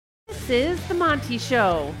is The Monty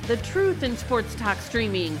Show, the truth in sports talk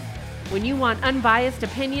streaming. When you want unbiased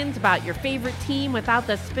opinions about your favorite team without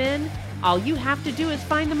the spin, all you have to do is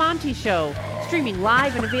find The Monty Show, streaming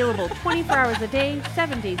live and available 24 hours a day,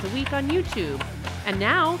 7 days a week on YouTube. And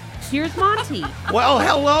now, here's Monty. Well,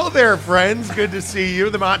 hello there, friends. Good to see you.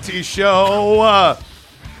 The Monty Show,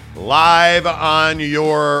 live on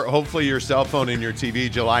your, hopefully your cell phone and your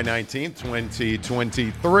TV, July 19th,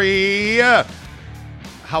 2023.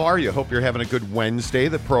 How are you? Hope you're having a good Wednesday.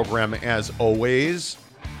 The program, as always,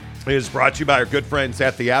 is brought to you by our good friends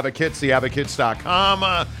at The Advocates,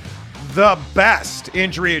 theadvocates.com. The best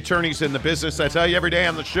injury attorneys in the business. I tell you every day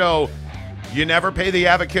on the show, you never pay the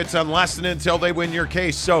advocates unless and until they win your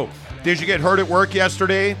case. So, did you get hurt at work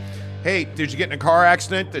yesterday? Hey, did you get in a car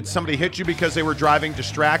accident? Did somebody hit you because they were driving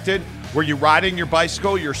distracted? Were you riding your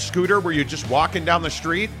bicycle, your scooter? Were you just walking down the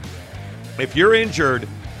street? If you're injured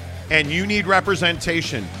and you need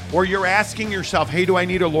representation, or you're asking yourself, hey, do I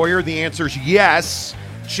need a lawyer? The answer is yes.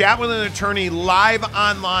 Chat with an attorney live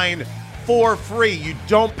online for free. You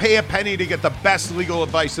don't pay a penny to get the best legal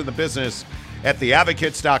advice in the business at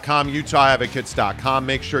theadvocates.com, utahadvocates.com.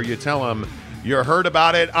 Make sure you tell them you heard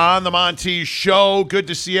about it on the Monty Show. Good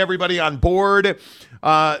to see everybody on board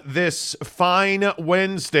this fine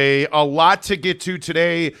Wednesday. A lot to get to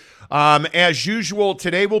today. As usual,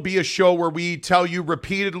 today will be a show where we tell you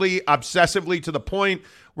repeatedly, obsessively, to the point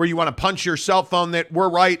where you want to punch your cell phone that we're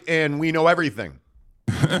right and we know everything.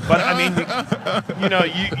 But I mean,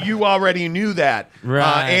 you already knew that,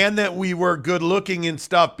 right? And that we were good looking and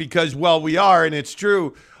stuff because, well, we are, and it's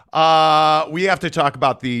true. We have to talk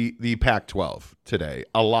about the Pac-12 today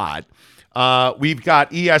a lot. We've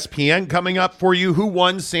got ESPN coming up for you. Who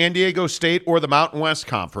won, San Diego State or the Mountain West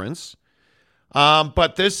Conference?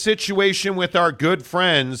 But this situation with our good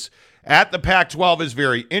friends at the Pac-12 is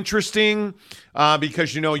very interesting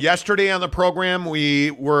because, yesterday on the program,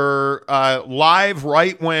 we were live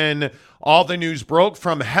right when all the news broke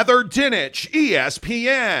from Heather Dinich,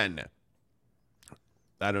 ESPN.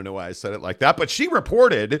 I don't know why I said it like that, but she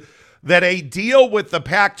reported that a deal with the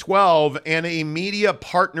Pac-12 and a media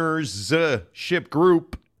partnership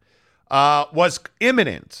group was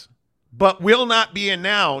imminent, but will not be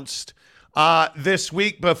announced this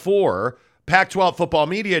week before Pac-12 Football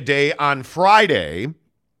Media Day on Friday.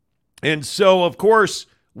 And so, of course,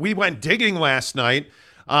 we went digging last night,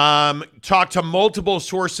 talked to multiple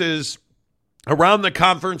sources around the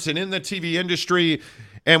conference and in the TV industry,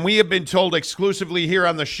 and we have been told exclusively here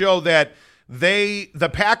on the show that the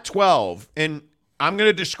Pac-12, and I'm going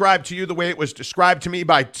to describe to you the way it was described to me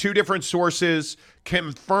by two different sources,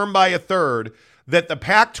 confirmed by a third, that the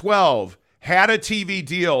Pac-12 had a TV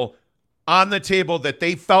deal on the table that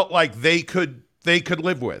they felt like they could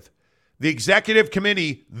live with. The executive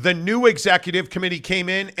committee, the new executive committee came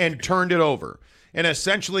in and turned it over and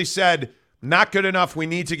essentially said, not good enough, we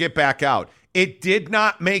need to get back out. It did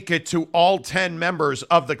not make it to all 10 members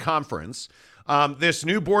of the conference. This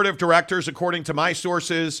new board of directors, according to my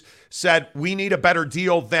sources, said we need a better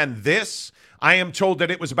deal than this. I am told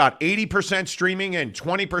that it was about 80% streaming and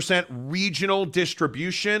 20% regional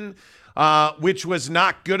distribution, which was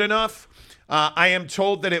not good enough. I am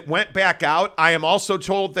told that it went back out. I am also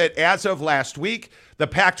told that as of last week, the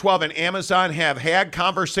Pac-12 and Amazon have had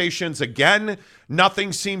conversations again.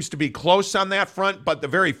 Nothing seems to be close on that front, but the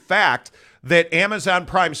very fact that Amazon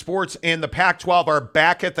Prime Sports and the Pac-12 are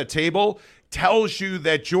back at the table tells you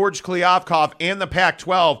that George Kliavkoff and the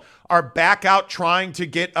Pac-12 are back out trying to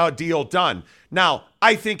get a deal done. Now,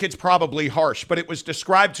 I think it's probably harsh, but it was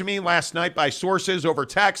described to me last night by sources over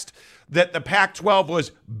text that the Pac-12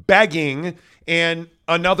 was begging, and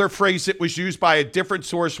another phrase that was used by a different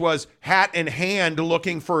source was hat in hand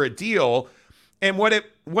looking for a deal. And what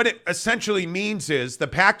it essentially means is the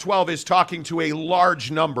Pac-12 is talking to a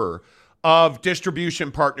large number of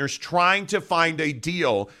distribution partners trying to find a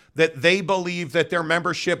deal that they believe that their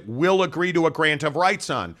membership will agree to a grant of rights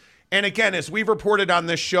on. And again, as we've reported on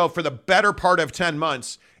this show for the better part of 10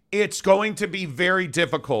 months, it's going to be very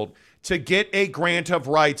difficult to get a grant of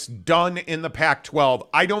rights done in the Pac-12.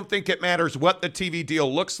 I don't think it matters what the TV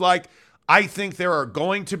deal looks like. I think there are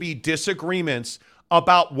going to be disagreements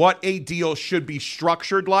about what a deal should be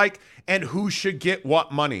structured like and who should get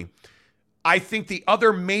what money. I think the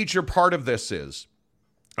other major part of this is,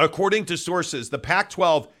 according to sources, the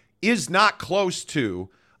Pac-12 is not close to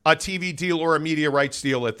a TV deal or a media rights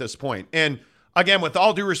deal at this point. And again, with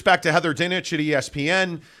all due respect to Heather Dinich at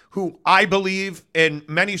ESPN, who I believe, and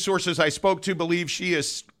many sources I spoke to believe she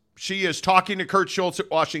is talking to Kurt Schultz at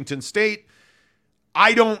Washington State,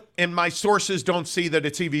 I don't, and my sources don't see that a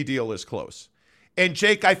TV deal is close. And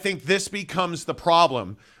Jake, I think this becomes the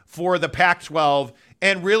problem for the Pac-12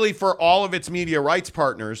 and really for all of its media rights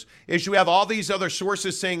partners is you have all these other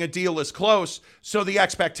sources saying a deal is close. So the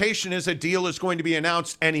expectation is a deal is going to be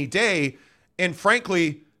announced any day. And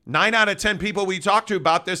frankly, 9 out of 10 people we talk to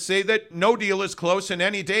about this say that no deal is close and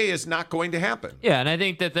any day is not going to happen. Yeah, and I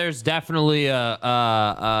think that there's definitely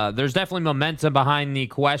momentum behind the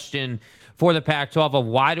question for the Pac-12 of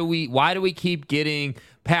why do we keep getting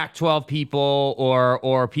Pac-12 people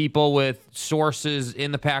or people with sources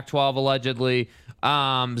in the Pac-12 allegedly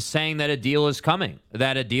saying that a deal is coming,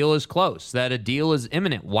 that a deal is close, that a deal is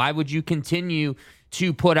imminent? Why would you continue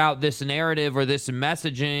to put out this narrative or this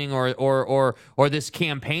messaging or this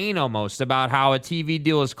campaign almost about how a TV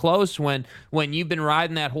deal is close when you've been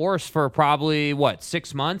riding that horse for probably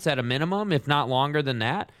 6 months at a minimum, if not longer than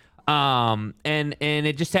that? And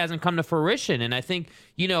it just hasn't come to fruition. And I think,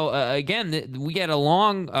 again, we had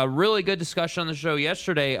a really good discussion on the show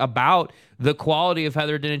yesterday about the quality of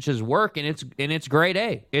Heather Dinich's work, and it's grade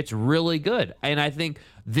A. It's really good. And I think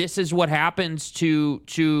this is what happens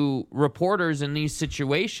to reporters in these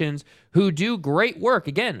situations who do great work.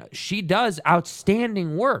 Again, she does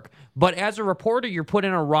outstanding work. But as a reporter, you're put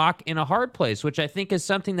in a rock in a hard place, which I think is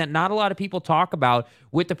something that not a lot of people talk about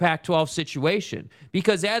with the Pac-12 situation.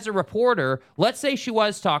 Because as a reporter, let's say she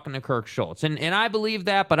was talking to Kirk Schultz, and I believe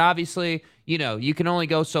that, but obviously, you can only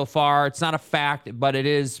go so far. It's not a fact, but it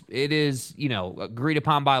is, agreed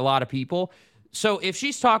upon by a lot of people. So if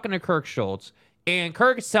she's talking to Kirk Schultz and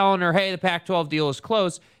Kirk is telling her, hey, the Pac-12 deal is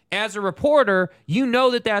close, as a reporter,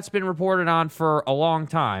 that's been reported on for a long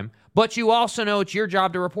time. But you also know it's your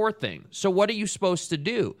job to report things. So what are you supposed to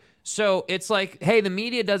do? So it's like, hey, the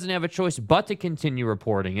media doesn't have a choice but to continue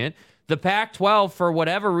reporting it. The Pac-12, for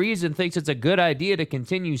whatever reason, thinks it's a good idea to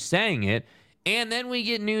continue saying it. And then we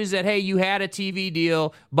get news that, hey, you had a TV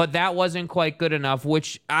deal, but that wasn't quite good enough,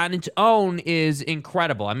 which on its own is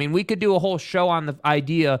incredible. I mean, we could do a whole show on the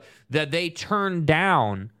idea that they turned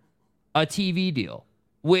down a TV deal,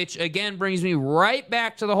 which, again, brings me right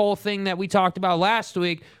back to the whole thing that we talked about last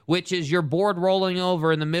week, which is your board rolling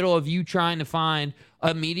over in the middle of you trying to find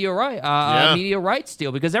a media rights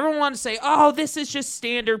deal, because everyone wants to say, oh, this is just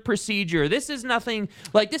standard procedure. This is nothing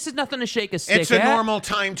to shake a stick at. It's a normal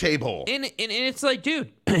timetable. And it's like,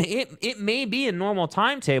 dude, it may be a normal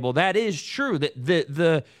timetable. That is true.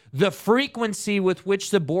 That the frequency with which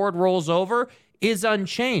the board rolls over is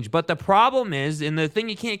unchanged. But the problem is, and the thing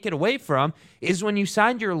you can't get away from, is when you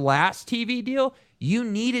signed your last TV deal, you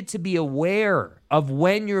needed to be aware of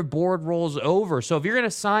when your board rolls over. So if you're going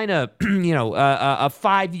to sign a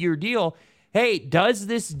 5-year deal, hey, does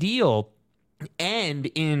this deal end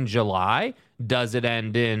in July? Does it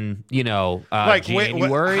end in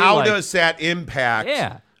January? How does that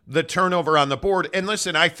impact the turnover on the board? And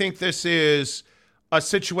listen, I think this is a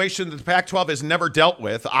situation that the Pac-12 has never dealt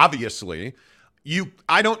with, obviously.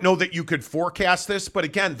 I don't know that you could forecast this, but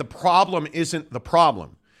again, the problem isn't the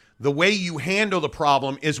problem. The way you handle the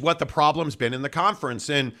problem is what the problem's been in the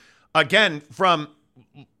conference. And again, from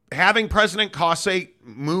having President Kase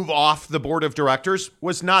move off the board of directors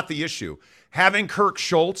was not the issue. Having Kirk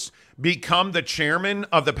Schultz become the chairman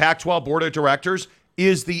of the Pac-12 board of directors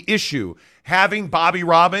is the issue. Having Bobby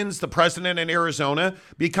Robbins, the president in Arizona,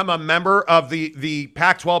 become a member of the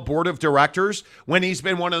Pac-12 board of directors when he's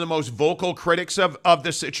been one of the most vocal critics of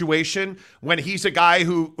the situation, when he's a guy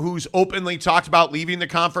who's openly talked about leaving the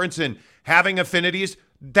conference and having affinities,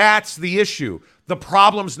 that's the issue. The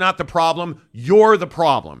problem's not the problem. You're the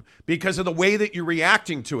problem because of the way that you're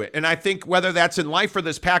reacting to it. And I think whether that's in life or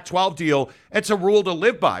this Pac-12 deal, it's a rule to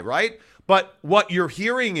live by, right? But what you're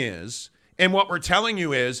hearing is, and what we're telling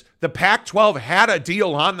you is, the Pac-12 had a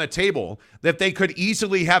deal on the table that they could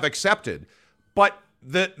easily have accepted. But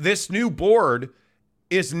this new board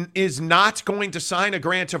is not going to sign a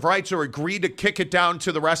grant of rights or agree to kick it down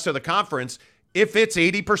to the rest of the conference if it's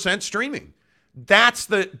 80% streaming.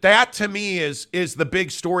 That to me is the big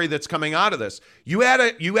story that's coming out of this. You had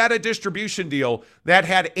a distribution deal that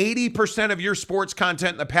had 80% of your sports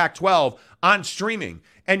content in the Pac-12 on streaming.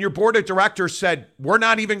 And your board of directors said, we're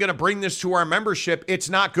not even going to bring this to our membership. It's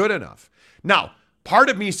not good enough. Now, part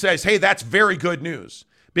of me says, hey, that's very good news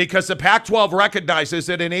because the Pac-12 recognizes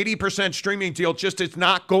that an 80% streaming deal just is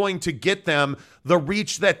not going to get them the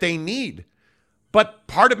reach that they need. But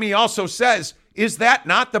part of me also says, is that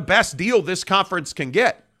not the best deal this conference can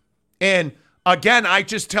get? And again, I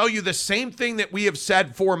just tell you the same thing that we have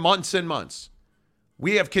said for months and months.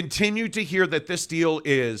 We have continued to hear that this deal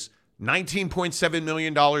is $19.7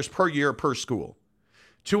 million per year per school.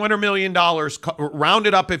 $200 million, round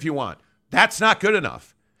it up if you want. That's not good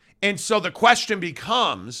enough. And so the question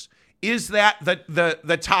becomes, is that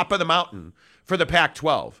the top of the mountain for the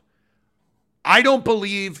Pac-12. I don't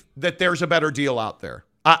believe that there's a better deal out there.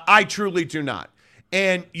 I truly do not.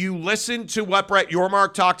 And you listen to what Brett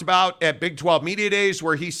Yormark talked about at Big 12 Media Days,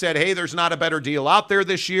 where he said, hey, there's not a better deal out there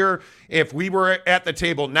this year. If we were at the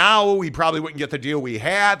table now, we probably wouldn't get the deal we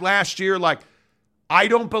had last year. Like, I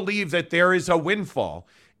don't believe that there is a windfall.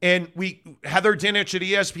 And Heather Dinich at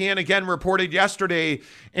ESPN again reported yesterday,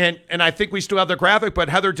 and I think we still have the graphic, but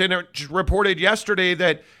Heather Dinich reported yesterday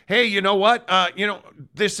that, hey, you know what?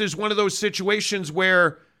 This is one of those situations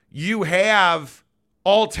where you have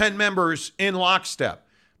all 10 members in lockstep,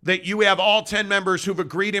 that you have all 10 members who've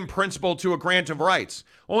agreed in principle to a grant of rights.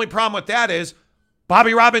 Only problem with that is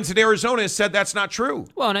Bobby Robbins in Arizona has said that's not true.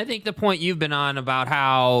 Well, and I think the point you've been on about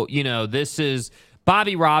how, this is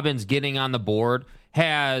Bobby Robbins getting on the board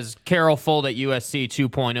has Carol Fold at USC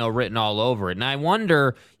 2.0 written all over it. And I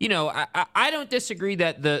wonder, I don't disagree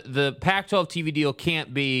that the Pac-12 TV deal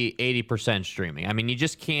can't be 80% streaming. I mean, you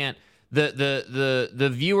just can't. The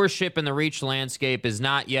viewership and the reach landscape is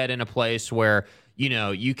not yet in a place where,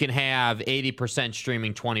 you can have 80%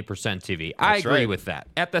 streaming, 20% TV. I agree with that.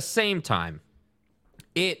 At the same time,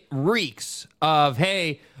 it reeks of,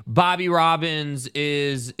 hey, Bobby Robbins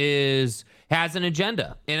has an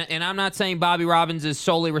agenda. And I'm not saying Bobby Robbins is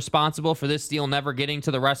solely responsible for this deal never getting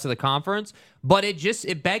to the rest of the conference, but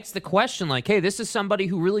it begs the question, like, hey, this is somebody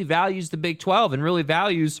who really values the Big 12 and really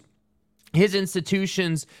values his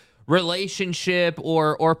institution's relationship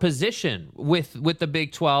or position with the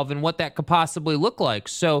Big 12 and what that could possibly look like.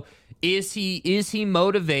 So is he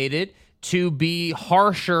motivated to be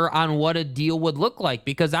harsher on what a deal would look like?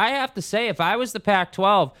 Because I have to say, if I was the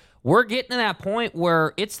Pac-12, we're getting to that point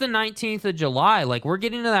where it's the 19th of July. Like, we're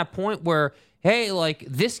getting to that point where, hey, like,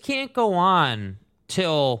 this can't go on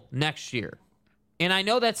till next year. And I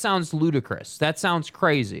know that sounds ludicrous. That sounds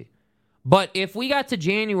crazy. But if we got to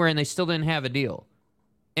January and they still didn't have a deal,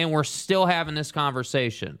 and we're still having this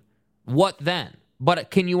conversation, what then?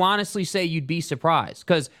 But can you honestly say you'd be surprised?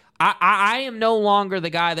 Because I am no longer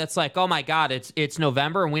the guy that's like, oh my God, it's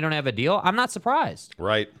November and we don't have a deal. I'm not surprised.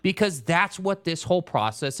 Right. Because that's what this whole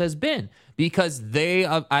process has been. Because they,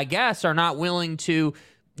 I guess, are not willing to,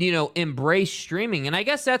 embrace streaming. And I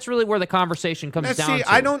guess that's really where the conversation comes down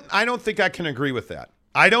to. I don't think I can agree with that.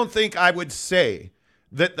 I don't think I would say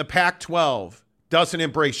that the Pac-12 doesn't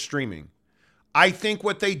embrace streaming. I think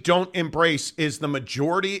what they don't embrace is the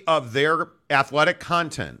majority of their athletic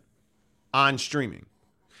content on streaming.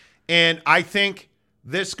 And I think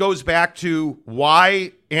this goes back to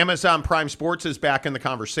why Amazon Prime Sports is back in the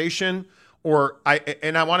conversation.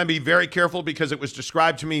 I want to be very careful because it was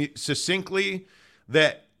described to me succinctly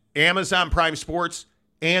that Amazon Prime Sports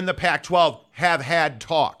and the Pac-12 have had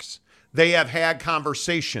talks. They have had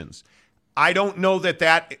conversations. I don't know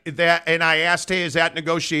that and I asked, hey, is that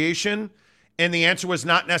negotiation? And the answer was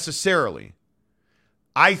not necessarily.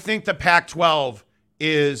 I think the Pac-12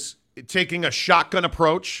 is taking a shotgun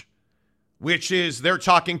approach, which is they're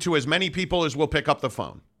talking to as many people as will pick up the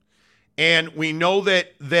phone. And we know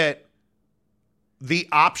that the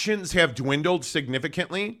options have dwindled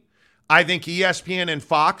significantly. I think ESPN and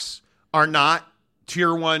Fox are not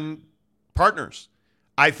tier one partners.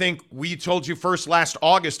 I think we told you first last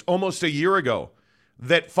August, almost a year ago,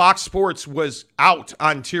 that Fox Sports was out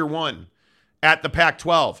on tier one at the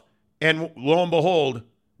Pac-12. And lo and behold,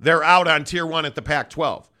 they're out on tier one at the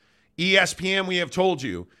Pac-12. ESPN, we have told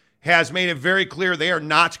you, has made it very clear they are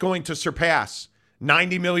not going to surpass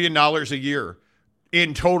 $90 million a year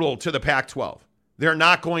in total to the Pac-12. They're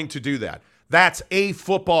not going to do that. That's a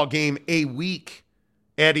football game a week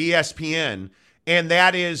at ESPN, and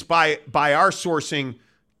that is by our sourcing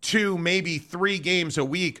 2, maybe 3 games a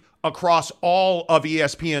week across all of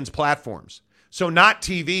ESPN's platforms. So not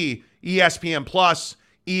TV, ESPN Plus,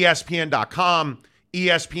 ESPN.com,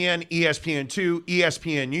 ESPN, ESPN2,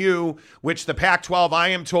 ESPNU, which the Pac-12, I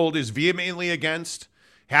am told, is vehemently against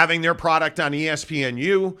having their product on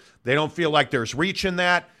ESPNU. They don't feel like there's reach in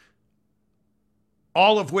that.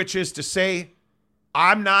 All of which is to say,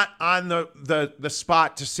 I'm not on the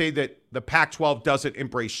spot to say that the Pac-12 doesn't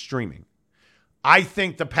embrace streaming. I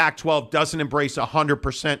think the Pac-12 doesn't embrace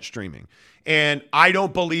 100% streaming. And I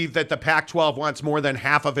don't believe that the Pac-12 wants more than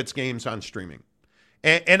half of its games on streaming.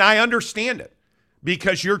 And I understand it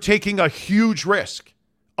because you're taking a huge risk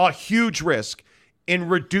in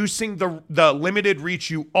reducing the limited reach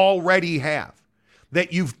you already have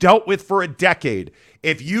that you've dealt with for a decade.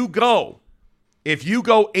 If you go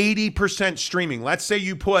 80% streaming, let's say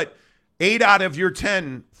you put 8 out of your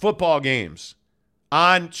 10 football games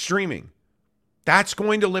on streaming, that's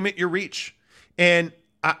going to limit your reach. And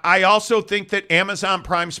I also think that Amazon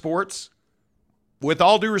Prime Sports with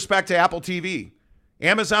all due respect to Apple TV,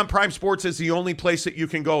 Amazon Prime Sports is the only place that you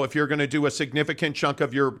can go if you're going to do a significant chunk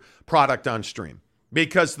of your product on stream.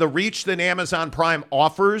 Because the reach that Amazon Prime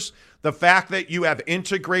offers, the fact that you have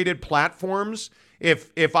integrated platforms,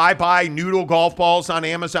 if I buy Noodle golf balls on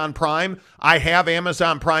Amazon Prime, I have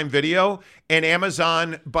Amazon Prime Video, and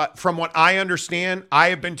Amazon, but from what I understand, I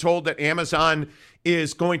have been told that Amazon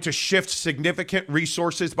is going to shift significant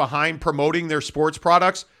resources behind promoting their sports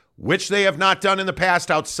products, which they have not done in the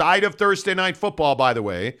past outside of Thursday Night Football, by the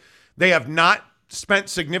way. They have not spent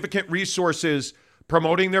significant resources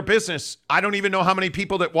promoting their business. I don't even know how many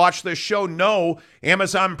people that watch this show know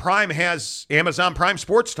Amazon Prime has Amazon Prime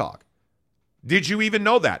Sports Talk. Did you even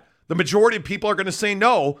know that? The majority of people are going to say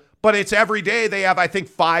no, but it's every day. They have, I think,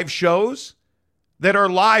 5 shows that are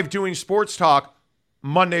live doing sports talk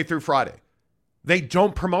Monday through Friday. They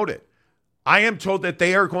don't promote it. I am told that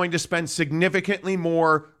they are going to spend significantly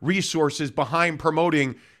more resources behind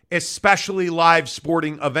promoting, especially live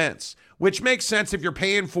sporting events, which makes sense if you're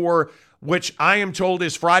paying for, which I am told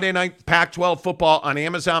is Friday night Pac-12 football on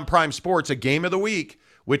Amazon Prime Sports, a game of the week,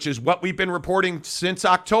 which is what we've been reporting since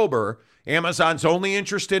October. Amazon's only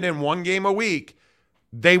interested in 1 game a week.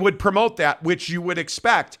 They would promote that, which you would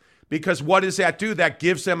expect, because what does that do? That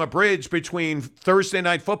gives them a bridge between Thursday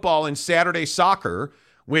night football and Saturday soccer,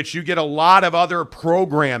 which you get a lot of other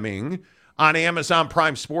programming on Amazon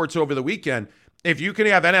Prime Sports over the weekend. If you can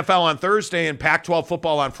have NFL on Thursday and Pac-12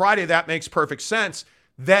 football on Friday, that makes perfect sense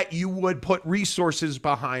that you would put resources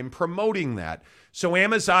behind promoting that. So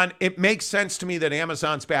Amazon, it makes sense to me that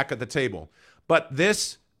Amazon's back at the table. But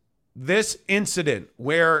this incident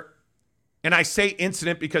where, and I say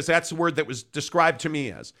incident because that's the word that was described to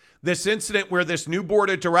me as, this incident where this new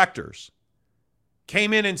board of directors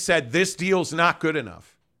came in and said, this deal's not good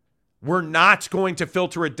enough. We're not going to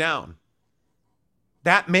filter it down.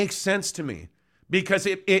 That makes sense to me because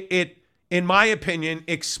it in my opinion,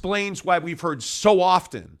 explains why we've heard so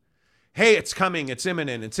often, hey, it's coming, it's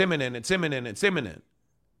imminent, it's imminent, it's imminent, it's imminent.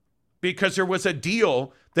 Because there was a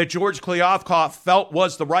deal that George Kliavkoff felt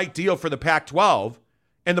was the right deal for the Pac-12,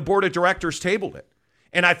 and the board of directors tabled it.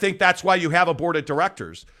 And I think that's why you have a board of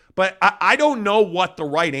directors. But I don't know what the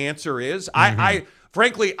right answer is.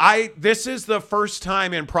 Frankly, this is the first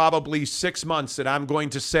time in probably 6 months that I'm going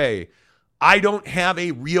to say I don't have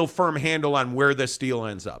a real firm handle on where this deal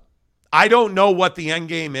ends up. I don't know what the end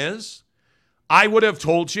game is. I would have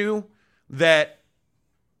told you that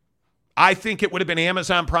I think it would have been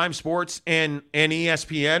Amazon Prime Sports and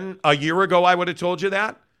ESPN a year ago. I would have told you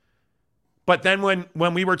that. But then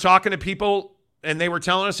when we were talking to people and they were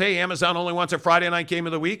telling us, hey, Amazon only wants a Friday night game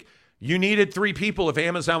of the week, you needed 3 people if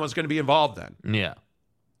Amazon was going to be involved then. Yeah.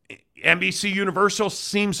 NBC Universal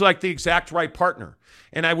seems like the exact right partner.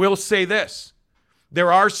 And I will say this.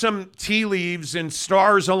 There are some tea leaves and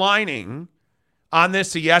stars aligning on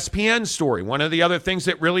this ESPN story. One of the other things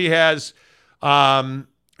that really has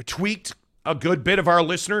tweaked a good bit of our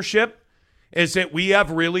listenership is that we have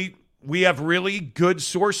really good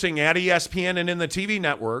sourcing at ESPN and in the TV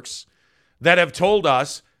networks that have told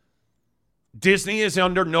us Disney is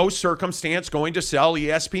under no circumstance going to sell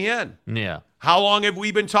ESPN. Yeah. How long have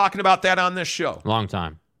we been talking about that on this show? Long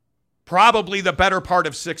time. Probably the better part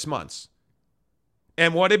of 6 months.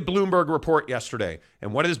 And what did Bloomberg report yesterday?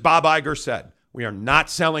 And what has Bob Iger said? We are not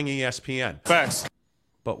selling ESPN. Facts.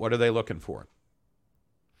 But what are they looking for?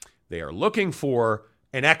 They are looking for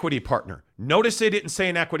an equity partner. Notice they didn't say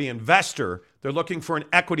an equity investor. They're looking for an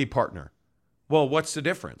equity partner. Well, what's the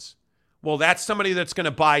difference? Well, that's somebody that's going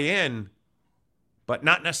to buy in, but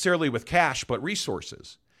not necessarily with cash, but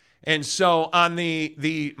resources. And so on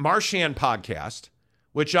the Marchand podcast,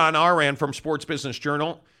 which on our end from Sports Business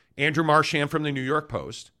Journal, Andrew Marchand from the New York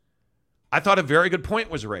Post, I thought a very good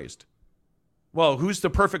point was raised. Well, who's the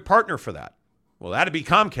perfect partner for that? Well, that'd be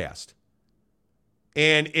Comcast.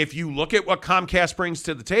 And if you look at what Comcast brings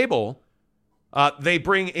to the table, they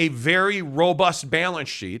bring a very robust balance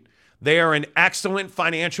sheet. They are in excellent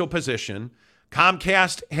financial position.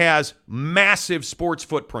 Comcast has massive sports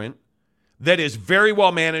footprint that is very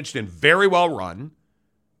well managed and very well run.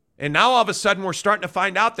 And now all of a sudden we're starting to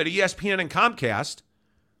find out that ESPN and Comcast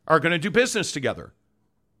are going to do business together.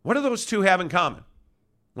 What do those two have in common?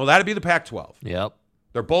 Well, that'd be the Pac-12. Yep.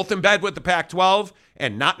 They're both in bed with the Pac-12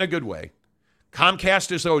 and not in a good way.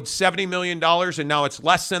 Comcast is owed $70 million, and now it's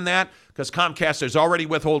less than that because Comcast is already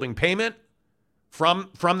withholding payment from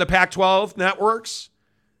the Pac-12 networks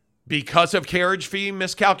because of carriage fee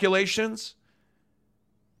miscalculations.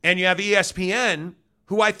 And you have ESPN,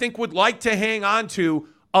 who I think would like to hang on to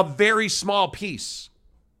a very small piece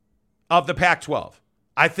of the Pac-12.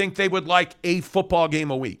 I think they would like a football game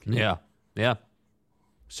a week. Yeah. Yeah.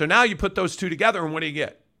 So now you put those two together, and what do you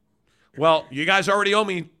get? Well, you guys already owe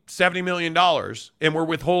me $70 million, and we're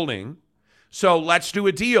withholding. So let's do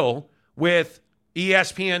a deal with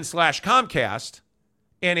ESPN/Comcast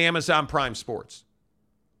and Amazon Prime Sports.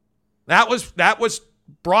 That was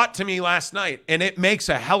brought to me last night, and it makes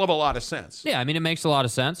a hell of a lot of sense. Yeah, I mean, it makes a lot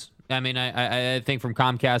of sense. I mean, I think from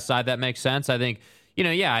Comcast's side, that makes sense. I think,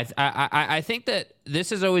 I think that this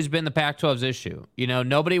has always been the Pac-12's issue.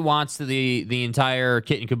 Nobody wants the entire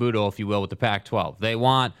kit and caboodle, if you will, with the Pac-12. They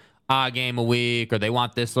want a game a week, or they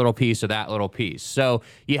want this little piece or that little piece. So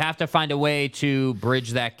you have to find a way to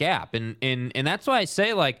bridge that gap. And that's why I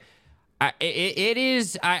say, like, it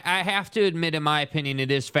is, I have to admit, in my opinion, it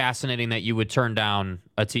is fascinating that you would turn down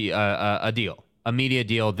a deal, a media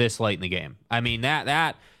deal this late in the game. I mean,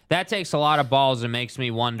 that takes a lot of balls and makes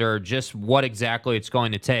me wonder just what exactly it's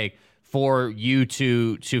going to take for you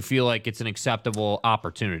to feel like it's an acceptable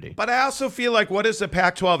opportunity. But I also feel like, what does the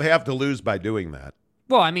Pac-12 have to lose by doing that?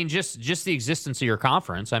 Well, I mean, just the existence of your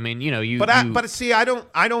conference. I mean, you. But see, I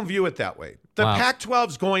don't view it that way. The Pac-12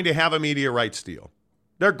 is going to have a media rights deal.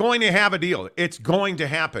 They're going to have a deal. It's going to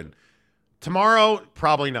happen. Tomorrow,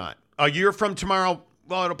 probably not. A year from tomorrow,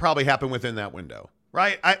 well, it'll probably happen within that window,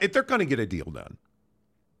 right? They're going to get a deal done.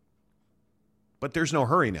 But there's no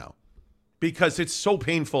hurry now because it's so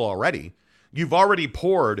painful already. You've already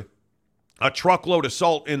poured a truckload of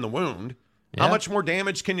salt in the wound. Yeah. How much more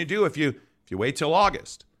damage can you do if you wait till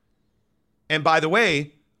August? And by the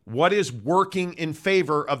way, what is working in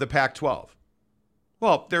favor of the Pac-12?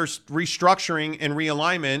 Well, there's restructuring and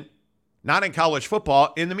realignment, not in college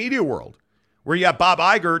football, in the media world, where you have Bob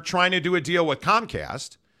Iger trying to do a deal with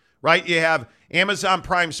Comcast, right? You have Amazon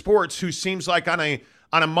Prime Sports, who seems like on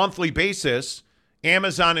a monthly basis,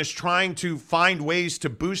 Amazon is trying to find ways to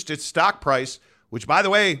boost its stock price, which, by the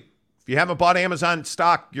way, if you haven't bought Amazon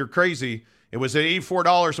stock, you're crazy. It was at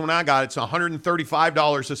 $84 when I got it. It's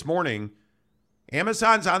 $135 this morning.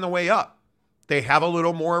 Amazon's on the way up. They have a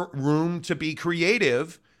little more room to be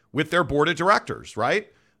creative with their board of directors, right?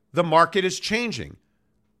 The market is changing.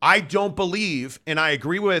 I don't believe, and I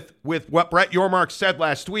agree with what Brett Yormark said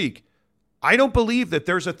last week, I don't believe that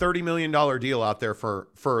there's a $30 million deal out there for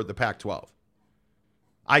the Pac-12.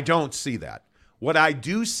 I don't see that. What I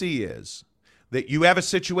do see is that you have a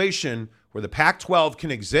situation where the Pac-12 can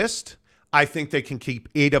exist. I think they can keep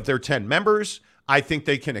 8 of their 10 members. I think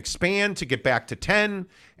they can expand to get back to 10,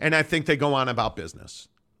 and I think they go on about business.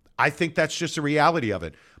 I think that's just a reality of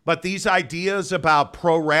it. But these ideas about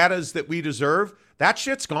pro ratas that we deserve, that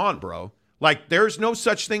shit's gone, bro. Like, there's no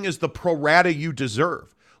such thing as the pro rata you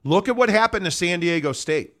deserve. Look at what happened to San Diego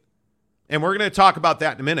State. And we're going to talk about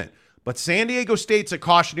that in a minute. But San Diego State's a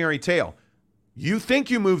cautionary tale. You think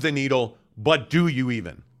you move the needle, but do you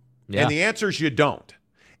even? Yeah. And the answer is you don't.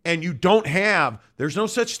 And you don't have, there's no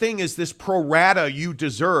such thing as this pro rata you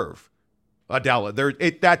deserve, Adela.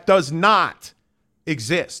 That does not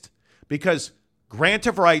exist, because grant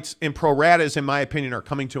of rights and pro ratas, in my opinion, are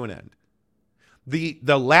coming to an end.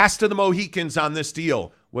 The last of the Mohicans on this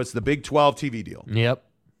deal was the Big 12 TV deal. Yep.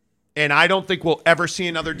 And I don't think we'll ever see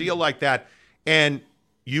another deal like that. And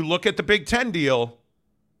you look at the Big 10 deal,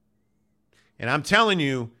 and I'm telling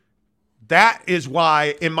you, that is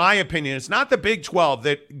why, in my opinion, it's not the Big 12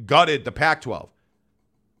 that gutted the Pac-12.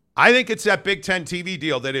 I think it's that Big 10 TV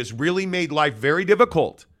deal that has really made life very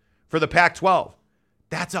difficult for the Pac-12.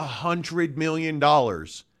 That's $100 million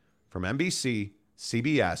from NBC,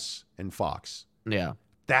 CBS, and Fox. Yeah.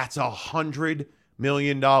 That's $100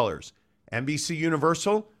 million. NBC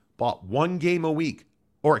Universal bought one game a week,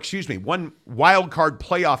 one wild card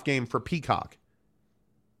playoff game for Peacock.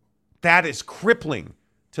 That is crippling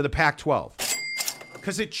to the Pac-12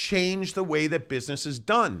 because it changed the way that business is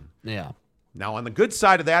done. Yeah. Now, on the good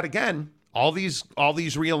side of that, again, all these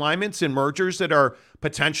realignments and mergers that are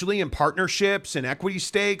potentially in partnerships and equity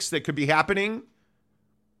stakes that could be happening,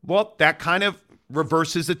 well, that kind of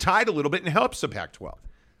reverses the tide a little bit and helps the Pac-12.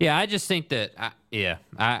 Yeah, I just think that,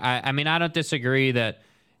 I mean, I don't disagree that,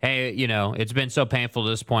 hey, it's been so painful to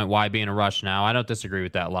this point, why be in a rush now? I don't disagree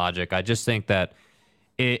with that logic. I just think that,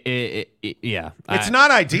 it's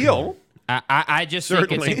not ideal. I just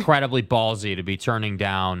think it's incredibly ballsy to be turning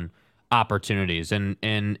down opportunities, and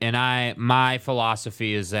my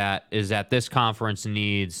philosophy is that this conference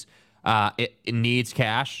needs It needs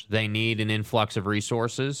cash. They need an influx of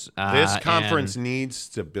resources. This conference needs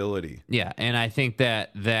stability. Yeah, and I think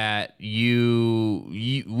that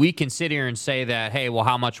we can sit here and say that, hey, well,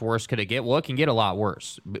 how much worse could it get? Well, it can get a lot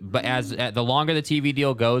worse. But as the longer the TV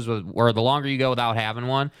deal goes, or the longer you go without having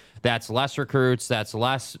one, that's less recruits, that's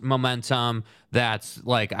less momentum. That's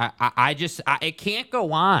like it can't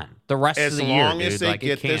go on the rest of the year. As long as they like,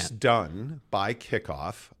 get this done by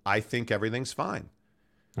kickoff, I think everything's fine.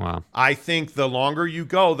 Wow. I think the longer you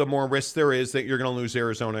go, the more risk there is that you're going to lose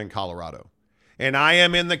Arizona and Colorado. And I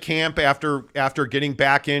am in the camp after getting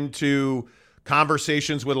back into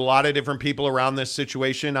conversations with a lot of different people around this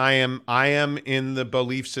situation. I am in the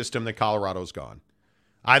belief system that Colorado's gone.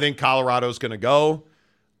 I think Colorado's going to go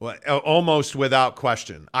almost without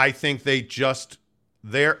question. I think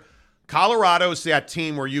Colorado's that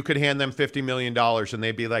team where you could hand them $50 million and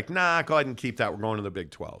they'd be like, nah, go ahead and keep that. We're going to the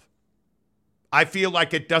Big 12. I feel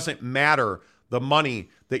like it doesn't matter the money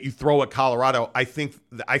that you throw at Colorado. I think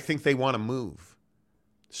they want to move.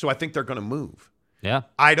 So I think they're going to move. Yeah.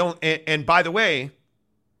 I don't, and by the way,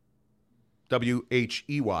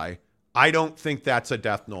 WHEY, I don't think that's a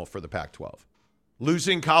death knell for the Pac-12.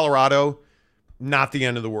 Losing Colorado, not the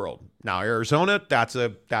end of the world. Now Arizona, that's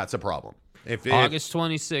a problem. August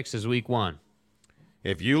 26th is week 1.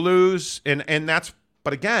 If you lose,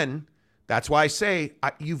 but again, that's why I say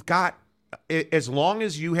you've got, as long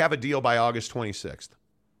as you have a deal by August 26th,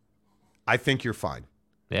 I think you're fine.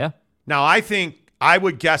 Yeah. Now, I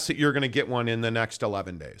would guess that you're going to get one in the next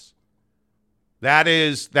 11 days.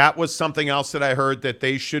 That was something else that I heard, that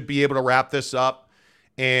they should be able to wrap this up.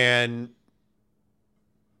 And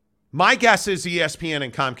my guess is ESPN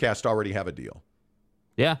and Comcast already have a deal.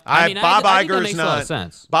 Yeah. I think that makes a lot of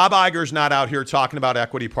sense. Bob Iger's not out here talking about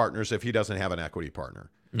equity partners if he doesn't have an equity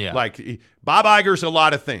partner. Yeah. Like, Bob Iger's a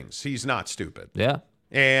lot of things. He's not stupid. Yeah.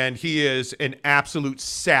 And he is an absolute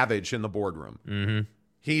savage in the boardroom. Mm-hmm.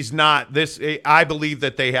 He's not this. I believe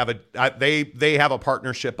that they have a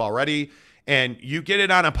partnership already. And you get it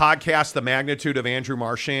on a podcast, the magnitude of Andrew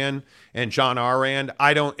Marchand and John Arand,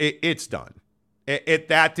 it's done.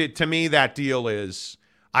 To me, that deal is,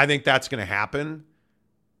 I think that's going to happen.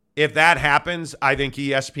 If that happens, I think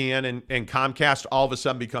ESPN and Comcast all of a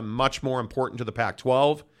sudden become much more important to the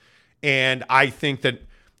Pac-12. And I think that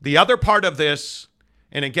the other part of this,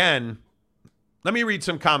 and again, let me read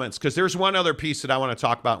some comments, because there's one other piece that I want to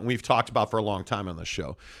talk about, and we've talked about for a long time on this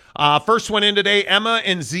show. First one in today, Emma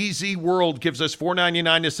in ZZ World gives us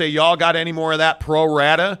 $4.99 to say, y'all got any more of that pro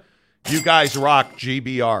rata? You guys rock.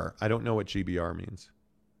 GBR. I don't know what GBR means.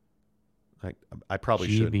 I probably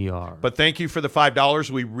GBR. should. But thank you for the $5.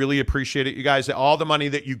 We really appreciate it, you guys. All the money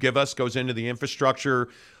that you give us goes into the infrastructure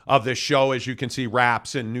of this show, as you can see,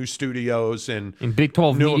 wraps and new studios and Big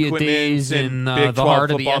 12 new Media Days and the heart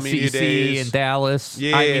of the SEC in Dallas.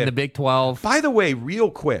 Yeah. I mean, the Big 12. By the way, real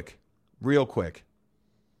quick, am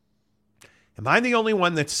I the only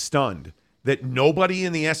one that's stunned that nobody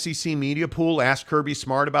in the SEC media pool asked Kirby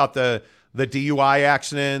Smart about the DUI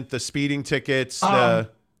accident, the speeding tickets,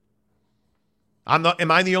 Am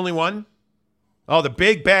I the only one? Oh, the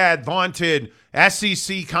big, bad, vaunted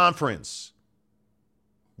SEC conference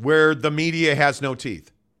where the media has no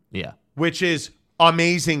teeth. Yeah. Which is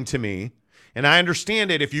amazing to me. And I understand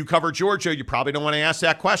it. If you cover Georgia, you probably don't want to ask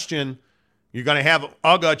that question. You're going to have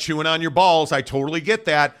Uga chewing on your balls. I totally get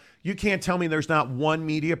that. You can't tell me there's not one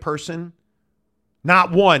media person.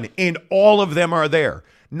 Not one. And all of them are there.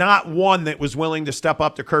 Not one that was willing to step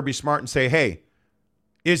up to Kirby Smart and say, hey,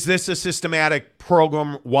 is this a systematic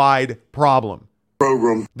program-wide problem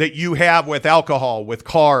that you have with alcohol, with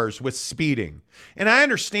cars, with speeding? And I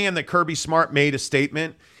understand that Kirby Smart made a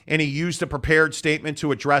statement and he used a prepared statement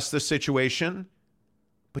to address the situation,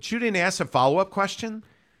 but you didn't ask a follow-up question?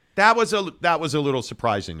 That was a little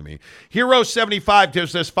surprising to me. Hero75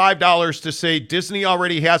 gives us $5 to say Disney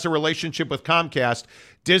already has a relationship with Comcast.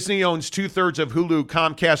 Disney owns 2/3 of Hulu.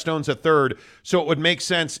 Comcast owns 1/3. So it would make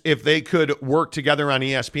sense if they could work together on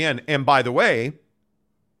ESPN. And by the way,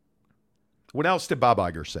 what else did Bob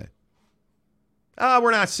Iger say?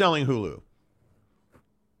 We're not selling Hulu.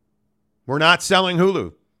 We're not selling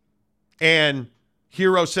Hulu. And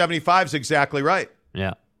Hero75 is exactly right.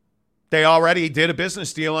 Yeah. They already did a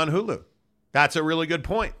business deal on Hulu. That's a really good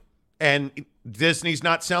point. And Disney's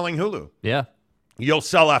not selling Hulu. Yeah. You'll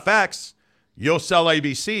sell FX. You'll sell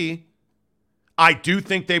ABC. I do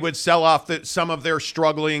think they would sell off some of their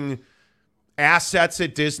struggling assets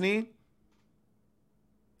at Disney.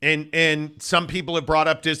 And some people have brought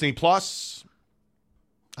up Disney Plus.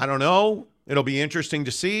 I don't know. It'll be interesting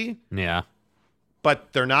to see. Yeah.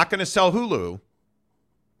 But they're not going to sell Hulu,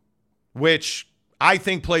 which I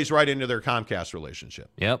think plays right into their Comcast relationship.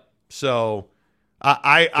 Yep. So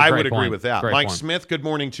I would agree point. with that. Great Mike point. Smith, good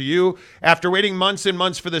morning to you. After waiting months and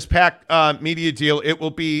months for this PAC media deal, it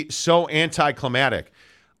will be so anticlimactic.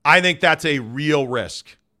 I think that's a real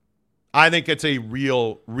risk. I think it's a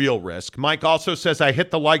real risk. Mike also says, I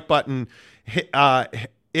hit the like button.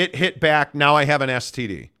 It hit back. Now I have an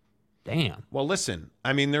STD. Damn. Well, listen,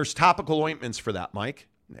 I mean, there's topical ointments for that, Mike.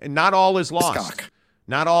 And not all is lost.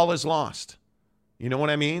 Not all is lost. You know what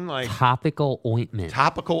I mean? Like Topical ointment.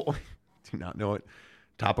 topical. Do you not know what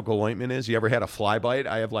topical ointment is? You ever had a fly bite?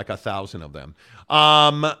 I have like 1,000 of them.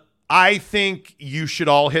 I think you should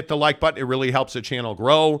all hit the like button. It really helps the channel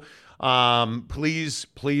grow. Please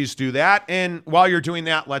do that. And while you're doing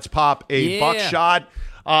that, let's pop a buckshot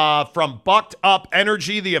from Bucked Up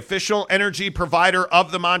Energy, the official energy provider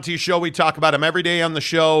of the Monty Show. We talk about them every day on the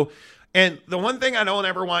show. And the one thing I don't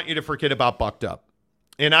ever want you to forget about Bucked Up,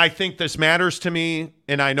 and I think this matters to me,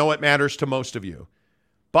 and I know it matters to most of you.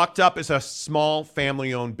 Bucked Up is a small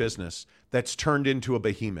family-owned business that's turned into a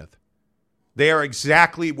behemoth. They are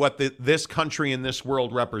exactly what this country and this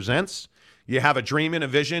world represents. You have a dream and a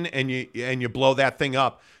vision, and you blow that thing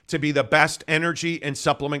up to be the best energy and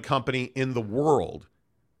supplement company in the world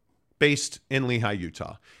based in Lehi,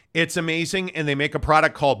 Utah. It's amazing, and they make a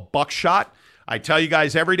product called Buckshot. I tell you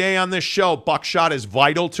guys every day on this show, Buckshot is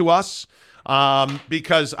vital to us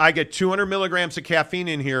because I get 200 milligrams of caffeine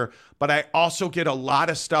in here, but I also get a lot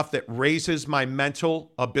of stuff that raises my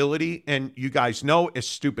mental ability. And you guys know, as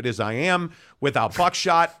stupid as I am, without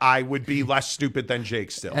Buckshot, I would be less stupid than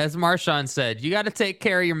Jake still. As Marshawn said, you got to take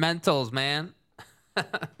care of your mentals, man.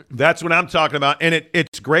 That's what I'm talking about. And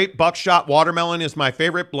it's great. Buckshot watermelon is my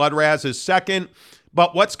favorite. Blood Raz is second.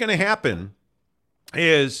 But what's going to happen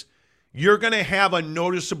is you're going to have a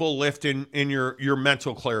noticeable lift in your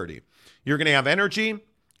mental clarity. You're going to have energy.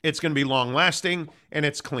 It's going to be long lasting, and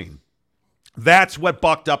it's clean. That's what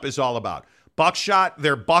Bucked Up is all about. Buckshot,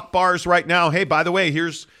 they're Buck bars right now. Hey, by the way,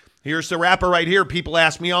 here's the wrapper right here. People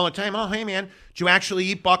ask me all the time, oh, hey, man, do you actually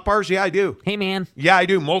eat Buck bars? Yeah, I do. Hey, man. Yeah, I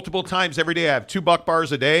do. Multiple times every day. I have 2 Buck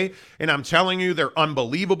bars a day, and I'm telling you, they're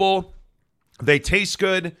unbelievable. They taste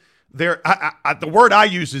good. The word I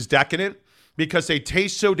use is decadent because they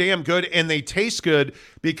taste so damn good, and they taste good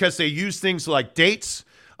because they use things like dates,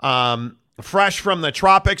 fresh from the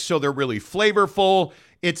tropics, so they're really flavorful.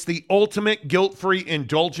 It's the ultimate guilt-free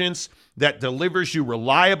indulgence that delivers you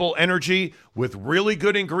reliable energy with really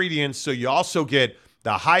good ingredients, so you also get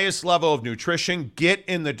the highest level of nutrition. Get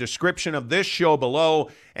in the description of this show below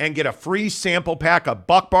and get a free sample pack of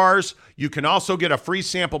Buck bars. You can also get a free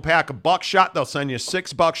sample pack of Buckshot. They'll send you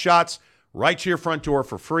 6 Buckshots right to your front door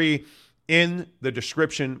for free in the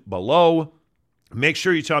description below. Make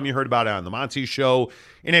sure you tell them you heard about it on the Monty Show.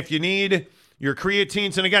 And if you need your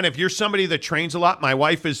creatines, and again, if you're somebody that trains a lot, my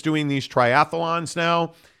wife is doing these triathlons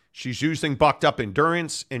now. She's using Bucked Up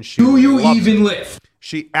Endurance, and she lift?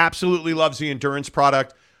 She absolutely loves the endurance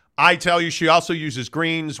product. I tell you, she also uses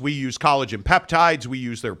greens. We use collagen peptides. We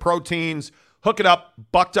use their proteins. Hook it up,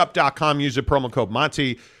 buckedup.com. Use the promo code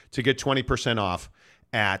Monty to get 20% off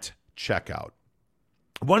at checkout.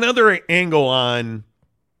 One other angle on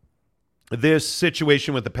this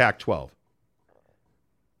situation with the Pac-12.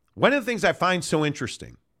 One of the things I find so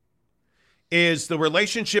interesting is the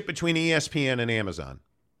relationship between ESPN and Amazon.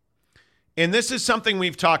 And this is something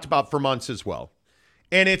we've talked about for months as well.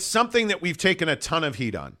 And it's something that we've taken a ton of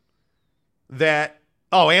heat on. That,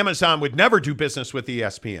 Amazon would never do business with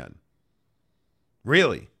ESPN.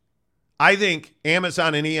 Really? I think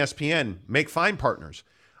Amazon and ESPN make fine partners.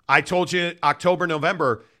 I told you October,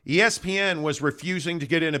 November, ESPN was refusing to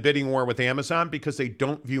get in a bidding war with Amazon because they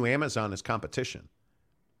don't view Amazon as competition.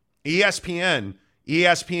 ESPN,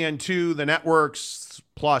 ESPN2, the networks,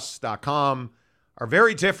 plus.com are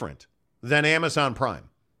very different than Amazon Prime.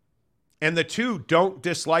 And the two don't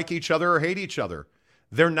dislike each other or hate each other.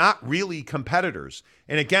 They're not really competitors.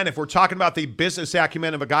 And again, if we're talking about the business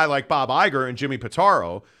acumen of a guy like Bob Iger and Jimmy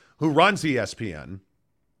Pitaro, who runs ESPN,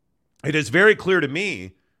 it is very clear to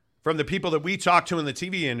me from the people that we talk to in the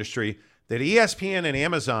TV industry that ESPN and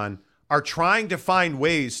Amazon are trying to find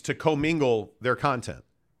ways to commingle their content.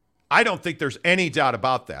 I don't think there's any doubt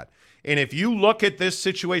about that. And if you look at this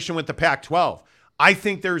situation with the Pac-12, I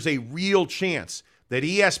think there's a real chance that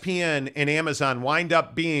ESPN and Amazon wind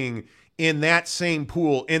up being in that same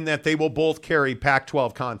pool in that they will both carry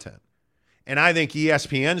Pac-12 content. And I think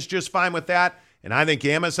ESPN's just fine with that. And I think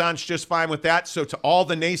Amazon's just fine with that. So to all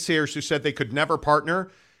the naysayers who said they could never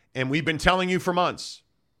partner, and we've been telling you for months,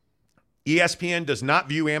 ESPN does not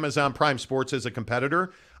view Amazon Prime Sports as a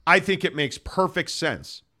competitor. I think it makes perfect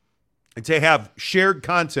sense to have shared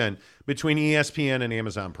content between ESPN and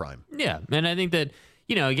Amazon Prime. Yeah, and I think that,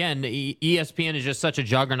 again, ESPN is just such a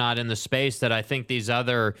juggernaut in the space that I think these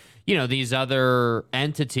other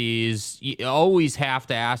entities, you always have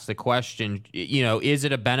to ask the question, is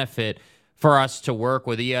it a benefit for us to work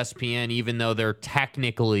with ESPN even though they're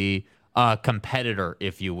technically a competitor,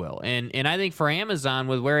 if you will? And I think for Amazon,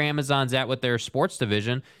 with where Amazon's at with their sports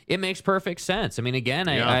division, it makes perfect sense. I mean, again,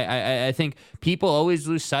 I think people always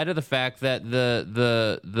lose sight of the fact that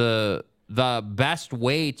the best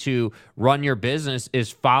way to run your business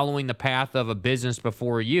is following the path of a business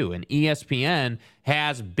before you. And ESPN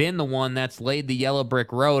has been the one that's laid the yellow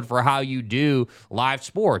brick road for how you do live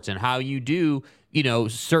sports and how you do,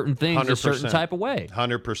 certain things 100%. a certain type of way.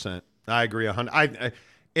 100%. I agree.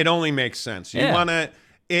 It only makes sense. You want to.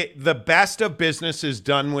 The best of business is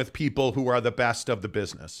done with people who are the best of the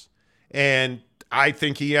business, and I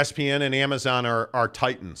think ESPN and Amazon are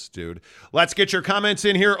titans, dude. Let's get your comments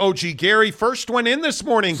in here. OG Gary, first one in this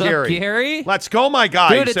morning. What's Gary. Up, Gary? Let's go, my guy.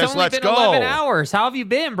 Dude, he it's says, only let's been go. 11 hours. How have you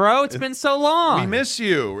been, bro? It's been so long. We miss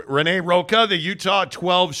you. Renee Roca, the Utah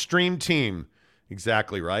 12 stream team.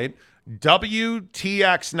 Exactly right.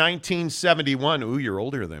 WTX 1971. Ooh, you're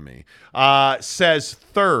older than me. Says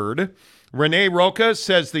third. Renee Roca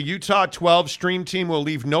says the Utah 12 stream team will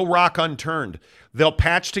leave no rock unturned. They'll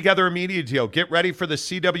patch together a media deal. Get ready for the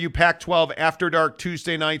CW Pac-12 After Dark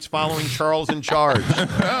Tuesday nights following Charles in Charge.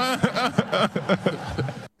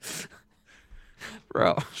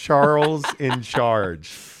 Bro. Charles in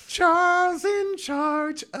Charge. Charles in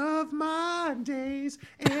charge of my days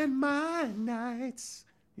and my nights.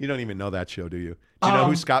 You don't even know that show, do you? Do you know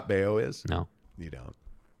who Scott Baio is? No. You don't.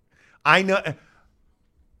 I know.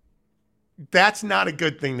 That's not a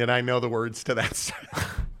good thing that I know the words to that song.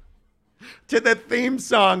 To the theme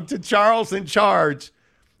song to Charles in Charge.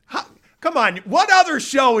 Come on. What other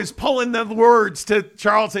show is pulling the words to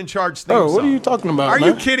Charles in Charge theme song? What are you talking about, Are man?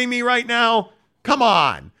 you kidding me right now? Come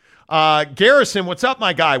on. Garrison, what's up,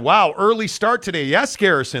 my guy? Wow, early start today. Yes,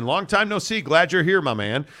 Garrison. Long time no see. Glad you're here, my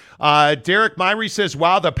man. Derek Myrie says,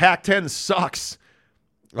 wow, the Pac-10 sucks.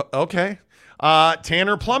 Okay.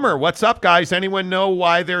 Tanner Plummer, what's up, guys? Anyone know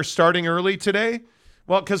why they're starting early today?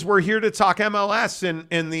 Well, because we're here to talk MLS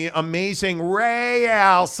in the amazing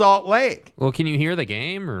Real Salt Lake. Well, can you hear the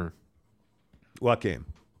game or what game?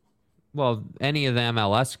 Well, any of the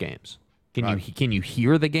MLS games. Can you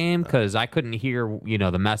hear the game? Because I couldn't hear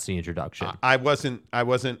the Messi introduction. I wasn't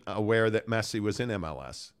aware that Messi was in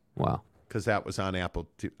MLS. Wow. Because that was on Apple.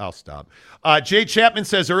 I'll stop. Jay Chapman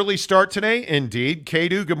says early start today. Indeed.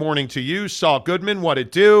 Kadu, good morning to you. Saul Goodman, what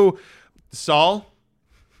it do? Saul.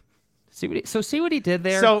 See what he did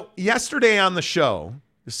there? So yesterday on the show,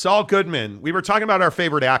 Saul Goodman, we were talking about our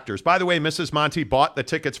favorite actors. By the way, Mrs. Monty bought the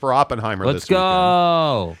tickets for Oppenheimer Let's this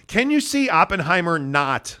go. weekend. Can you see Oppenheimer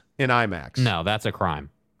not in IMAX? No, that's a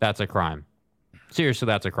crime. That's a crime. Seriously,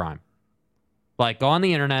 that's a crime. Like, go on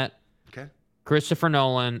the internet. Okay. Christopher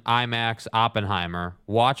Nolan, IMAX, Oppenheimer.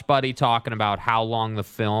 Watch Buddy talking about how long the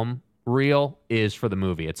film reel is for the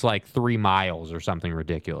movie. It's like 3 miles or something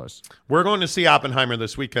ridiculous. We're going to see Oppenheimer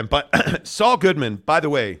this weekend, but Saul Goodman, by the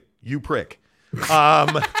way, you prick. Look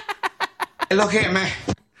at me.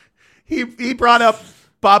 He brought up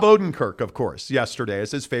Bob Odenkirk, of course, yesterday as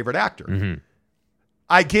his favorite actor. Mm-hmm.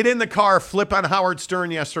 I get in the car, flip on Howard Stern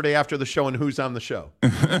yesterday after the show, and who's on the show?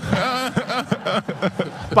 Bob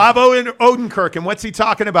Odenkirk, and what's he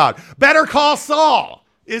talking about? Better Call Saul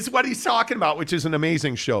is what he's talking about, which is an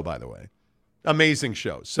amazing show, by the way. Amazing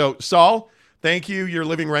show. So, Saul, thank you. You're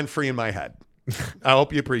living rent-free in my head. I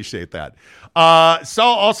hope you appreciate that.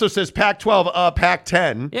 Saul also says Pac-12,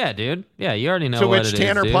 Pac-10. Yeah, dude. Yeah, you already know to what which it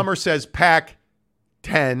Tanner is, Plummer says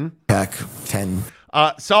Pac-10. Pac-10.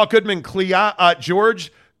 Saul Goodman,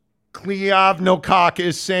 George Kliavnokok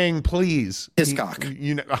is saying, please. His cock.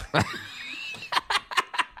 You know.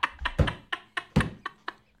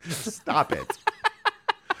 Stop it.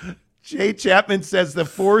 Jay Chapman says the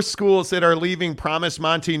 4 schools that are leaving promise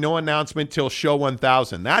Monty no announcement till show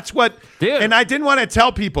 1000. That's what, dude. And I didn't want to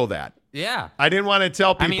tell people that. Yeah. I didn't want to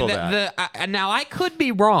tell people that. Now, I could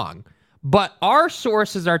be wrong, but our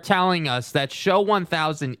sources are telling us that show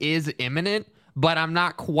 1000 is imminent, but I'm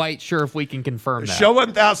not quite sure if we can confirm that. Show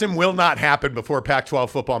 1000 will not happen before Pac-12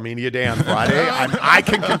 Football Media Day on Friday. I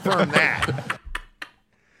can confirm that.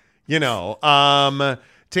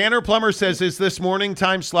 Tanner Plummer says, is this morning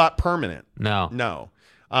time slot permanent? No. No.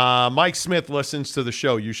 Mike Smith listens to the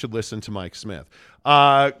show. You should listen to Mike Smith.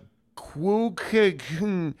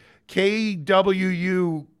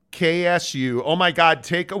 KWU-KSU. Oh, my God.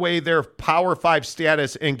 Take away their Power 5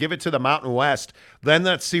 status and give it to the Mountain West. Then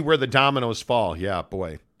let's see where the dominoes fall. Yeah,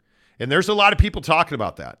 boy. And there's a lot of people talking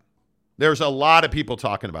about that. There's a lot of people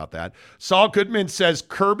talking about that. Saul Goodman says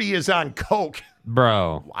Kirby is on coke.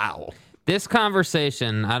 Bro. Wow. This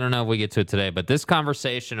conversation, I don't know if we get to it today, but this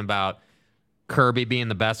conversation about Kirby being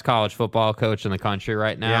the best college football coach in the country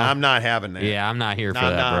right now. Yeah, I'm not having that. Yeah, I'm not here for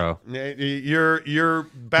that, bro. Your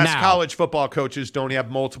best college football coaches don't have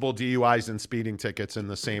multiple DUIs and speeding tickets in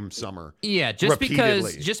the same summer. Yeah, just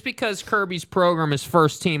because Kirby's program is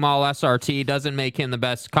first team all SRT doesn't make him the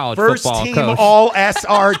best college football coach. First team all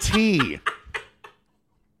SRT.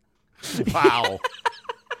 Wow.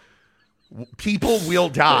 People will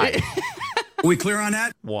die. Are we clear on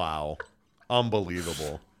that? Wow.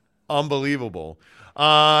 Unbelievable.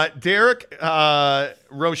 Derek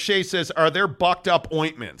Roche says, are there bucked up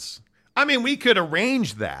ointments? I mean, we could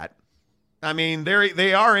arrange that. I mean,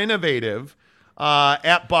 they are innovative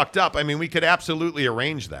at bucked up. I mean, we could absolutely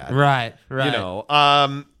arrange that. Right. You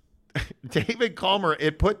know, David Calmer,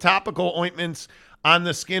 it put topical ointments on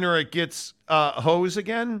the skin or it gets hose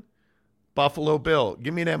again. Buffalo Bill,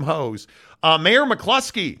 give me them hose. Mayor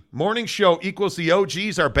McCluskey, morning show equals the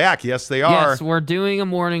OGs are back. Yes, they are. Yes, we're doing a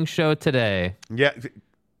morning show today. Yeah.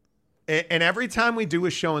 And every time we do a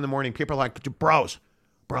show in the morning, people are like, bro,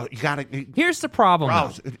 you got to. Here's the problem.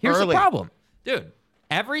 Here's early. the problem. Dude,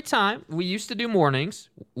 every time we used to do mornings,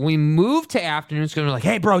 we moved to afternoons because we're like,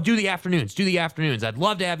 hey, bro, do the afternoons. I'd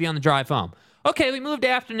love to have you on the drive home. Okay, we moved to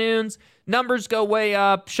afternoons. Numbers go way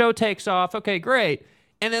up. Show takes off. Okay, great.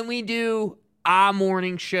 And then we do a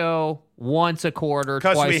morning show once a quarter,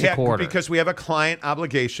 twice a quarter. Because we have a client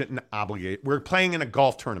obligation. We're playing in a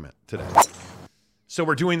golf tournament today. So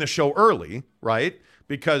we're doing the show early, right?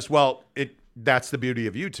 Because, well, that's the beauty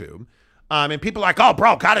of YouTube. And people are like, oh,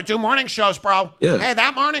 bro, got to do morning shows, bro. Yeah. Hey,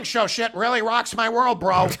 that morning show shit really rocks my world,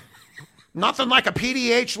 bro. Nothing like a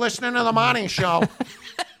PDH listening to the morning show.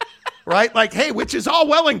 Right? Like, hey, which is all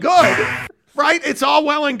well and good. Right? It's all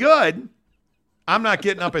well and good. I'm not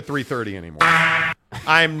getting up at 3:30 anymore.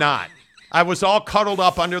 I'm not. I was all cuddled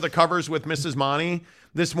up under the covers with Mrs. Monty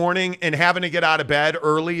this morning, and having to get out of bed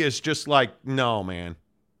early is just like, no, man.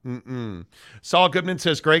 Saul Goodman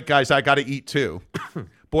says, great, guys, I got to eat too.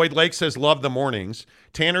 Boyd Lake says, love the mornings.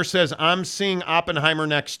 Tanner says, I'm seeing Oppenheimer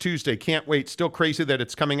next Tuesday. Can't wait. Still crazy that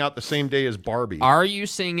it's coming out the same day as Barbie. Are you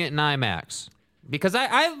seeing it in IMAX? Because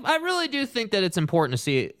I really do think that it's important to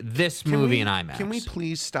see this movie in IMAX. Can we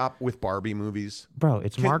please stop with Barbie movies? Bro,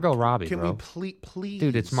 it's Margot Robbie, bro. Can we please?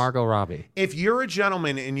 Dude, it's Margot Robbie. If you're a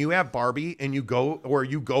gentleman and you have Barbie and you go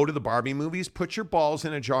to the Barbie movies, put your balls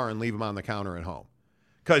in a jar and leave them on the counter at home.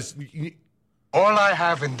 Because all I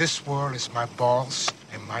have in this world is my balls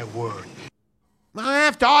and my word. I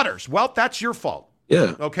have daughters. Well, that's your fault.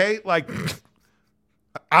 Yeah. Okay? Like,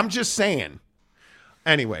 I'm just saying.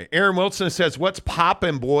 Anyway, Aaron Wilson says, what's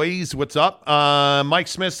poppin', boys? What's up? Mike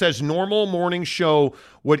Smith says, normal morning show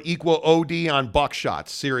would equal OD on buckshots.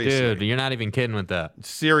 Seriously. Dude, you're not even kidding with that.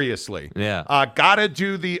 Seriously. Yeah. Gotta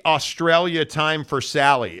do the Australia time for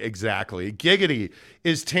Sally. Exactly. Giggity.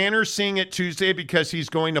 Is Tanner seeing it Tuesday because he's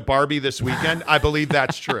going to Barbie this weekend? I believe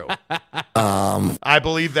that's true. I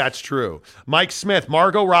believe that's true. Mike Smith,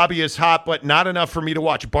 Margot Robbie is hot, but not enough for me to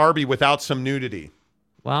watch Barbie without some nudity.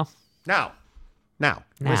 Well. Now,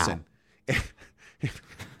 listen.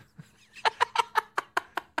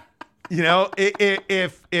 You know,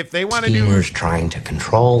 if they want to do... Gamers trying to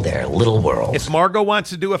control their little world. If Margot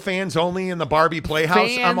wants to do a fans only in the Barbie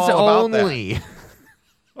Playhouse, I'm all about that.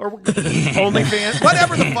 Or OnlyFans,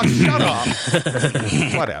 whatever the fuck, shut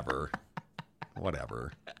up.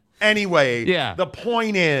 Whatever. Anyway, yeah. The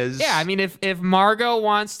point is... Yeah, I mean, if Margot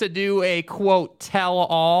wants to do a, quote,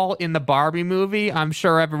 tell-all in the Barbie movie, I'm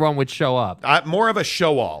sure everyone would show up. More of a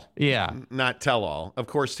show-all. Yeah. Not tell-all. Of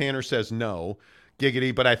course, Tanner says no,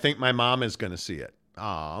 giggity, but I think my mom is going to see it.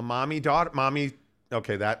 Aw, mommy.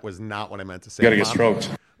 Okay, that was not what I meant to say. You got to get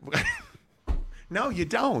stroked. No, you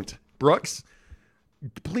don't. Brooks,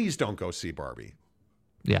 please don't go see Barbie.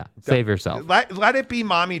 Yeah, save yourself. Let it be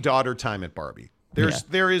mommy-daughter time at Barbie.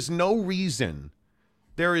 There is no reason.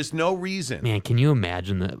 There is no reason. Man, can you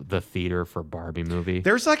imagine the theater for Barbie movie?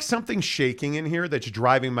 There's like something shaking in here that's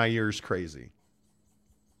driving my ears crazy.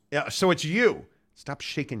 Yeah, so it's you. Stop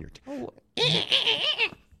shaking your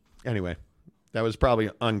Anyway, that was probably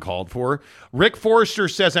uncalled for. Rick Forrester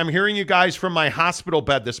says, I'm hearing you guys from my hospital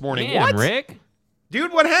bed this morning. Man, what? Rick?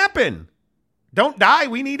 Dude, what happened? Don't die.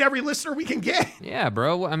 We need every listener we can get. Yeah,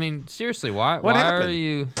 bro. I mean, seriously, why happened? Are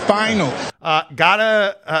you... Final.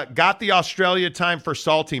 Got the Australia time for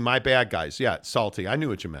Salty. My bad, guys. Yeah, Salty. I knew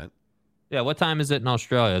what you meant. Yeah, what time is it in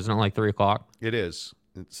Australia? Isn't it like 3 o'clock? It is.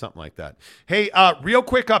 something like that. Hey, real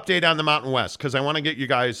quick update on the Mountain West, because I want to get you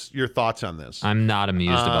guys your thoughts on this. I'm not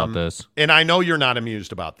amused about this. And I know you're not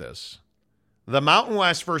amused about this. The Mountain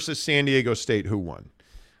West versus San Diego State, who won?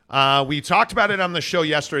 We talked about it on the show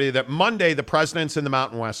yesterday that Monday the presidents in the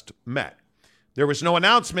Mountain West met. There was no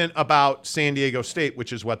announcement about San Diego State,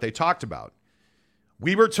 which is what they talked about.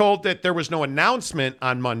 We were told that there was no announcement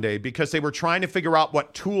on Monday because they were trying to figure out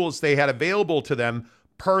what tools they had available to them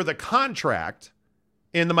per the contract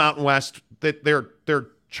in the Mountain West, that their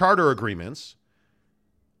charter agreements.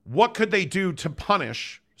 What could they do to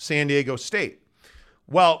punish San Diego State?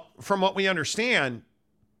 Well, from what we understand,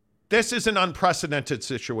 this is an unprecedented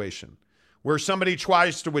situation where somebody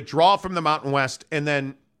tries to withdraw from the Mountain West and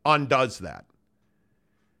then undoes that.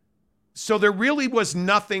 So there really was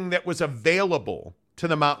nothing that was available to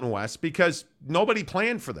the Mountain West because nobody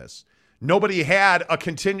planned for this. Nobody had a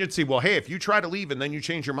contingency. Well, hey, if you try to leave and then you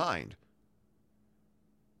change your mind.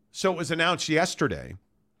 So it was announced yesterday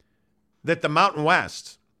that the Mountain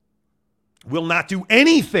West will not do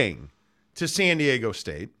anything to San Diego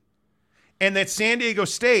State, and that San Diego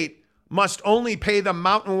State must only pay the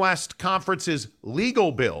Mountain West Conference's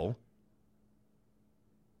legal bill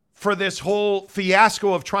for this whole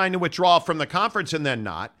fiasco of trying to withdraw from the conference and then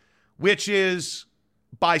not, which is,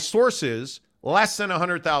 by sources, less than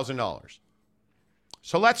 $100,000.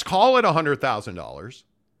 So let's call it $100,000.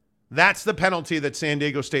 That's the penalty that San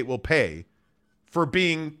Diego State will pay for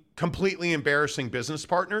being completely embarrassing business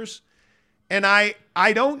partners. And I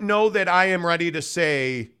don't know that I am ready to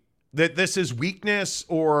say that this is weakness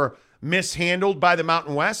or mishandled by the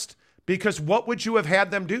Mountain West, because what would you have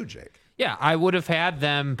had them do, Jake? Yeah, I would have had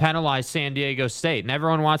them penalize San Diego State. And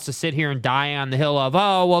everyone wants to sit here and die on the hill of,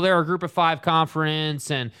 oh, well, they're a group of 5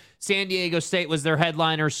 conference and San Diego State was their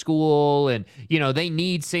headliner school and, you know, they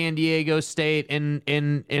need San Diego State. And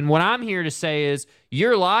what I'm here to say is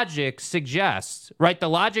your logic suggests, right, the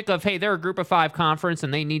logic of, hey, they're a group of 5 conference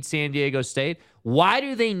and they need San Diego State. Why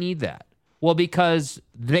do they need that? Well, because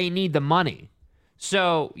they need the money.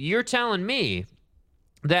 So you're telling me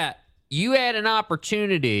that you had an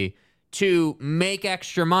opportunity to make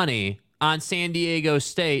extra money on San Diego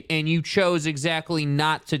State, and you chose exactly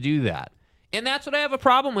not to do that. And that's what I have a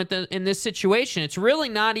problem with in this situation. It's really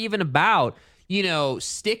not even about, you know,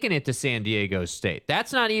 sticking it to San Diego State.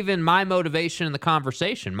 That's not even my motivation in the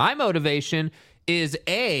conversation. My motivation is,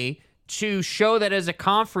 A, to show that as a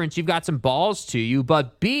conference you've got some balls to you,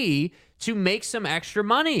 but B, to make some extra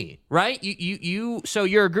money, right? So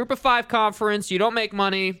you're a group of 5 conference, you don't make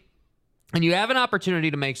money, and you have an opportunity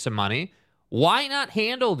to make some money. Why not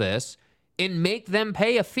handle this and make them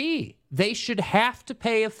pay a fee? They should have to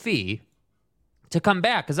pay a fee to come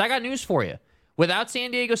back, because I got news for you. Without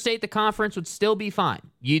San Diego State, the conference would still be fine.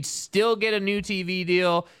 You'd still get a new TV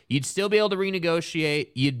deal. You'd still be able to renegotiate.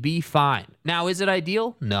 You'd be fine. Now, is it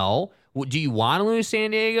ideal? No. Do you want to lose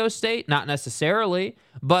San Diego State? Not necessarily.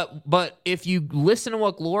 But if you listen to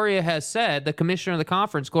what Gloria has said, the commissioner of the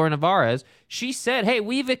conference, Gloria Nevarez, she said, hey,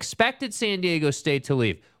 we've expected San Diego State to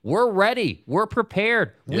leave. We're ready. We're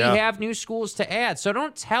prepared. We have new schools to add. So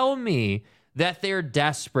don't tell me that they're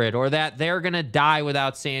desperate or that they're going to die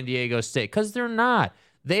without San Diego State, because they're not.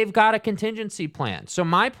 They've got a contingency plan. So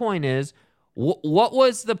my point is, what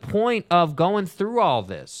was the point of going through all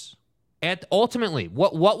this? Ultimately,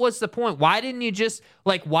 what was the point? Why didn't you just,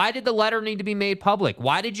 why did the letter need to be made public?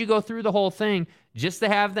 Why did you go through the whole thing just to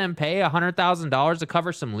have them pay $100,000 to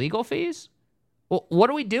cover some legal fees? Well, what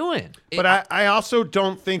are we doing? But I also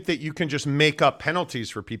don't think that you can just make up penalties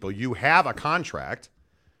for people. You have a contract,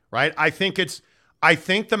 right? I think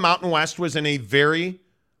the Mountain West was in a very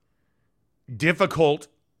difficult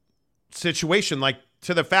situation,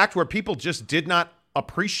 to the fact where people just did not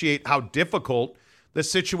appreciate how difficult the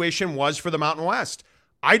situation was for the Mountain West.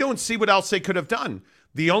 I don't see what else they could have done.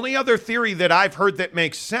 The only other theory that I've heard that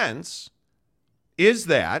makes sense is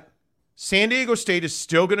that San Diego State is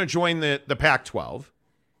still going to join the Pac-12,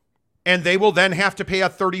 and they will then have to pay a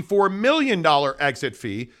 $34 million exit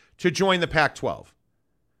fee to join the Pac-12.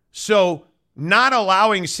 So not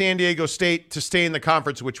allowing San Diego State to stay in the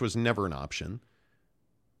conference, which was never an option,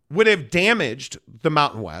 would have damaged the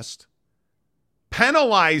Mountain West.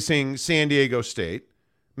 Penalizing San Diego State,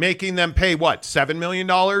 making them pay $7 million,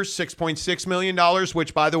 $6.6 million,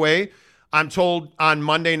 which, by the way, I'm told on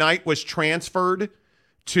Monday night was transferred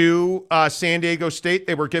to San Diego State.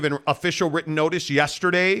 They were given official written notice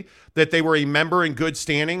yesterday that they were a member in good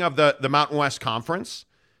standing of the Mountain West Conference.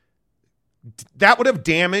 That would have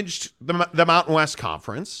damaged the Mountain West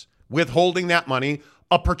Conference, withholding that money.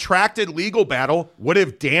 a protracted legal battle would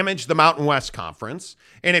have damaged the Mountain West Conference.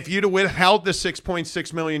 And if you'd have withheld the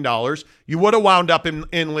 $6.6 million, you would have wound up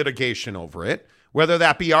in litigation over it, whether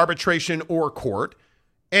that be arbitration or court.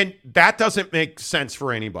 And that doesn't make sense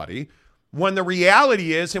for anybody. When the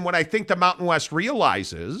reality is, and what I think the Mountain West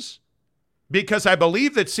realizes, because I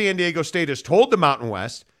believe that San Diego State has told the Mountain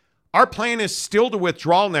West, our plan is still to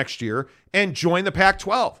withdraw next year and join the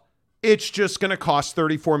Pac-12. It's just going to cost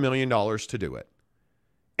 $34 million to do it.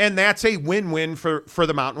 And that's a win-win for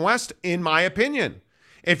the Mountain West, in my opinion.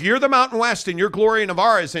 If you're the Mountain West and you're Gloria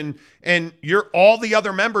Nevarez and you're all the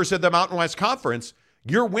other members of the Mountain West Conference,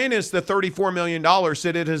 your win is the $34 million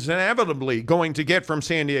that it is inevitably going to get from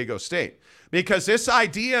San Diego State. Because this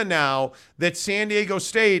idea now that San Diego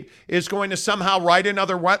State is going to somehow write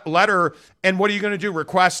another letter, and what are you going to do,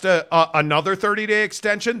 request another 30-day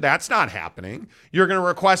extension? That's not happening. You're going to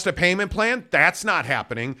request a payment plan? That's not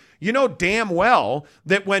happening. You know damn well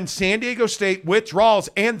that when San Diego State withdraws,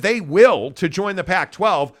 and they will, to join the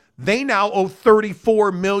Pac-12, they now owe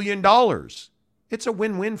 $34 million. It's a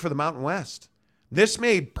win-win for the Mountain West. This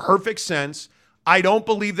made perfect sense. I don't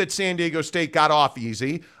believe that San Diego State got off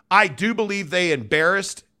easy. I do believe they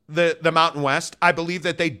embarrassed the Mountain West. I believe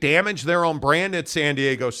that they damaged their own brand at San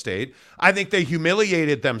Diego State. I think they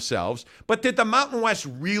humiliated themselves. But did the Mountain West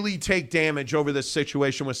really take damage over this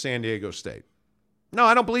situation with San Diego State? No,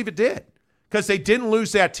 I don't believe it did, because they didn't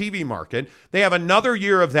lose that TV market. They have another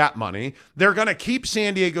year of that money. They're going to keep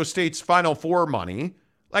San Diego State's Final Four money.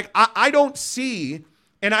 Like, I don't see,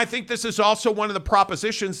 and I think this is also one of the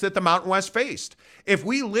propositions that the Mountain West faced. If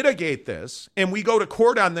we litigate this and we go to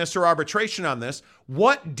court on this or arbitration on this,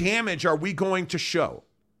 what damage are we going to show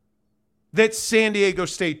that San Diego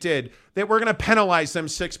State did that we're going to penalize them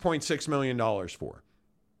 $6.6 million for?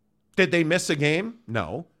 Did they miss a game?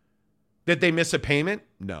 No. Did they miss a payment?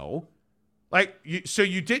 No. So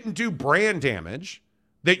you didn't do brand damage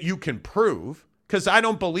that you can prove, because I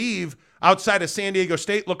don't believe, outside of San Diego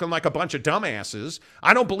State looking like a bunch of dumbasses,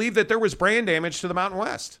 I don't believe that there was brand damage to the Mountain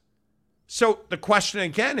West. So the question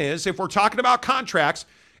again is, if we're talking about contracts,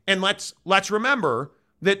 and let's remember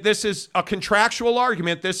that this is a contractual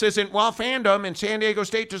argument. This isn't, well, fandom and San Diego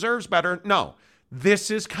State deserves better. No,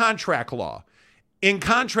 this is contract law. In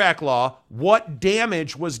contract law, what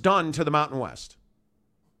damage was done to the Mountain West?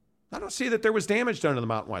 I don't see that there was damage done to the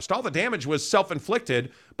Mountain West. All the damage was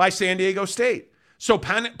self-inflicted by San Diego State. So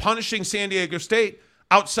punishing San Diego State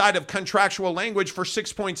outside of contractual language for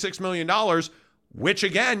 $6.6 million, which,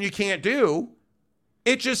 again, you can't do,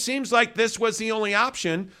 it just seems like this was the only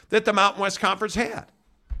option that the Mountain West Conference had.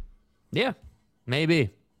 Yeah, maybe.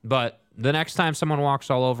 But the next time someone walks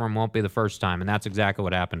all over them won't be the first time, and that's exactly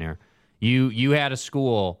what happened here. You had a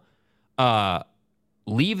school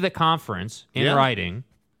leave the conference in writing,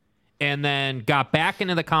 and then got back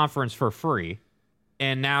into the conference for free,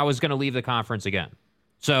 and now is going to leave the conference again.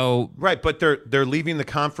 So right, but they're leaving the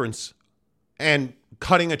conference and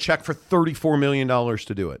cutting a check for $34 million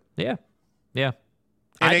to do it. Yeah.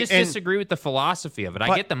 I just disagree with the philosophy of it.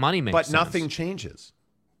 I get the money makes sense. But nothing changes.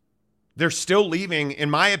 They're still leaving, in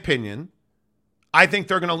my opinion. I think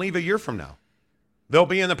they're going to leave a year from now. They'll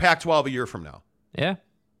be in the Pac-12 a year from now. Yeah.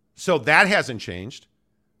 So that hasn't changed.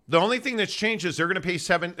 The only thing that's changed is they're going to pay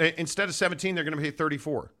instead of 17, they're going to pay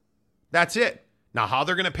 34. That's it. Now, how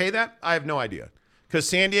they're going to pay that, I have no idea. Because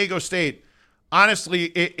San Diego State,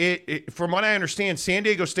 honestly, from what I understand, San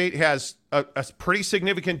Diego State has a pretty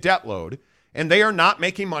significant debt load, and they are not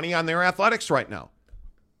making money on their athletics right now.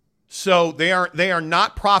 So they are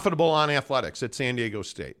not profitable on athletics at San Diego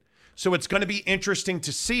State. So it's going to be interesting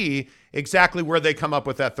to see exactly where they come up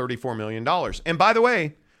with that $34 million. And by the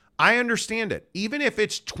way, I understand it. Even if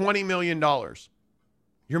it's $20 million,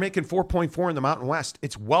 you're making 4.4 in the Mountain West.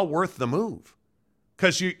 It's well worth the move,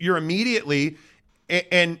 because you're immediately,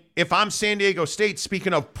 and if I'm San Diego State,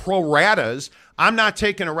 speaking of pro ratas, I'm not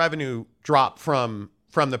taking a revenue drop from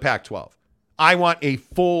the Pac-12. I want a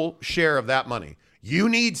full share of that money. You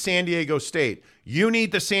need San Diego State. You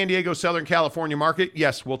need the San Diego, Southern California market.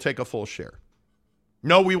 Yes, we'll take a full share.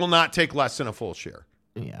 No, we will not take less than a full share.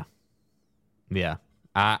 Yeah.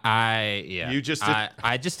 I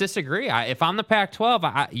just disagree. If I'm the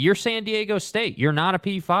Pac-12, you're San Diego State. You're not a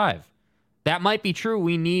P5. That might be true.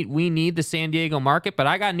 We need the San Diego market, but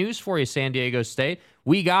I got news for you, San Diego State.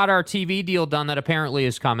 We got our TV deal done that apparently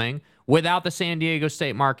is coming without the San Diego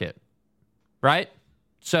State market, right?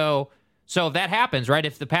 So if that happens, right?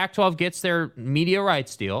 If the Pac-12 gets their media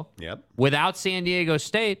rights deal without San Diego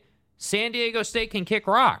State can kick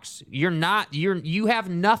rocks. You have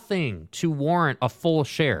nothing to warrant a full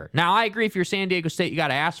share. Now, I agree, if you're San Diego State, you got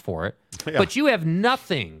to ask for it, but you have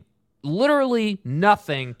nothing literally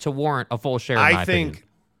nothing to warrant a full share. In my opinion.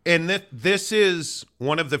 And this is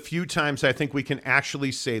one of the few times I think we can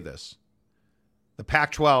actually say this. The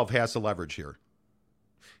Pac-12 has the leverage here.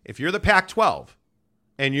 If you're the Pac-12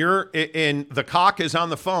 and the cock is on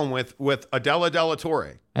the phone with Adela Della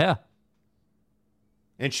Torre. Yeah.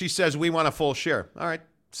 And she says, we want a full share. All right,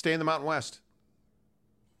 stay in the Mountain West.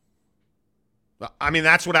 I mean,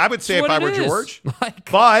 that's what I would say if I were George.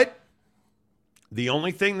 But the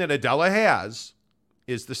only thing that Adela has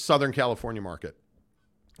is the Southern California market.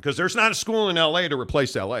 Because there's not a school in L.A. to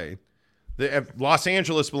replace L.A. Los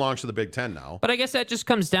Angeles belongs to the Big Ten now. But I guess that just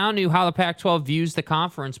comes down to how the Pac-12 views the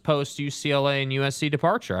conference post UCLA and USC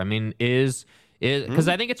departure. I mean, because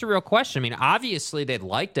I think it's a real question. I mean, obviously they'd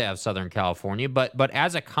like to have Southern California, but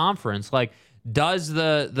as a conference, like, does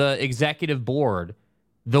the executive board,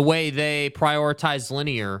 the way they prioritize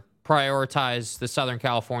linear, prioritize the Southern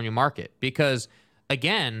California market? Because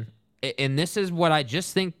again, and this is what I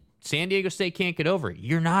just think San Diego State can't get over.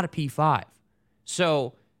 You're not a P5.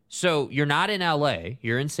 So you're not in LA,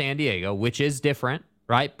 you're in San Diego, which is different,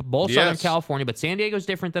 right? Both Southern California, but San Diego's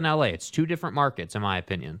different than LA. It's two different markets, in my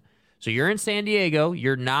opinion. So you're in San Diego,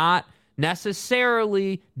 you're not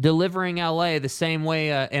necessarily delivering LA the same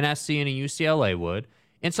way an SC and a UCLA would.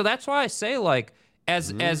 And so that's why I say, like,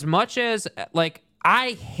 as much as, like,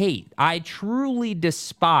 I truly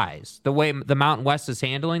despise the way the Mountain West is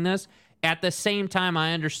handling this. At the same time,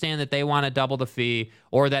 I understand that they want to double the fee,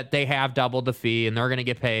 or that they have doubled the fee and they're going to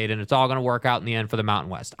get paid and it's all going to work out in the end for the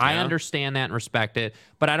Mountain West. Yeah. I understand that and respect it,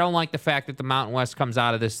 but I don't like the fact that the Mountain West comes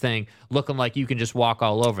out of this thing looking like you can just walk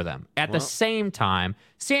all over them. At the same time,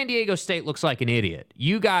 San Diego State looks like an idiot.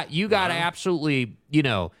 You got absolutely,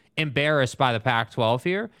 embarrassed by the Pac-12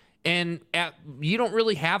 here. And you don't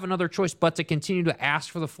really have another choice but to continue to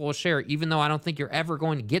ask for the full share, even though I don't think you're ever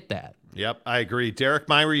going to get that. Yep, I agree. Derek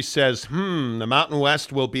Myrie says, the Mountain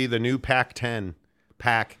West will be the new Pac-10.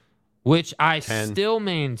 PAC. Which I still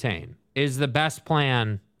maintain is the best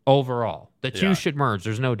plan overall. The two should merge,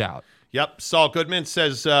 there's no doubt. Yep, Saul Goodman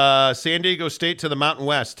says, San Diego State to the Mountain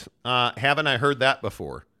West. Haven't I heard that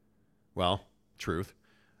before? Well, truth.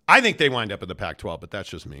 I think they wind up in the Pac-12, but that's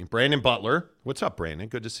just me. Brandon Butler. What's up, Brandon?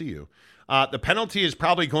 Good to see you. The penalty is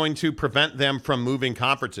probably going to prevent them from moving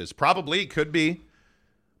conferences. Probably, could be.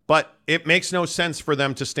 But it makes no sense for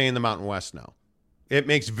them to stay in the Mountain West now. It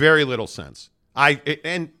makes very little sense.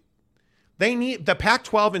 And they need, the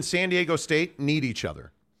Pac-12 and San Diego State need each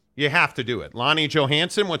other. You have to do it. Lonnie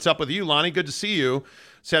Johansson, what's up with you? Lonnie, good to see you.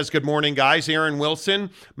 Says, good morning, guys. Aaron Wilson.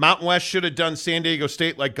 Mountain West should have done San Diego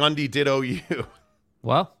State like Gundy did OU.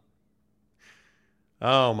 Well.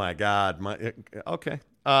 Oh, my God. Okay.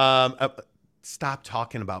 Stop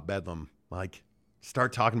talking about Bedlam, Mike.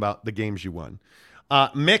 Start talking about the games you won.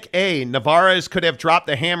 Mick A. Navarez could have dropped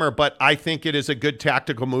the hammer, but I think it is a good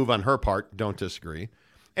tactical move on her part. Don't disagree.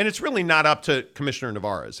 And it's really not up to Commissioner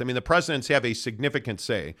Navarez. I mean, the presidents have a significant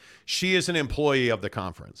say. She is an employee of the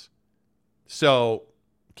conference. So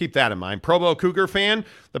keep that in mind. Provo Cougar fan,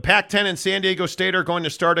 the Pac-10 and San Diego State are going to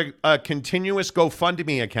start a continuous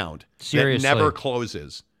GoFundMe account. Seriously. That never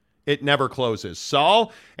closes. It never closes.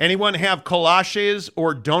 Saul, anyone have collages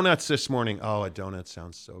or donuts this morning? Oh, a donut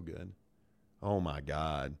sounds so good. Oh, my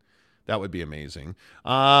God. That would be amazing. Big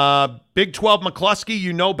 12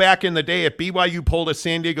 McCluskey, back in the day, if BYU pulled a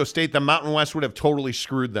San Diego State, the Mountain West would have totally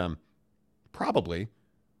screwed them. Probably.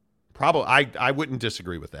 I wouldn't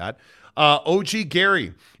disagree with that. OG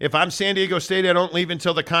Gary, if I'm San Diego State, I don't leave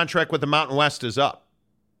until the contract with the Mountain West is up.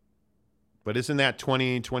 But isn't that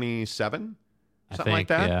 2027? Something like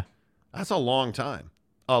that? Yeah. That's a long time.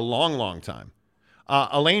 A long, long time.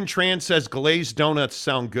 Elaine Tran says glazed donuts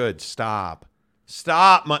sound good. Stop.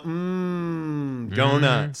 Donuts.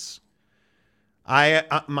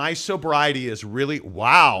 My sobriety is really,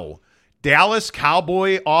 wow. Dallas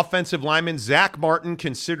Cowboy offensive lineman Zach Martin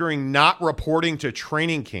considering not reporting to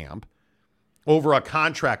training camp over a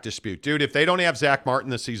contract dispute. Dude, if they don't have Zach Martin,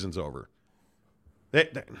 the season's over.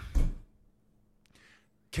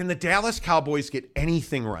 Can the Dallas Cowboys get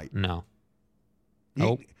anything right? No.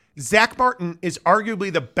 Nope. Zach Martin is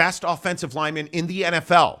arguably the best offensive lineman in the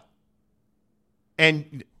NFL.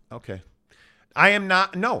 And, okay. I'm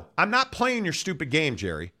not playing your stupid game,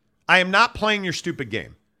 Jerry. I am not playing your stupid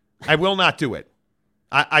game. I will not do it.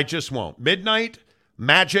 I just won't. Midnight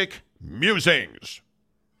Magic Musings.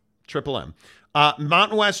 Triple M.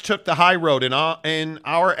 Mountain West took the high road, and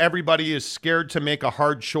our everybody is scared to make a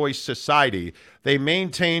hard choice society. They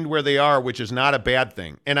maintained where they are, which is not a bad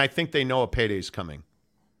thing. And I think they know a payday's coming.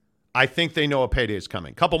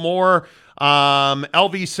 Couple more.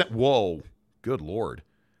 LV sent, whoa, good Lord.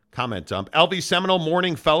 comment dump. LV Seminole,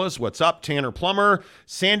 morning, fellas. What's up? Tanner Plummer.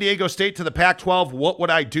 San Diego State to the Pac-12. What would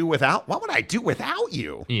I do without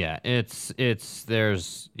you? Yeah, yeah.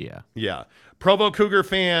 Yeah. Provo Cougar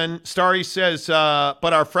fan, Starry says,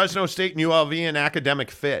 but are Fresno State and ULV an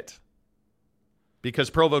academic fit?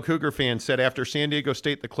 Because Provo Cougar fan said after San Diego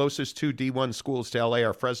State, the closest two D1 schools to LA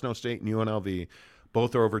are Fresno State and UNLV.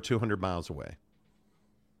 Both are over 200 miles away.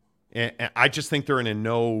 And I just think they're in a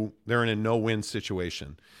no-win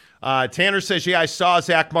situation. Tanner says, yeah, I saw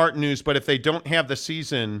Zach Martin news, but if they don't have the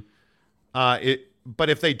season,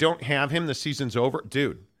 if they don't have him, the season's over.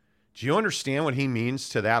 Dude, do you understand what he means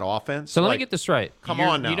to that offense? So let me get this right. Come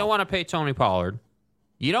on now. You don't want to pay Tony Pollard.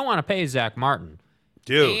 You don't want to pay Zach Martin.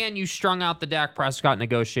 Dude. And you strung out the Dak Prescott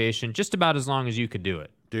negotiation just about as long as you could do it.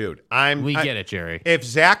 Dude, we get it, Jerry. If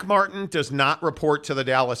Zach Martin does not report to the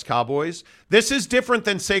Dallas Cowboys, this is different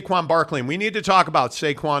than Saquon Barkley. And we need to talk about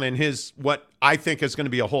Saquon and his what I think is going to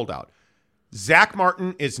be a holdout. Zach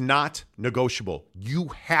Martin is not negotiable. You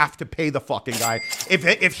have to pay the fucking guy.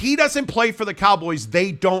 If he doesn't play for the Cowboys,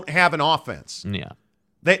 they don't have an offense. Yeah.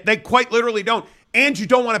 They quite literally don't. And you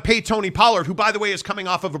don't want to pay Tony Pollard, who, by the way, is coming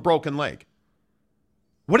off of a broken leg.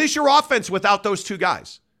 What is your offense without those two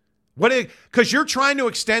guys? Because you're trying to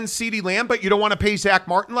extend CeeDee Lamb, but you don't want to pay Zach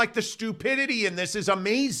Martin. Like, the stupidity in this is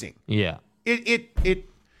amazing. Yeah.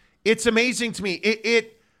 It's amazing to me.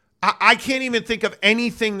 I can't even think of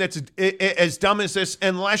anything that's as dumb as this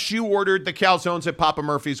unless you ordered the calzones at Papa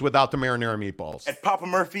Murphy's without the marinara meatballs. At Papa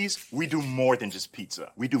Murphy's, we do more than just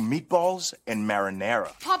pizza. We do meatballs and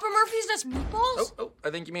marinara. Papa Murphy's does meatballs? Oh, I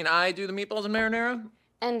think you mean I do the meatballs and marinara?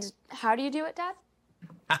 And how do you do it, Dad?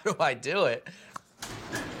 How do I do it?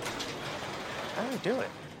 How do I do it?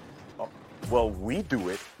 Oh, well, we do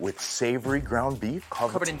it with savory ground beef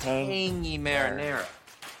Covered in tangy marinara.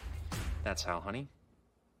 That's how, honey.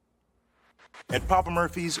 At Papa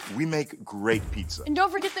Murphy's, we make great pizza. And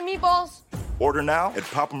don't forget the meatballs. Order now at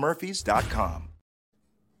papamurphys.com.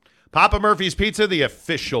 Papa Murphy's Pizza, the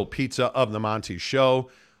official pizza of the Monty Show.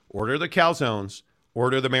 Order the calzones.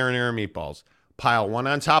 Order the marinara meatballs. Pile one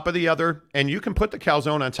on top of the other, and you can put the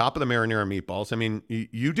calzone on top of the marinara meatballs. I mean,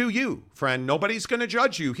 you do you, friend. Nobody's going to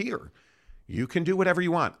judge you here. You can do whatever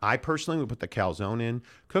you want. I personally would put the calzone in,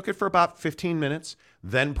 cook it for about 15 minutes,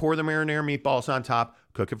 then pour the marinara meatballs on top,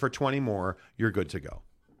 cook it for 20 more. You're good to go.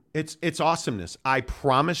 It's awesomeness. I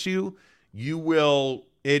promise you, you will.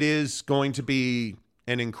 It is going to be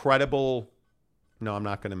an incredible. No, I'm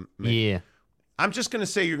not going to. Yeah. I'm just going to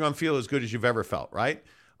say you're going to feel as good as you've ever felt, right?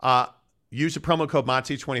 Use the promo code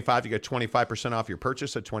Monty25. You get 25% off your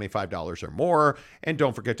purchase at $25 or more. And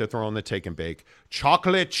don't forget to throw in the take and bake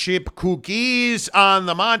chocolate chip cookies on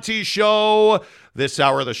the Monty Show. This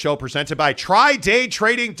hour of the show presented by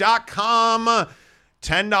TryDayTrading.com.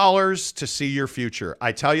 $10 to see your future.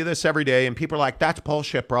 I tell you this every day, and people are like, that's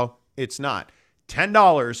bullshit, bro. It's not.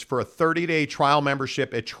 $10 for a 30-day trial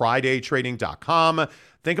membership at TryDayTrading.com.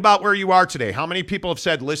 Think about where you are today. How many people have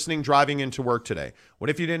said listening, driving into work today?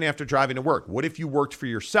 What if you didn't have to drive into work? What if you worked for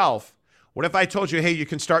yourself? What if I told you, hey, you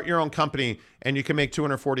can start your own company and you can make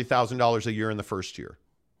 $240,000 a year in the first year?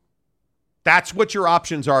 That's what your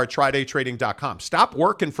options are at TryDayTrading.com. Stop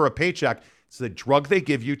working for a paycheck. It's the drug they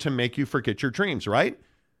give you to make you forget your dreams, right?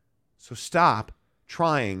 So stop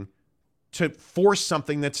trying to force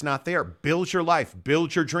something that's not there. Build your life.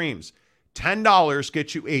 Build your dreams. $10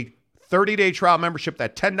 gets you a 30-day trial membership.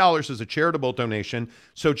 That $10 is a charitable donation.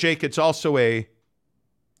 So, Jake, it's also a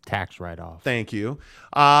tax write-off. Thank you.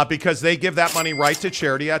 Because they give that money right to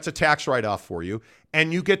charity. That's a tax write-off for you.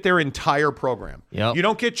 And you get their entire program. Yep. You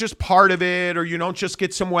don't get just part of it, or you don't just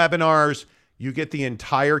get some webinars. You get the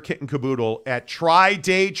entire kit and caboodle at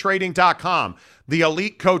TryDayTrading.com. The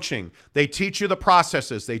elite coaching. They teach you the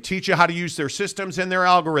processes. They teach you how to use their systems and their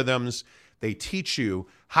algorithms. They teach you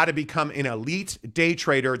how to become an elite day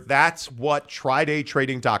trader. That's what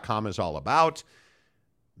TryDayTrading.com is all about.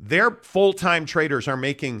 Their full-time traders are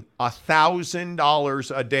making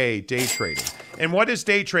 $1,000 a day trading. And what is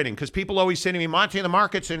day trading? Because people always say to me, Monty, the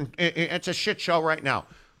market's it's a shit show right now.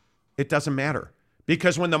 It doesn't matter.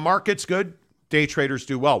 Because when the market's good, day traders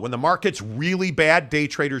do well. When the market's really bad, day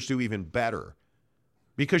traders do even better.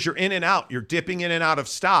 Because you're in and out. You're dipping in and out of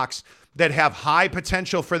stocks that have high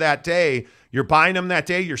potential for that day. You're buying them that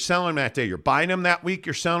day, you're selling them that day. You're buying them that week,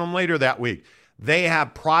 you're selling them later that week. They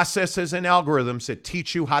have processes and algorithms that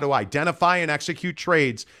teach you how to identify and execute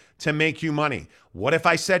trades to make you money. What if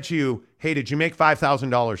I said to you, hey, did you make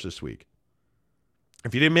 $5,000 this week?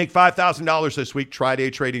 If you didn't make $5,000 this week, try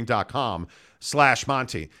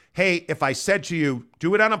daytrading.com/Monty. Hey, if I said to you,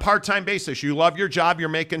 do it on a part-time basis. You love your job. You're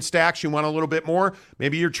making stacks. You want a little bit more.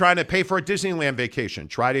 Maybe you're trying to pay for a Disneyland vacation.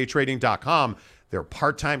 Try daytrading.com. Their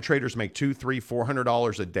part-time traders make $200, $300,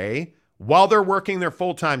 $400 a day while they're working their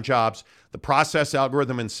full-time jobs. The process,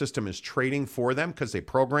 algorithm, and system is trading for them because they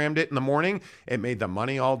programmed it in the morning. It made them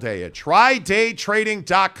money all day. At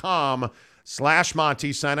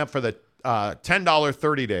trydaytrading.com/Monty. Sign up for the $10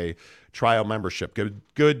 30-day trial membership. Good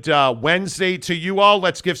Wednesday to you all.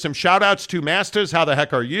 Let's give some shout-outs to Masters. How the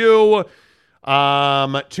heck are you?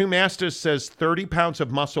 Two Masters says 30 pounds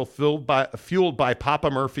of muscle fueled by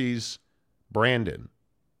Papa Murphy's Brandon.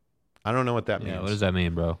 I don't know what that means. Yeah, what does that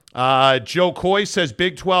mean, bro? Joe Coy says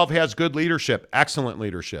Big 12 has good leadership. Excellent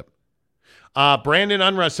leadership. Brandon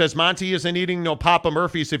Unruh says Monty isn't eating no Papa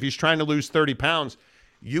Murphy's if he's trying to lose 30 pounds.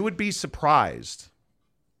 You would be surprised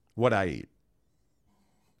what I eat.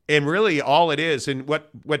 And really all it is, and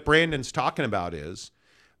what Brandon's talking about is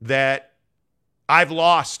that I've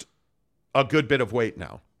lost a good bit of weight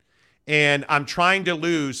now. And I'm trying to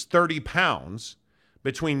lose 30 pounds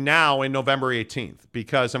between now and November 18th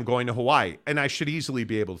because I'm going to Hawaii. And I should easily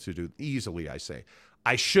be able to do,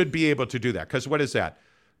 I should be able to do that. Because what is that?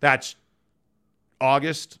 That's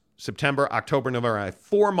August, September, October, November. I have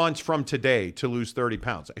 4 months from today to lose 30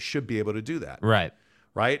 pounds. I should be able to do that. Right.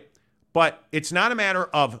 But it's not a matter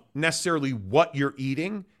of necessarily what you're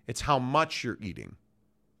eating. It's how much you're eating.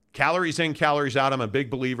 Calories in, calories out. I'm a big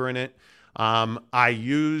believer in it. I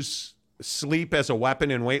use sleep as a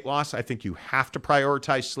weapon in weight loss. I think you have to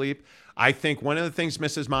prioritize sleep. I think one of the things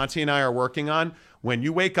Mrs. Monty and I are working on, when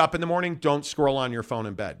you wake up in the morning, don't scroll on your phone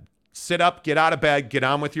in bed. Sit up, get out of bed, get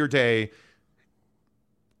on with your day.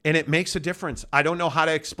 And it makes a difference. I don't know how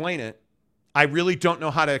to explain it. I really don't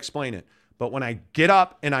know how to explain it. But when I get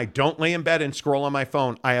up and I don't lay in bed and scroll on my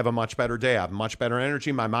phone, I have a much better day. I have much better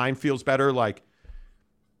energy. My mind feels better. Like,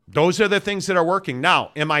 those are the things that are working. Now,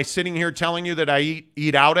 am I sitting here telling you that I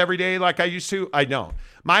eat out every day like I used to? I don't.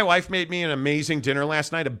 My wife made me an amazing dinner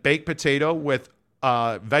last night. A baked potato with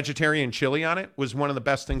vegetarian chili on it was one of the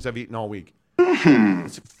best things I've eaten all week.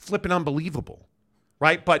 It's flipping unbelievable,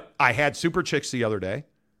 right? But I had Super Chicks the other day,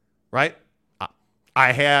 right?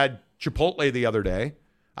 I had Chipotle the other day.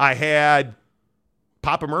 I had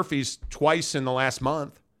Papa Murphy's twice in the last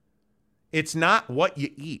month. It's not what you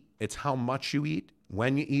eat. It's how much you eat,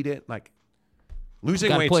 when you eat it. Like,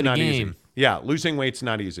 losing weight's not easy. Yeah, losing weight's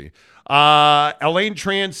not easy. Elaine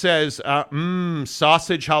Tran says,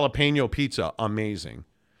 sausage jalapeno pizza. Amazing.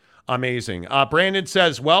 Amazing. Brandon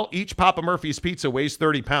says, well, each Papa Murphy's pizza weighs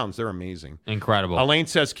 30 pounds. They're amazing. Incredible. Elaine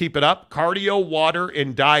says, keep it up. Cardio, water,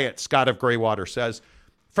 and diet, Scott of Greywater says.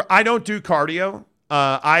 I don't do cardio.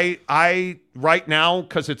 I right now,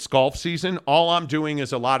 because it's golf season, all I'm doing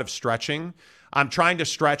is a lot of stretching. I'm trying to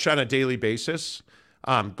stretch on a daily basis.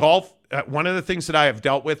 Golf, one of the things that I have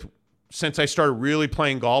dealt with since I started really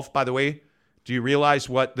playing golf, by the way, do you realize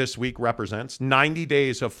what this week represents? 90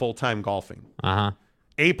 days of full-time golfing.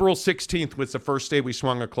 April 16th was the first day we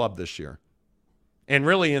swung a club this year. And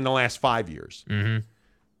really in the last 5 years.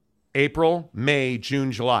 April, May,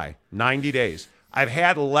 June, July, 90 days. I've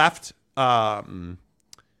had left...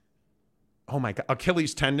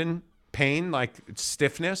 Achilles tendon pain, like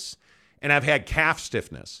stiffness, and I've had calf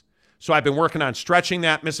stiffness. So I've been working on stretching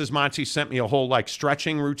that. Mrs. Monty sent me a whole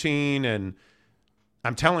stretching routine, and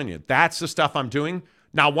I'm telling you, that's the stuff I'm doing.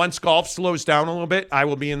 Now, once golf slows down a little bit, I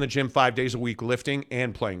will be in the gym 5 days a week lifting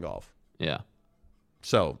and playing golf. Yeah.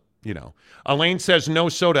 So, Elaine says no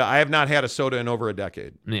soda. I have not had a soda in over a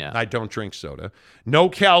decade. Yeah. I don't drink soda. No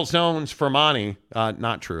calzones for Monty.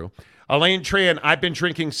 Not true. Elaine Tran, I've been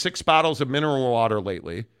drinking 6 bottles of mineral water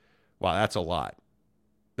lately. Wow, that's a lot.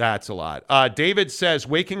 That's a lot. David says,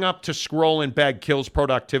 waking up to scroll in bed kills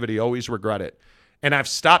productivity. Always regret it. And I've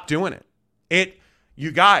stopped doing it.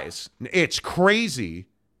 You guys, it's crazy.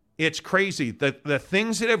 It's crazy. The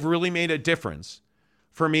things that have really made a difference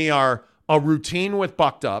for me are a routine with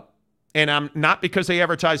Bucked Up. And I'm not because they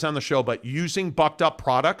advertise on the show, but using Bucked Up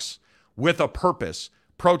products with a purpose.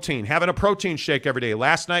 Protein, having a protein shake every day.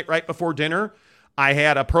 Last night, right before dinner, I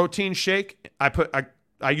had a protein shake. I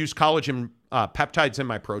use collagen peptides in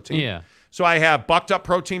my protein. Yeah. So I have Bucked Up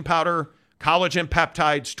protein powder, collagen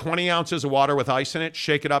peptides, 20 ounces of water with ice in it.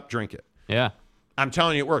 Shake it up, drink it. Yeah. I'm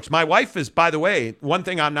telling you, it works. My wife is, by the way, one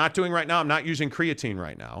thing I'm not doing right now, I'm not using creatine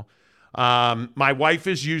right now. My wife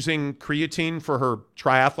is using creatine for her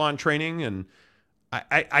triathlon training, and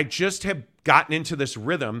I just have gotten into this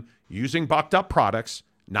rhythm using Bucked Up products,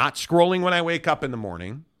 not scrolling when I wake up in the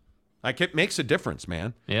morning. It makes a difference,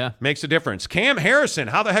 man. Yeah. Makes a difference. Cam Harrison,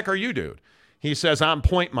 how the heck are you, dude? He says, on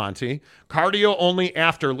point, Monty. Cardio only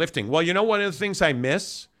after lifting. Well, you know, one of the things I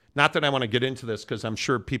miss, not that I want to get into this because I'm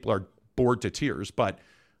sure people are bored to tears, but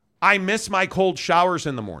I miss my cold showers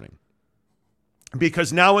in the morning.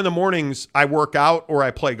 Because now in the mornings, I work out or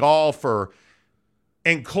I play golf,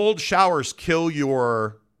 and cold showers kill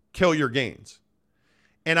your gains.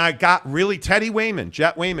 And I got really, Jet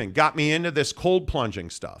Wayman got me into this cold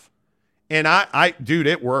plunging stuff. And dude,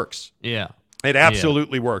 it works. Yeah. It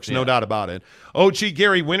absolutely works, no doubt about it. OG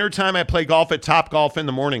Gary, wintertime, I play golf at Top Golf in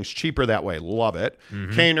the mornings. Cheaper that way. Love it.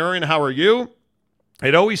 Kane Urin, how are you?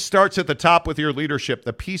 It always starts at the top with your leadership.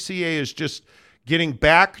 The PCA is just getting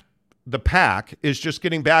back, the PAC is just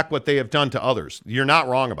getting back what they have done to others. You're not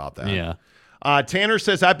wrong about that. Yeah. Tanner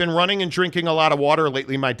says, I've been running and drinking a lot of water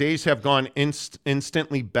lately. My days have gone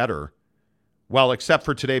instantly better. Well, except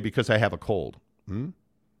for today because I have a cold.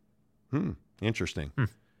 Interesting.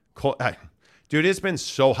 Cold. Dude, it's been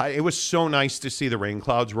so hot. It was so nice to see the rain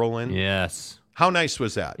clouds roll in. Yes. How nice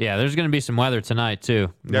was that? Yeah, there's going to be some weather tonight,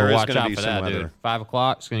 too. There is watch going to out be for some that, weather. dude. 5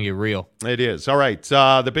 o'clock, it's going to get real. It is. All right.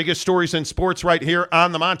 The biggest stories in sports right here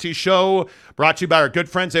on The Monty Show, brought to you by our good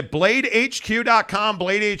friends at BladeHQ.com.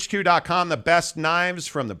 BladeHQ.com, the best knives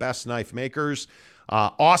from the best knife makers.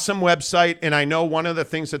 Awesome website. And I know one of the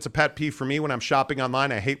things that's a pet peeve for me when I'm shopping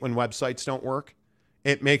online, I hate when websites don't work.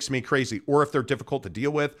 It makes me crazy. Or if they're difficult to deal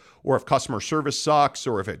with, or if customer service sucks,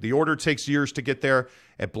 or if the order takes years to get there.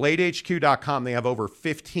 At BladeHQ.com, they have over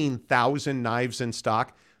 15,000 knives in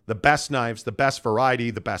stock. The best knives, the best variety,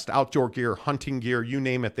 the best outdoor gear, hunting gear, you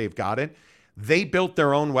name it, they've got it. They built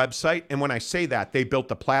their own website. And when I say that, they built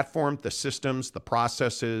the platform, the systems, the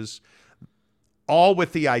processes, all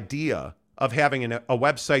with the idea of having a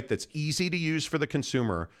website that's easy to use for the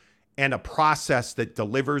consumer and a process that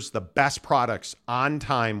delivers the best products on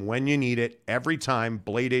time when you need it every time.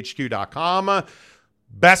 BladeHQ.com.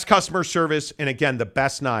 Best customer service, and again, the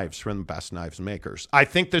best knives from the best knives makers. I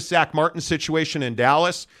think the Zach Martin situation in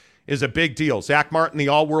Dallas is a big deal. Zach Martin, the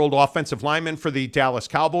all-world offensive lineman for the Dallas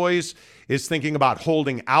Cowboys, is thinking about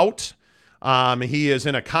holding out. He is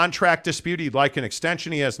in a contract dispute. He'd like an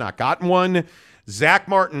extension. He has not gotten one. Zach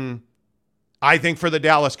Martin, I think for the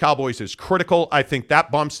Dallas Cowboys is critical. I think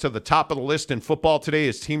that bumps to the top of the list in football today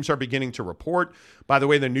as teams are beginning to report. By the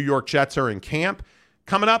way, the New York Jets are in camp.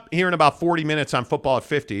 Coming up here in about 40 minutes on Football at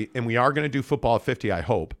 50, and we are going to do Football at 50, I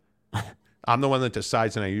hope. I'm the one that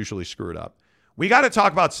decides, and I usually screw it up. We got to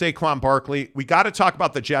talk about Saquon Barkley. We got to talk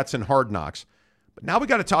about the Jets and Hard Knocks. But now we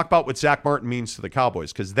got to talk about what Zach Martin means to the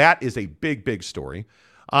Cowboys, because that is a big, big story.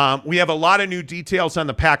 We have a lot of new details on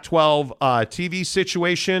the Pac-12 TV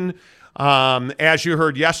situation. As you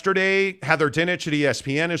heard yesterday, Heather Dinich at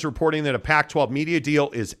ESPN is reporting that a Pac-12 media deal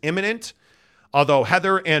is imminent. Although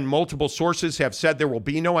Heather and multiple sources have said there will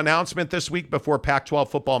be no announcement this week before Pac-12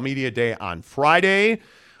 Football Media Day on Friday.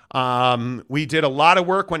 We did a lot of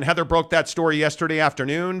work when Heather broke that story yesterday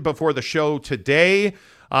afternoon before the show today.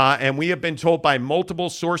 And we have been told by multiple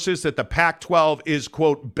sources that the Pac-12 is,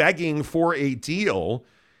 quote, begging for a deal.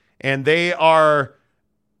 And they are,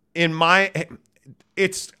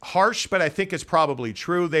 it's harsh, but I think it's probably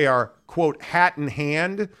true. They are, quote, hat in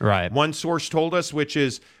hand. Right. One source told us, which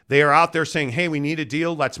is they are out there saying, hey, we need a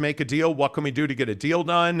deal. Let's make a deal. What can we do to get a deal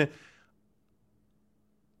done?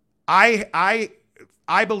 I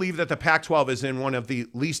believe that the Pac-12 is in one of the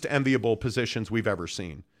least enviable positions we've ever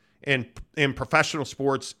seen in professional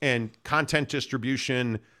sports and content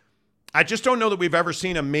distribution. I just don't know that we've ever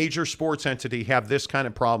seen a major sports entity have this kind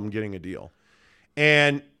of problem getting a deal.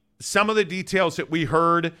 And some of the details that we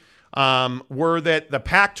heard were that the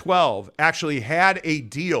Pac-12 actually had a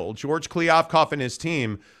deal. George Kliavkoff and his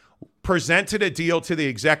team presented a deal to the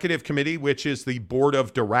executive committee, which is the board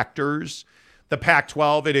of directors. The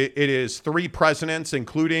Pac-12, it is 3 presidents,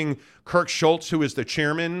 including Kirk Schultz, who is the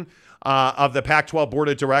chairman of the Pac-12 board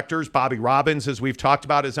of directors. Bobby Robbins, as we've talked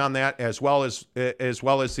about, is on that, as well as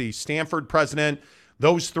the Stanford president.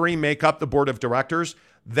 Those 3 make up the board of directors.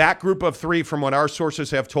 That group of 3, from what our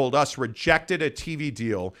sources have told us, rejected a TV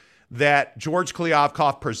deal that George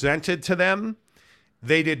Kliavkoff presented to them.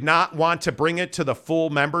 They did not want to bring it to the full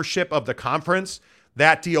membership of the conference.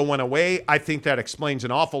 That deal went away. I think that explains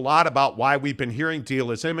an awful lot about why we've been hearing deal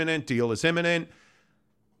is imminent, deal is imminent.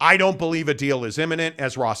 I don't believe a deal is imminent,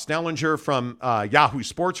 as Ross Snellinger from Yahoo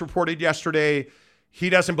Sports reported yesterday. He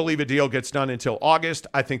doesn't believe a deal gets done until August.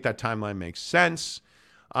 I think that timeline makes sense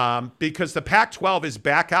because the Pac-12 is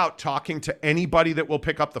back out talking to anybody that will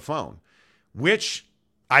pick up the phone, which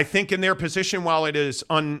I think in their position, while it is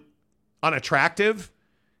unattractive,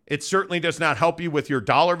 it certainly does not help you with your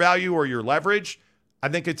dollar value or your leverage. I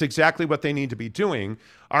think it's exactly what they need to be doing.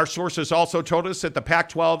 Our sources also told us that the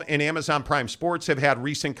Pac-12 and Amazon Prime Sports have had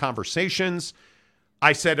recent conversations.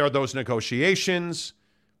 I said, are those negotiations?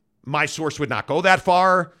 My source would not go that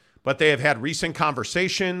far, but they have had recent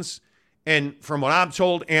conversations. And from what I'm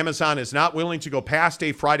told, Amazon is not willing to go past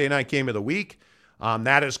a Friday night game of the week.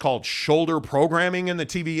 That is called shoulder programming in the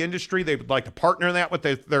TV industry. They would like to partner that with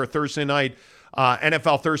their Thursday night,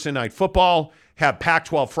 NFL Thursday night football, have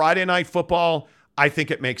Pac-12 Friday night football. I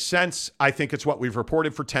think it makes sense. I think it's what we've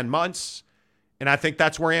reported for 10 months. And I think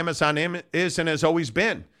that's where Amazon is and has always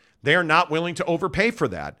been. They're not willing to overpay for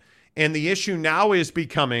that. And the issue now is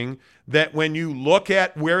becoming that when you look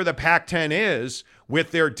at where the Pac-10 is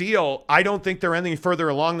with their deal, I don't think they're any further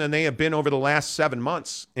along than they have been over the last 7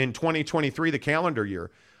 months in 2023, the calendar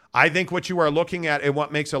year. I think what you are looking at and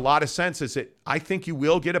what makes a lot of sense is that I think you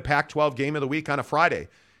will get a Pac-12 game of the week on a Friday.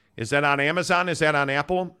 Is that on Amazon? Is that on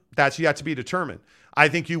Apple? That's yet to be determined. I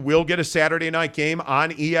think you will get a Saturday night game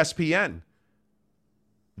on ESPN.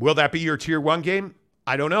 Will that be your tier 1 game?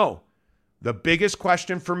 I don't know. The biggest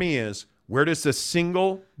question for me is, where does the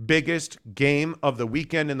single biggest game of the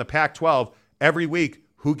weekend in the Pac-12 every week,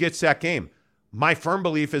 who gets that game? My firm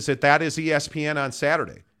belief is that is ESPN on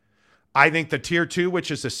Saturday. I think the tier 2, which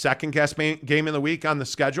is the second guest game of the week on the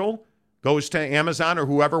schedule, goes to Amazon or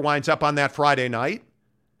whoever winds up on that Friday night.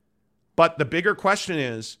 But the bigger question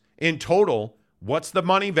is, in total, what's the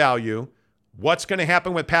money value? What's going to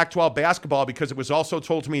happen with Pac-12 basketball? Because it was also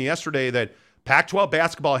told to me yesterday that Pac-12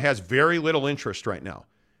 basketball has very little interest right now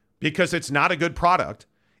because it's not a good product.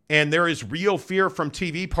 And there is real fear from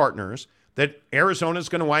TV partners that Arizona is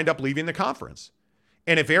going to wind up leaving the conference.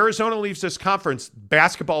 And if Arizona leaves this conference,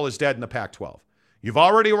 basketball is dead in the Pac-12. You've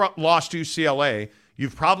already lost UCLA.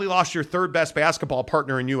 You've probably lost your third best basketball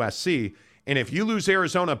partner in USC. And if you lose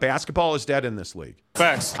Arizona, basketball is dead in this league.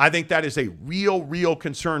 Facts. I think that is a real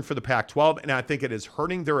concern for the Pac-12. And I think it is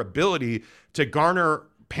hurting their ability to garner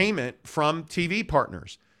payment from TV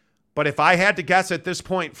partners. But if I had to guess at this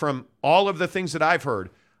point from all of the things that I've heard,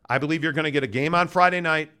 I believe you're going to get a game on Friday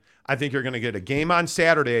night. I think you're going to get a game on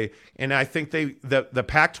Saturday. And I think the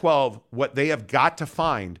Pac-12, what they have got to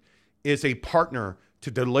find is a partner to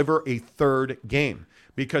deliver a third game.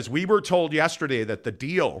 Because we were told yesterday that the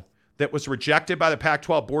deal that was rejected by the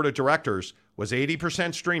Pac-12 board of directors was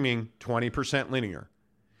 80% streaming, 20% linear.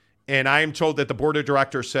 And I am told that the board of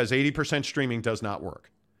directors says 80% streaming does not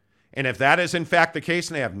work. And if that is in fact the case,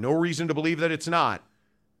 and they have no reason to believe that it's not,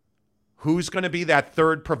 who's going to be that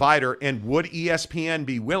third provider? And would ESPN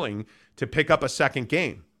be willing to pick up a second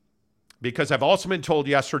game? Because I've also been told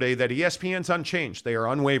yesterday that ESPN's unchanged. They are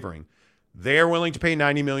unwavering. They're willing to pay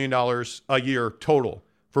 $90 million a year total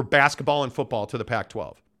for basketball and football to the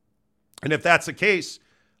Pac-12. And if that's the case,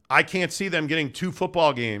 I can't see them getting 2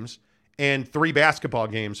 football games and 3 basketball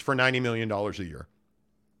games for $90 million a year.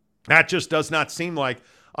 That just does not seem like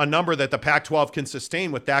a number that the Pac-12 can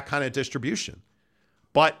sustain with that kind of distribution.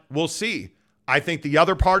 But we'll see. I think the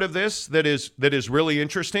other part of this that is really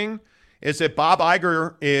interesting is that Bob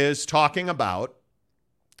Iger is talking about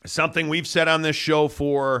something we've said on this show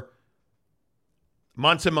for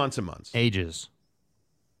months and months and months. Ages.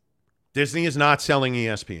 Disney is not selling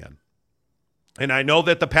ESPN. And I know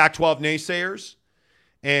that the Pac-12 naysayers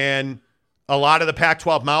and a lot of the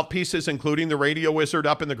Pac-12 mouthpieces, including the radio wizard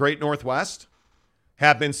up in the Great Northwest,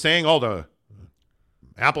 have been saying, the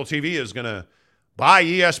Apple TV is going to buy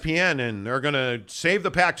ESPN and they're going to save the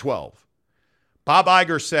Pac-12. Bob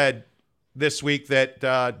Iger said this week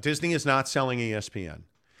that Disney is not selling ESPN.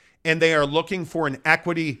 And they are looking for an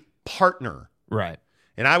equity partner. Right.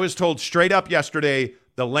 And I was told straight up yesterday,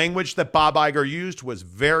 the language that Bob Iger used was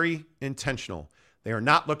very intentional. They are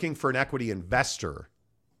not looking for an equity investor.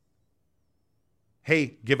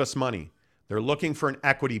 Hey, give us money. They're looking for an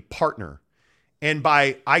equity partner. And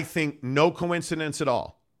by, I think, no coincidence at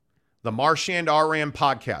all, the Marchand Aram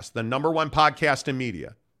podcast, the #1 podcast in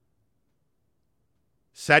media,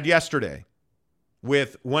 said yesterday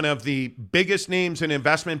with one of the biggest names in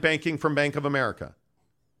investment banking from Bank of America,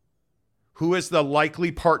 who is the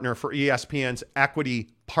likely partner for ESPN's equity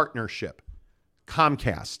partnership?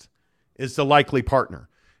 Comcast is the likely partner.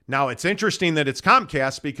 Now, it's interesting that it's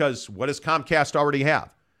Comcast because what does Comcast already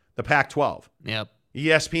have? The Pac-12. Yep.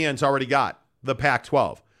 ESPN's already got the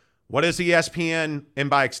Pac-12. What does ESPN, and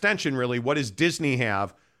by extension, really, what does Disney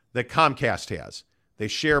have that Comcast has? They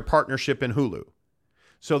share partnership in Hulu.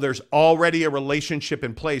 So there's already a relationship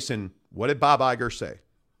in place. And what did Bob Iger say?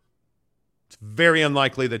 It's very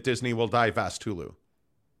unlikely that Disney will divest Hulu.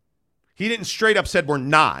 He didn't straight up said we're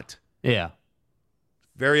not. Yeah.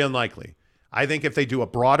 Very unlikely. I think if they do a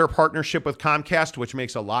broader partnership with Comcast, which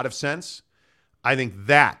makes a lot of sense, I think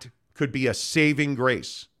that could be a saving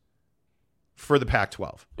grace for the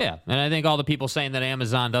Pac-12. Yeah, and I think all the people saying that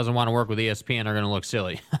Amazon doesn't want to work with ESPN are going to look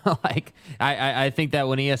silly. Like, I think that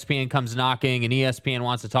when ESPN comes knocking and ESPN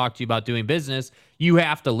wants to talk to you about doing business, you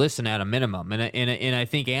have to listen at a minimum. And I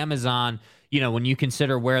think Amazon, when you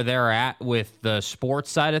consider where they're at with the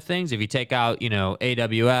sports side of things, if you take out,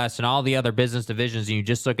 AWS and all the other business divisions and you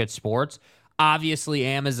just look at sports, obviously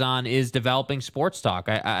Amazon is developing sports talk.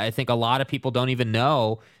 I think a lot of people don't even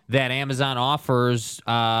know that Amazon offers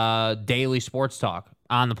daily sports talk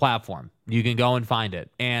on the platform. You can go and find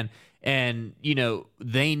it. And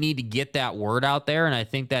they need to get that word out there. And I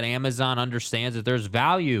think that Amazon understands that there's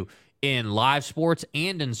value in live sports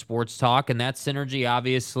and in sports talk. And that synergy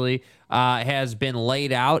obviously has been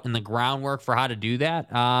laid out, and the groundwork for how to do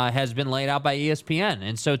that has been laid out by ESPN.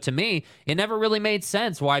 And so to me, it never really made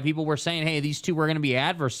sense why people were saying, hey, these two were going to be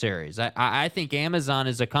adversaries. I think Amazon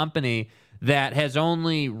is a company that has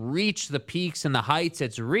only reached the peaks and the heights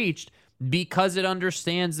it's reached because it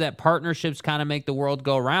understands that partnerships kind of make the world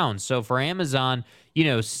go round. So for Amazon,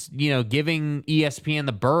 giving ESPN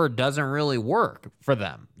the bird doesn't really work for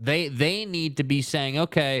them. They need to be saying,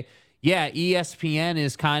 okay, yeah, ESPN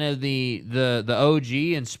is kind of the OG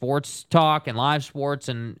in sports talk and live sports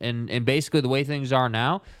and basically the way things are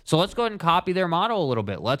now. So let's go ahead and copy their model a little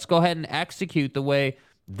bit. Let's go ahead and execute the way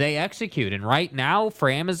they execute. And right now for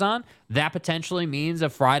Amazon, that potentially means a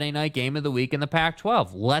Friday night game of the week in the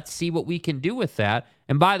Pac-12. Let's see what we can do with that.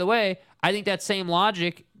 And by the way, I think that same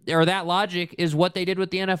logic, or that logic, is what they did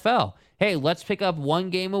with the NFL. Hey, let's pick up one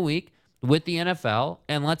game a week with the NFL,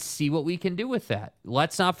 and let's see what we can do with that.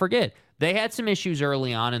 Let's not forget, they had some issues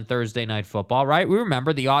early on in Thursday Night Football, right? We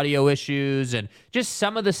remember the audio issues and just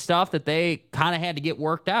some of the stuff that they kind of had to get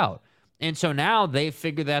worked out. And so now they've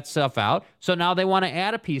figured that stuff out. So now they want to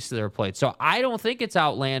add a piece to their plate. So I don't think it's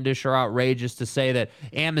outlandish or outrageous to say that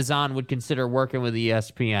Amazon would consider working with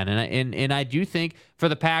ESPN. And I do think for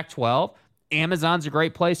the Pac-12, Amazon's a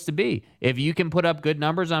great place to be. If you can put up good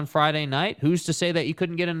numbers on Friday night, who's to say that you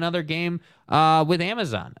couldn't get another game with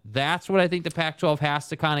Amazon? That's what I think the Pac-12 has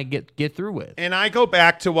to kind of get through with. And I go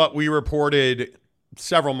back to what we reported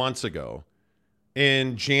several months ago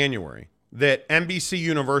in January, that NBC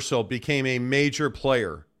Universal became a major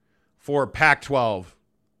player for Pac-12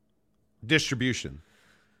 distribution.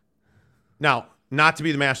 Now, not to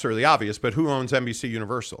be the master of the obvious, but who owns NBC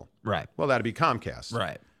Universal? Right. Well, that'd be Comcast.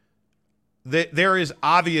 Right. There is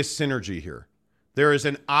obvious synergy here. There is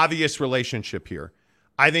an obvious relationship here.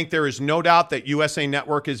 I think there is no doubt that USA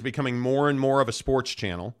Network is becoming more and more of a sports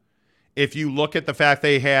channel. If you look at the fact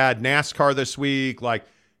they had NASCAR this week, like,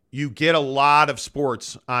 you get a lot of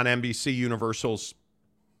sports on NBC Universal's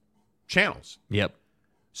channels. Yep.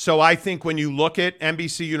 So I think when you look at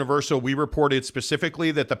NBC Universal, we reported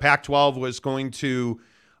specifically that the Pac-12 was going to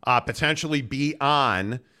potentially be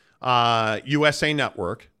on USA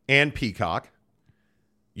Network and Peacock.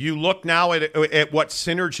 You look now at what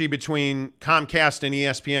synergy between Comcast and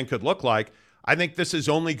ESPN could look like. I think this is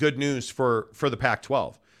only good news for the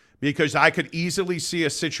Pac-12, because I could easily see a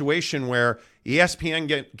situation where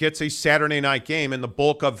ESPN gets a Saturday night game and the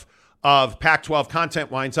bulk of Pac-12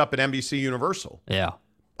 content winds up at NBC Universal. Yeah.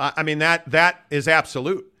 I mean, that is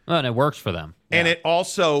absolute. Well, and it works for them. Yeah. And it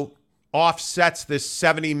also offsets this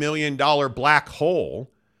 $70 million black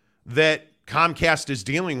hole that Comcast is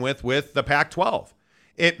dealing with the Pac-12.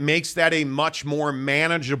 It makes that a much more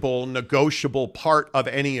manageable, negotiable part of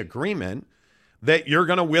any agreement, that you're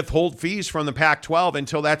going to withhold fees from the Pac-12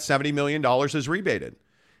 until that $70 million is rebated.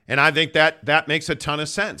 And I think that makes a ton of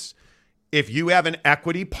sense. If you have an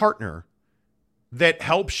equity partner that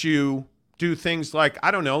helps you do things like, I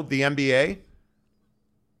don't know, the NBA,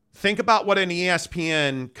 think about what an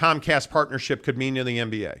ESPN Comcast partnership could mean to the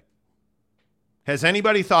NBA. Has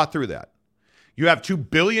anybody thought through that? You have $2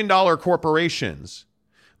 billion corporations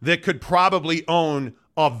that could probably own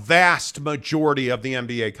a vast majority of the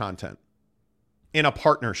NBA content in a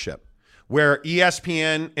partnership where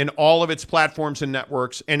ESPN and all of its platforms and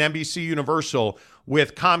networks, and NBC Universal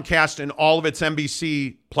with Comcast and all of its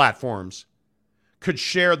NBC platforms could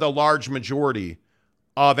share the large majority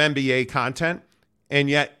of NBA content, and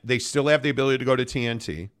yet they still have the ability to go to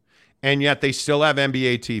TNT, and yet they still have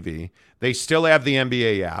NBA TV. They still have the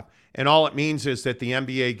NBA app, and all it means is that the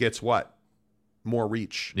NBA gets what? More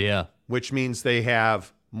reach. Yeah. Which means they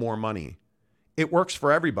have more money. It works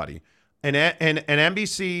for everybody. An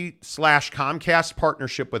NBC/Comcast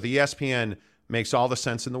partnership with ESPN makes all the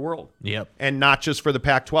sense in the world. Yep. And not just for the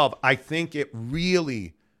Pac-12. I think it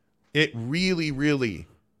really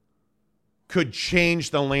could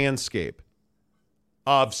change the landscape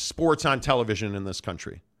of sports on television in this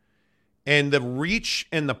country. and the reach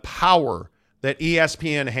and the power that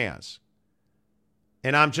ESPN has.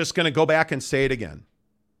 And I'm just going to go back and say it again.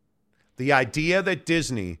 The idea that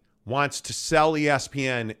Disney wants to sell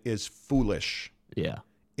ESPN is foolish. Yeah.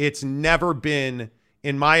 It's never been,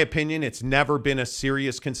 in my opinion, it's never been a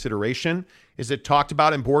serious consideration. Is it talked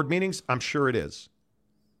about in board meetings? I'm sure it is.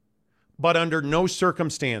 But under no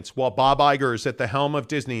circumstance, while Bob Iger is at the helm of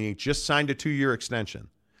Disney, he just signed a 2-year extension.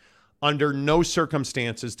 Under no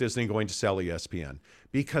circumstance is Disney going to sell ESPN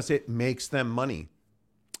because it makes them money.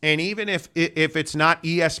 And even if it's not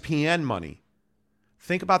ESPN money,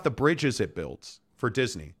 think about the bridges it builds for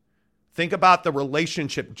Disney. Think about the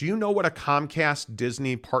relationship. Do you know what a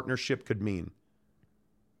Comcast-Disney partnership could mean?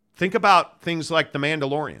 Think about things like The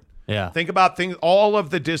Mandalorian. Yeah. Think about all of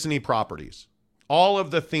the Disney properties, all of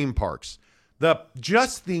the theme parks,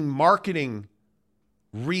 just the marketing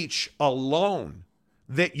reach alone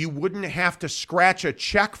that you wouldn't have to scratch a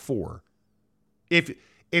check for.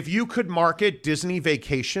 If you could market Disney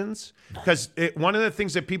Vacations, because one of the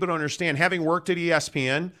things that people don't understand, having worked at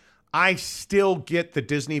ESPN, I still get the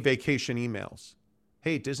Disney Vacation emails.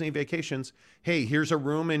 Hey, Disney Vacations. Hey, here's a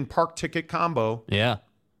room and park ticket combo. Yeah.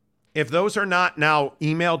 If those are not now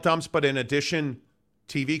email dumps, but in addition,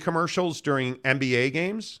 TV commercials during NBA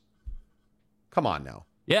games, come on now.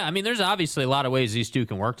 Yeah, I mean, there's obviously a lot of ways these two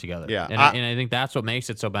can work together. Yeah, and I think that's what makes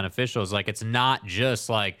it so beneficial is like it's not just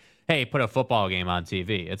like, hey, put a football game on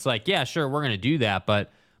TV. It's like, yeah, sure, we're going to do that, but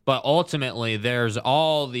ultimately there's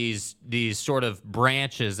all these sort of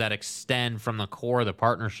branches that extend from the core of the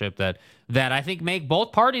partnership that I think make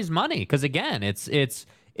both parties money. Because again,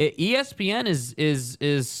 ESPN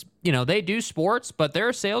is they do sports, but they're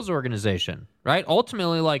a sales organization, right?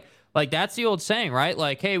 Ultimately, like that's the old saying, right?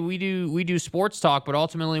 Like, hey, we do sports talk, but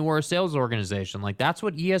ultimately we're a sales organization. Like that's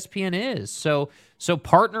what ESPN is. So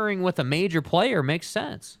partnering with a major player makes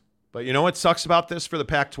sense. But you know what sucks about this for the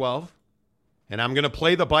Pac-12? And I'm going to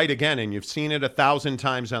play the bite again, and you've seen it 1,000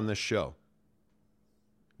 times on this show.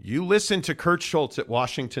 You listen to Kurt Schultz at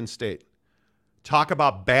Washington State talk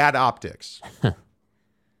about bad optics.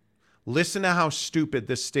 Listen to how stupid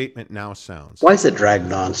this statement now sounds. Why is it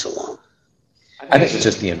dragged on so long? I think it's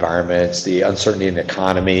just the environment. It's the uncertainty in the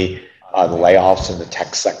economy, the layoffs in the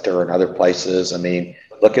tech sector and other places. I mean,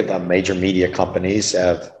 look at the major media companies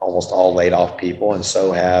have almost all laid off people, and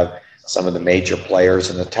so have some of the major players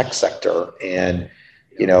in the tech sector. And,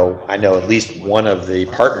 I know at least one of the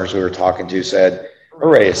partners we were talking to said,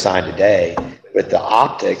 we're ready to sign today. But the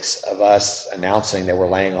optics of us announcing that we're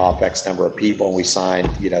laying off X number of people and we signed,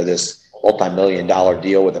 this multi-million-dollar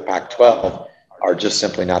deal with the Pac-12 are just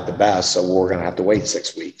simply not the best. So we're going to have to wait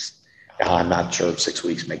 6 weeks. Now, I'm not sure if 6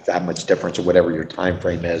 weeks make that much difference or whatever your time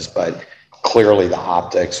frame is, but clearly the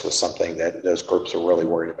optics was something that those groups are really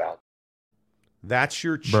worried about. That's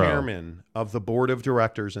your chairman of the board of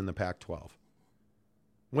directors in the Pac-12.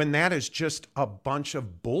 When that is just a bunch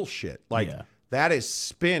of bullshit. That is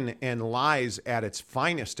spin and lies at its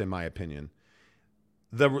finest, in my opinion.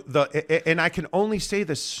 And I can only say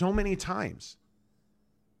this so many times.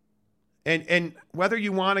 And whether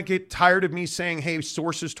you want to get tired of me saying, hey,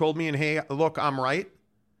 sources told me, and hey, look, I'm right.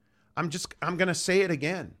 I'm going to say it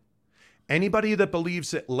again. Anybody that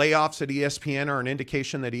believes that layoffs at ESPN are an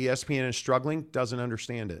indication that ESPN is struggling doesn't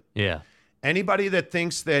understand it. Yeah. Anybody that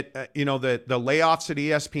thinks that, that the layoffs at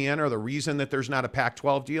ESPN are the reason that there's not a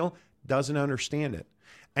Pac-12 deal doesn't understand it.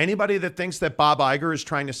 Anybody that thinks that Bob Iger is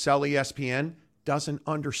trying to sell ESPN doesn't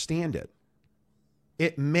understand it.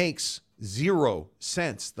 It makes zero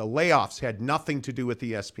sense. The layoffs had nothing to do with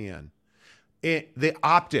ESPN. The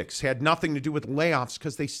optics had nothing to do with layoffs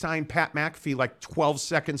because they signed Pat McAfee like 12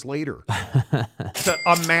 seconds later. It's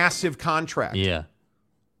a massive contract. Yeah.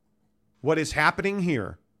 What is happening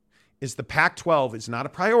here is the Pac-12 is not a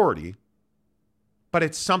priority, but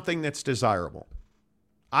it's something that's desirable.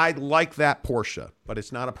 I like that Porsche, but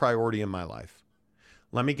it's not a priority in my life.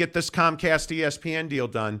 Let me get this Comcast ESPN deal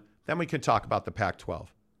done, then we can talk about the Pac-12,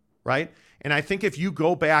 right? And I think if you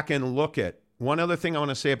go back and look at one other thing I want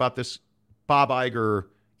to say about this Bob Iger,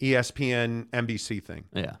 ESPN, NBC thing.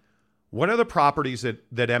 Yeah. What are the properties that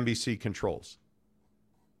NBC controls?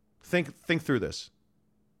 Think through this.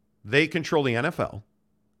 They control the NFL.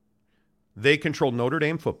 They control Notre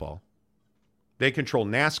Dame football. They control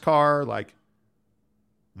NASCAR. Like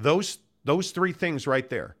those three things right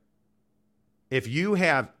there. If you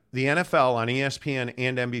have the NFL on ESPN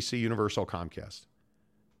and NBC Universal Comcast,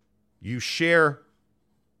 you share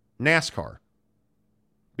NASCAR.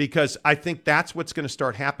 Because I think that's what's going to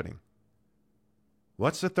start happening.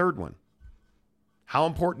 What's the third one? How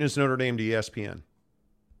important is Notre Dame to ESPN?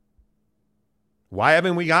 Why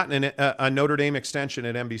haven't we gotten a Notre Dame extension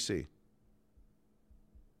at NBC?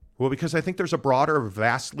 Well, because I think there's a broader,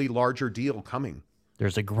 vastly larger deal coming.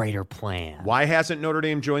 There's a greater plan. Why hasn't Notre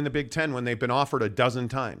Dame joined the Big Ten when they've been offered a dozen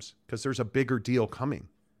times? Because there's a bigger deal coming.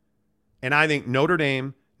 And I think Notre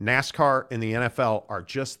Dame, NASCAR, and the NFL are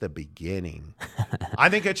just the beginning. I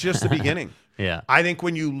think it's just the beginning. Yeah. I think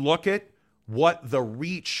when you look at what the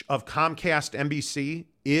reach of Comcast NBC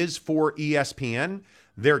is for ESPN,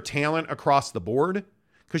 their talent across the board,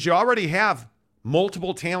 because you already have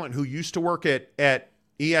multiple talent who used to work at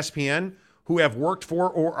ESPN who have worked for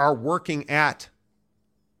or are working at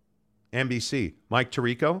NBC. Mike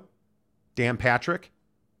Tirico, Dan Patrick.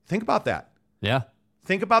 Think about that. Yeah.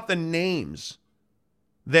 Think about the names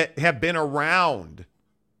that have been around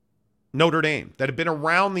Notre Dame, that have been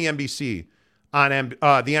around the NBC on the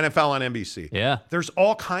NFL on NBC. Yeah. There's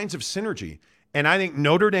all kinds of synergy. And I think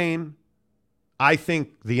Notre Dame, I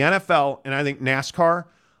think the NFL, and I think NASCAR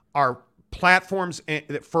are platforms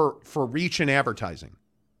for reach and advertising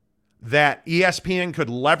that ESPN could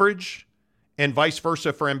leverage, and vice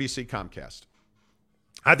versa for NBC Comcast.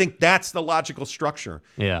 I think that's the logical structure.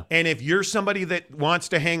 Yeah. And if you're somebody that wants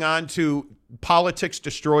to hang on to politics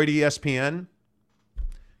destroyed ESPN,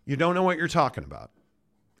 you don't know what you're talking about.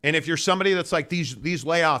 And if you're somebody that's like these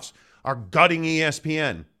layoffs are gutting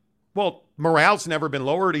ESPN, well, morale's never been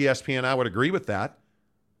lower at ESPN. I would agree with that.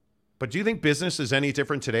 But do you think business is any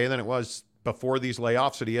different today than it was before these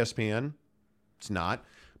layoffs at ESPN? It's not.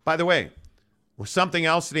 By the way, something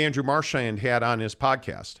else that Andrew Marchand had on his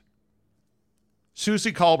podcast.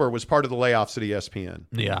 Susie Kolber was part of the layoffs at ESPN.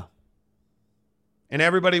 Yeah. And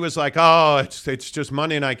everybody was like, oh, it's just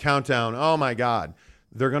Monday Night Countdown. Oh, my God.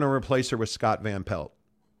 They're going to replace her with Scott Van Pelt,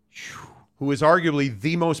 who is arguably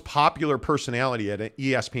the most popular personality at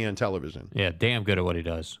ESPN television. Yeah, damn good at what he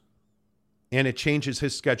does. And it changes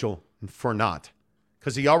his schedule for naught,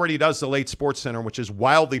 because he already does the late Sports Center, which is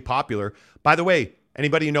wildly popular. By the way,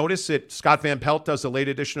 anybody notice that Scott Van Pelt does the late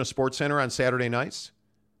edition of Sports Center on Saturday nights?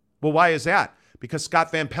 Well, why is that? Because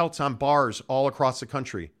Scott Van Pelt's on bars all across the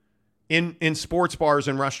country, in sports bars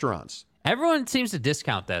and restaurants. Everyone seems to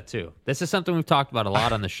discount that, too. This is something we've talked about a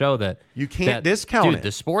lot on the show. That you can't discount it.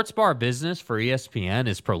 The sports bar business for ESPN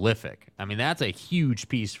is prolific. I mean, that's a huge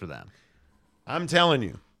piece for them. I'm telling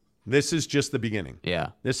you, this is just the beginning. Yeah.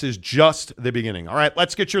 This is just the beginning. All right,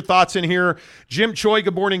 let's get your thoughts in here. Jim Choi,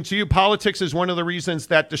 good morning to you. Politics is one of the reasons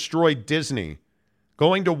that destroyed Disney.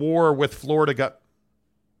 Going to war with Florida.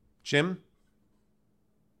 Jim?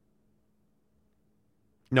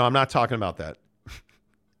 No, I'm not talking about that.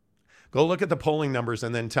 Go look at the polling numbers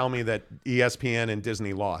and then tell me that ESPN and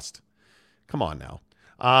Disney lost. Come on now.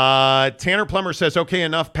 Tanner Plummer says, okay,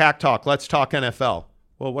 enough PAC talk. Let's talk NFL.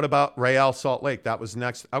 Well, what about Real Salt Lake? That was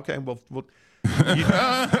next. Okay, we'll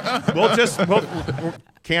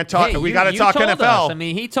can't talk. Hey, we got to talk NFL. Us. I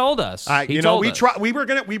mean, he told us.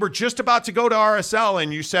 We were just about to go to RSL,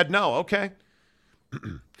 and you said no. Okay.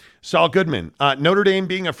 Saul Goodman, Notre Dame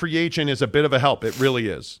being a free agent is a bit of a help. It really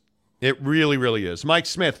is. It really, really is. Mike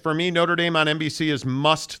Smith, for me, Notre Dame on NBC is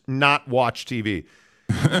must not watch TV.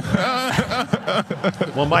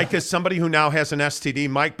 Well, Mike is somebody who now has an STD.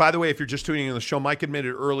 Mike, by the way, if you're just tuning in the show, Mike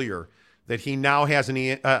admitted earlier that he now has an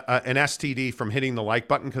STD from hitting the like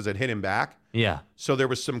button because it hit him back. Yeah. So there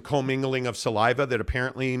was some commingling of saliva that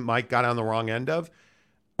apparently Mike got on the wrong end of.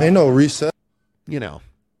 Ain't no reset. You know.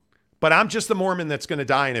 But I'm just the Mormon that's going to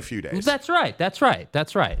die in a few days. That's right.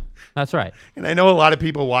 And I know a lot of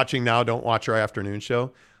people watching now don't watch our afternoon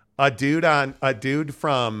show. A dude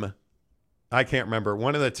from, I can't remember,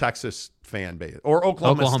 one of the Texas fan base or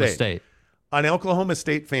Oklahoma State. An Oklahoma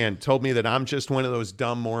State fan told me that I'm just one of those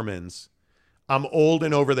dumb Mormons. I'm old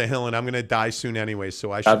and over the hill, and I'm going to die soon anyway.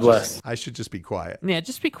 So I should just be quiet. Yeah,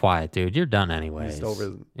 just be quiet, dude. You're done anyways.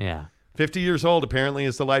 Yeah. 50 years old apparently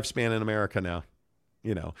is the lifespan in America now.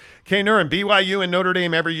 You know, K. Nuren, BYU and Notre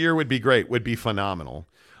Dame every year would be great, would be phenomenal.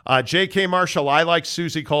 J.K. Marshall, I like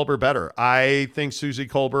Susie Kolber better. I think Susie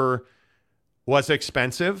Kolber was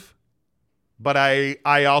expensive, but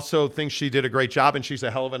I also think she did a great job, and she's a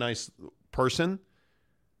hell of a nice person.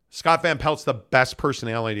 Scott Van Pelt's the best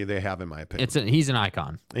personality they have, in my opinion. He's an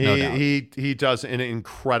icon. No doubt. He does an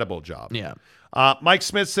incredible job. Yeah. Mike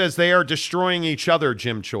Smith says they are destroying each other,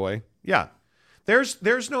 Jim Choi. Yeah.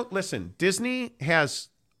 There's no, listen, Disney has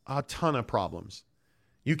a ton of problems.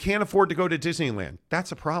 You can't afford to go to Disneyland.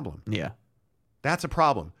 That's a problem. Yeah. That's a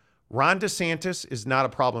problem. Ron DeSantis is not a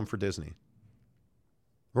problem for Disney.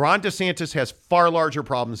 Ron DeSantis has far larger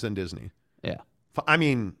problems than Disney. Yeah. I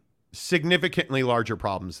mean, significantly larger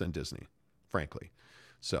problems than Disney, frankly.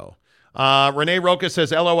 So, Renee Roca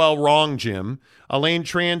says, LOL, wrong, Jim. Elaine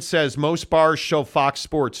Tran says, most bars show Fox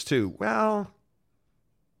Sports too. Well,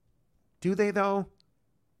 do they though?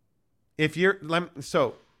 If you're let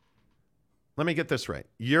me get this right.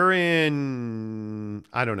 You're in,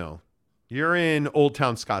 I don't know. You're in Old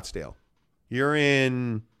Town Scottsdale. You're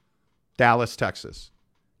in Dallas, Texas.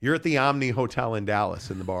 You're at the Omni Hotel in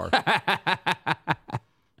Dallas in the bar.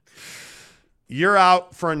 You're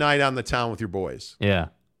out for a night on the town with your boys. Yeah.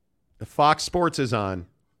 If Fox Sports is on,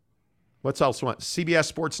 what's else? CBS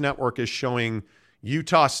Sports Network is showing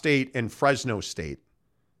Utah State and Fresno State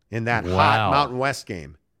in that hot Mountain West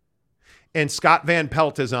game. And Scott Van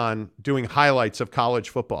Pelt is on doing highlights of college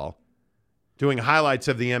football, doing highlights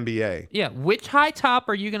of the NBA. Yeah. Which high top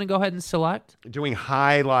are you going to go ahead and select? Doing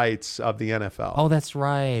highlights of the NFL. Oh, that's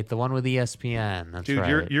right. The one with ESPN. That's Dude,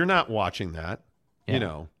 right. you're not watching that. Yeah. You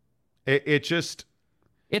know, it just...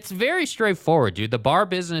 It's very straightforward, dude. The bar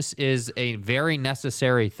business is a very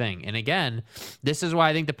necessary thing. And again, this is why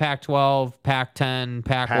I think the Pac-12, Pac-10,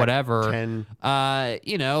 whatever,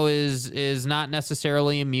 is not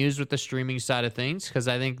necessarily amused with the streaming side of things, because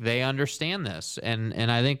I think they understand this. And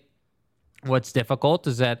I think what's difficult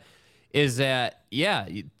is that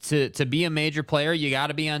to be a major player, you got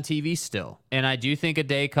to be on TV still. And I do think a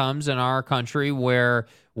day comes in our country where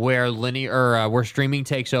streaming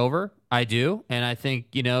takes over. I do. And I think,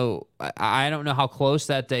 I don't know how close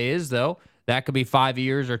that day is, though. That could be 5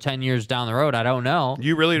 years or 10 years down the road. I don't know.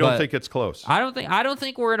 You really don't think it's close? I don't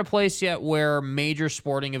think we're in a place yet where major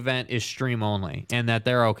sporting event is stream only and that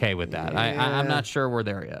they're okay with that. Yeah. I'm not sure we're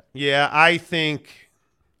there yet. Yeah, I think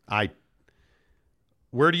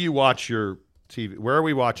where do you watch your TV? Where are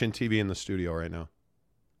we watching TV in the studio right now?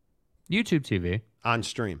 YouTube TV. On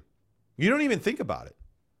stream. You don't even think about it.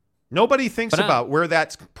 Nobody thinks about where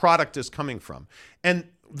that product is coming from. And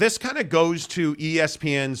this kind of goes to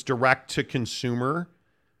ESPN's direct-to-consumer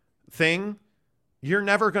thing. You're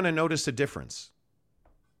never going to notice a difference.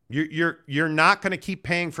 You're not going to keep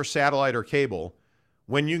paying for satellite or cable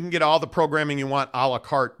when you can get all the programming you want a la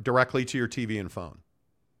carte directly to your TV and phone.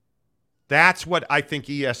 That's what I think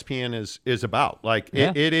ESPN is about.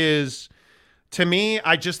 It is, to me,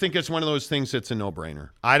 I just think it's one of those things that's a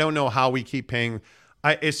no-brainer. I don't know how we keep paying.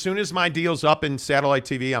 As soon as my deal's up in satellite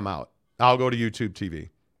TV, I'm out. I'll go to YouTube TV.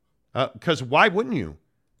 Because why wouldn't you?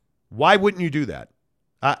 Why wouldn't you do that?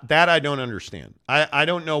 That I don't understand. I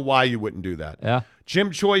don't know why you wouldn't do that. Yeah. Jim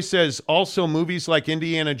Choi says, also movies like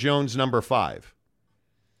Indiana Jones #5.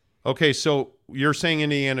 Okay, so you're saying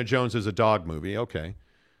Indiana Jones is a dog movie. Okay.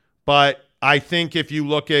 But I think if you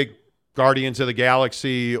look at Guardians of the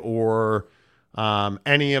Galaxy or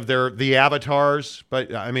any of the Avatars,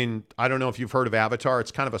 but I mean, I don't know if you've heard of Avatar.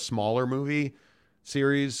 It's kind of a smaller movie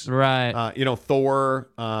series. Right. Thor,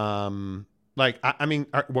 Wakanda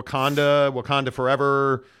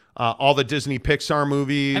Forever, all the Disney Pixar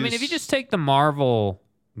movies. I mean, if you just take the Marvel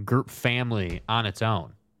group family on its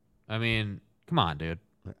own, I mean, come on, dude.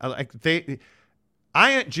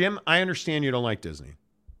 Jim, I understand you don't like Disney,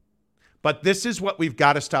 but this is what we've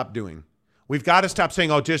got to stop doing. We've got to stop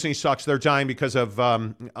saying, "Oh, Disney sucks. They're dying because of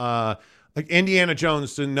Indiana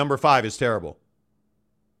Jones to #5 is terrible."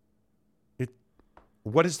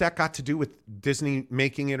 What has that got to do with Disney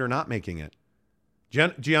making it or not making it?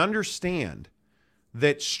 Do you understand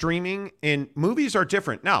that streaming and movies are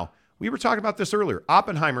different? Now, we were talking about this earlier.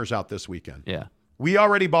 Oppenheimer's out this weekend. Yeah. We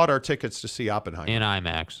already bought our tickets to see Oppenheimer. In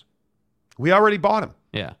IMAX. We already bought them.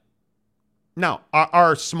 Yeah. Now,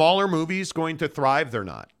 are smaller movies going to thrive? They're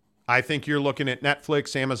not. I think you're looking at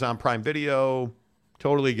Netflix, Amazon Prime Video.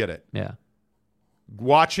 Totally get it. Yeah.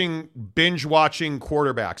 Binge watching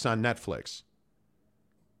quarterbacks on Netflix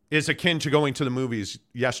is akin to going to the movies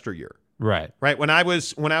yesteryear. Right. Right. When I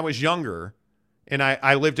was younger and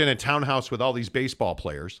I lived in a townhouse with all these baseball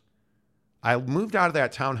players, I moved out of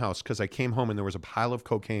that townhouse because I came home and there was a pile of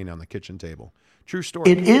cocaine on the kitchen table. True story.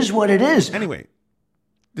 It is what it is. Anyway,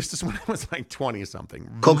 this is when I was like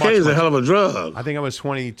 20-something. Cocaine is a hell of a drug. I think I was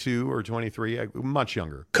 22 or 23, much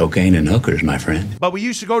younger. Cocaine and hookers, my friend. But we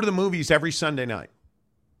used to go to the movies every Sunday night.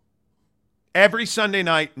 Every Sunday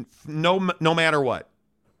night, no matter what.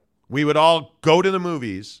 We would all go to the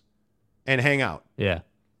movies and hang out. Yeah.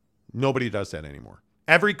 Nobody does that anymore.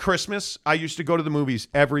 Every Christmas, I used to go to the movies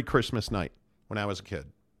every Christmas night when I was a kid.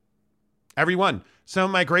 Every one. Some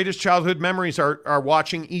of my greatest childhood memories are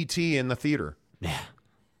watching E.T. in the theater. Yeah.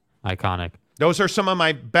 Iconic. Those are some of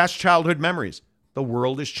my best childhood memories. The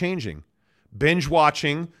world is changing. Binge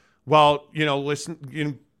watching while,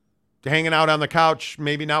 hanging out on the couch,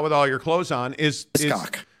 maybe not with all your clothes on, is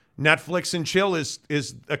Netflix and chill is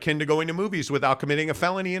akin to going to movies without committing a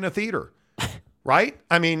felony in a theater. Right?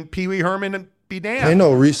 I mean, Pee Wee Herman and be damned. Ain't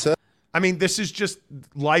no reset. I mean, this is just,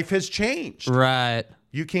 life has changed. Right.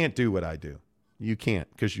 You can't do what I do. You can't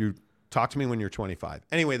because Talk to me when you're 25.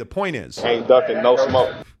 Anyway, the point is, Ain't ducking no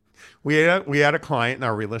smoke. we had a client in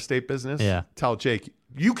our real estate business. Yeah. Tell Jake,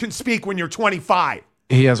 you can speak when you're 25.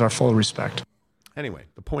 He has our full respect. Anyway,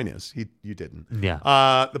 the point is, you didn't.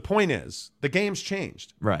 Yeah. The point is, the game's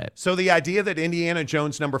changed. Right. So the idea that Indiana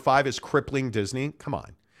Jones #5 is crippling Disney, come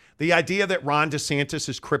on. The idea that Ron DeSantis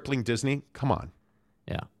is crippling Disney, come on.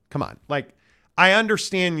 Yeah. Come on. Like, I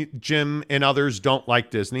understand Jim and others don't like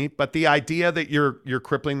Disney, but the idea that you're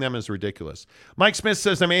crippling them is ridiculous. Mike Smith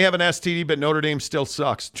says, I may have an STD, but Notre Dame still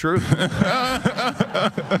sucks. Truth. No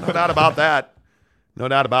doubt about that. No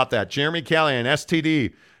doubt about that. Jeremy Callahan,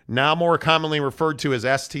 STD, now more commonly referred to as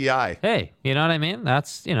STI. Hey, you know what I mean?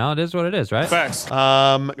 That's, it is what it is, right? Facts.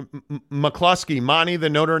 McCluskey, Monty, the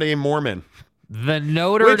Notre Dame Mormon. The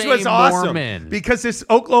Notre Which Dame was awesome Mormon. because this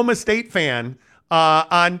Oklahoma State fan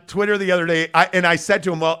on Twitter the other day, I said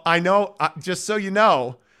to him, well, I know, just so you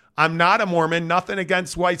know, I'm not a Mormon. Nothing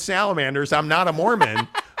against white salamanders. I'm not a Mormon.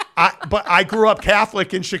 But I grew up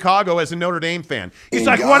Catholic in Chicago as a Notre Dame fan. He's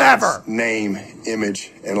like, whatever. Name,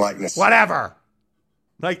 image, and likeness. Whatever.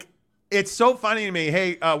 Like, it's so funny to me.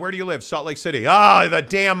 Hey, where do you live? Salt Lake City. Oh, the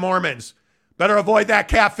damn Mormons. Better avoid that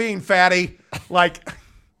caffeine, fatty. Like,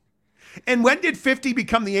 and when did 50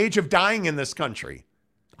 become the age of dying in this country?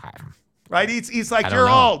 Right? He's like, you're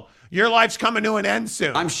old. Your life's coming to an end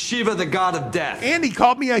soon. I'm Shiva, the god of death. And he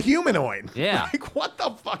called me a humanoid. Yeah. Like, what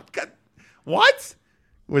the fuck? What?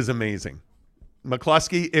 It was amazing.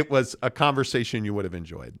 McCluskey, it was a conversation you would have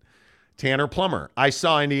enjoyed. Tanner Plummer, I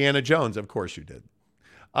saw Indiana Jones. Of course you did.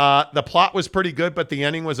 The plot was pretty good, but the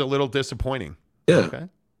ending was a little disappointing. Yeah. Okay.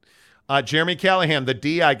 Jeremy Callahan, the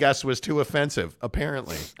D, I guess, was too offensive,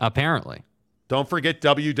 apparently. Apparently. Don't forget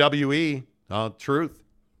WWE. Truth.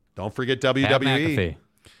 Don't forget WWE. Pat McAfee.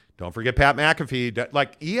 Don't forget Pat McAfee.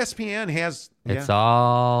 Like, ESPN has... It's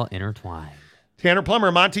all intertwined. Tanner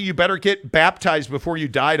Plummer, Monty, you better get baptized before you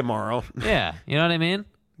die tomorrow. Yeah. You know what I mean?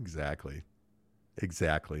 Exactly.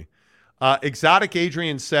 Exotic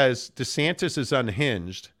Adrian says, DeSantis is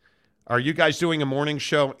unhinged. Are you guys doing a morning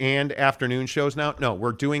show and afternoon shows now? No,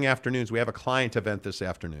 we're doing afternoons. We have a client event this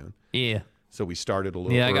afternoon. Yeah. So we started a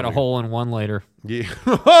little Yeah, I got a hole in one later. Yeah.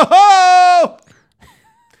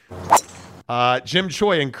 Jim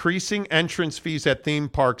Choi, increasing entrance fees at theme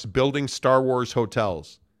parks, building Star Wars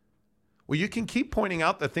hotels. Well, you can keep pointing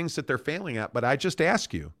out the things that they're failing at, but I just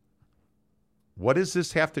ask you, what does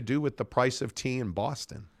this have to do with the price of tea in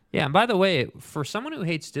Boston? Yeah, and by the way, for someone who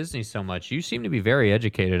hates Disney so much, you seem to be very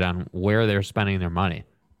educated on where they're spending their money.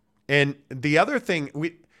 And the other thing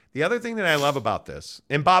that I love about this,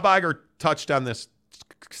 and Bob Iger touched on this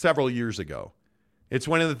several years ago, it's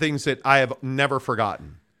one of the things that I have never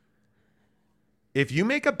forgotten. If you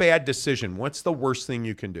make a bad decision, what's the worst thing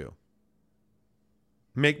you can do?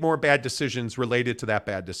 Make more bad decisions related to that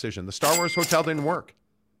bad decision. The Star Wars hotel didn't work.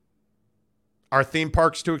 Are theme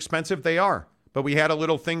parks too expensive? They are. But we had a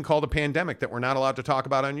little thing called a pandemic that we're not allowed to talk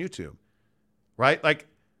about on YouTube. Right? Like,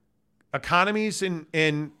 economies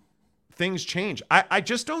and things change. I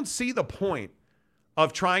just don't see the point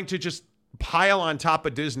of trying to just pile on top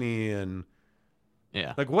of Disney and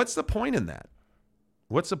like, what's the point in that?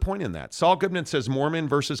 What's the point in that? Saul Goodman says Mormon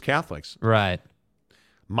versus Catholics. Right.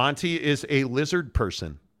 Monty is a lizard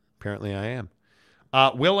person. Apparently I am.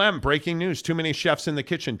 Will M, breaking news. Too many chefs in the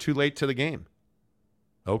kitchen. Too late to the game.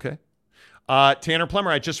 Okay. Tanner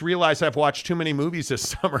Plummer, I just realized I've watched too many movies this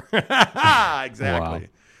summer. Exactly. Wow.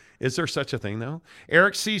 Is there such a thing, though?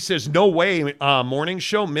 Eric C. says, no way, morning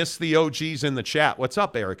show, miss the OGs in the chat. What's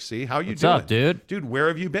up, Eric C.? How you doing? What's up, dude? Dude, where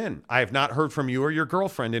have you been? I have not heard from you or your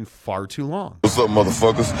girlfriend in far too long. What's up,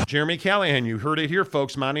 motherfuckers? Jeremy Callahan, you heard it here,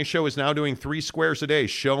 folks. Monty Show is now doing 3 squares a day.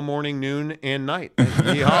 Show morning, noon, and night.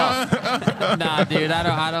 Yeehaw. Nah, dude,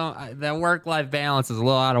 I don't. That work-life balance is a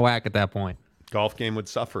little out of whack at that point. Golf game would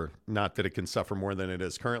suffer. Not that it can suffer more than it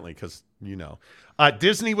is currently, because, you know.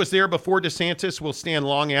 Disney was there before DeSantis, will stand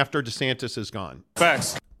long after DeSantis is gone.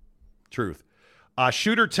 Facts. Truth.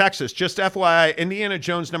 Shooter, Texas. Just FYI, Indiana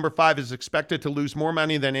Jones #5 is expected to lose more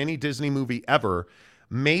money than any Disney movie ever.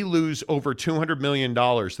 May lose over $200 million.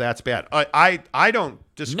 That's bad. I don't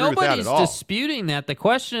disagree with that at all. Nobody's disputing that. The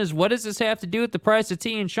question is, what does this have to do with the price of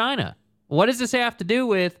tea in China? What does this have to do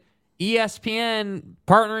with ESPN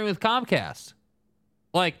partnering with Comcast?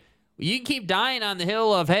 Like, you can keep dying on the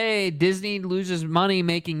hill of, hey, Disney loses money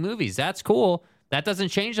making movies. That's cool. That doesn't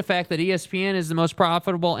change the fact that ESPN is the most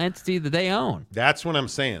profitable entity that they own. That's what I'm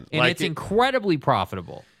saying. And it's incredibly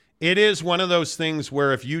profitable. It is one of those things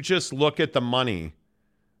where if you just look at the money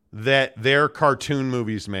that their cartoon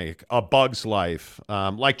movies make, A Bug's Life,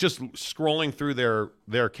 like just scrolling through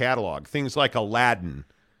their catalog, things like Aladdin,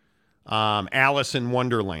 Alice in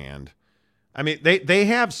Wonderland, I mean, they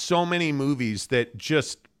have so many movies that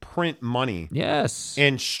just print money. Yes.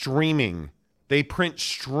 And streaming. They print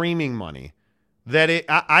streaming money. That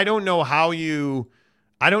I don't know how you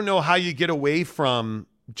get away from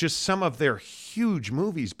just some of their huge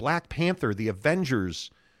movies. Black Panther, The Avengers,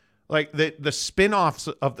 like the spin-offs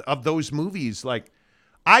of those movies. Like,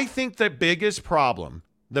 I think the biggest problem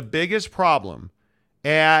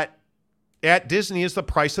at Disney is the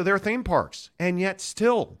price of their theme parks. And yet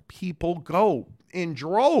still people go in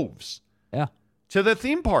droves to the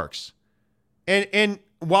theme parks. And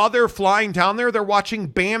while they're flying down there, they're watching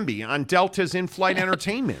Bambi on Delta's in-flight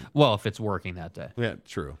entertainment. Well, if it's working that day. Yeah,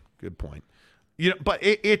 true. Good point. But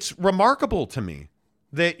it's remarkable to me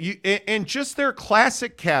that and just their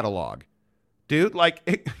classic catalog, dude.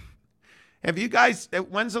 Like, have you guys?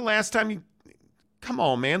 When's the last time you? Come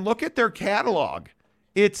on, man. Look at their catalog.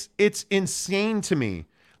 It's insane to me.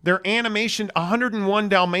 Their animation, 101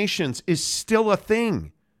 Dalmatians, is still a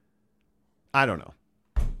thing. I don't know.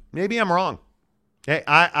 Maybe I'm wrong.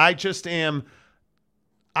 I just am.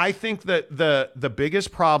 I think that the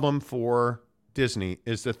biggest problem for Disney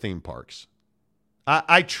is the theme parks.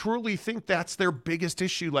 I truly think that's their biggest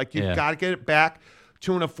issue. Like, you've got to get it back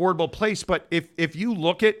to an affordable place. But if you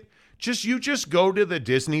look at you just go to the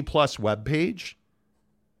Disney Plus webpage,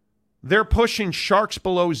 they're pushing Sharks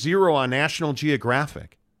Below Zero on National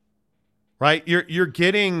Geographic. Right? You're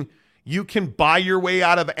getting. You can buy your way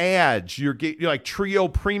out of ads. You're like Trio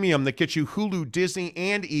Premium that gets you Hulu, Disney,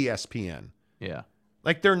 and ESPN. Yeah.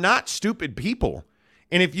 Like, they're not stupid people.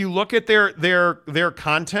 And if you look at their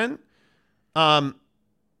content,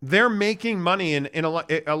 they're making money. And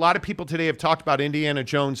a lot of people today have talked about Indiana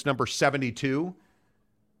Jones number 72.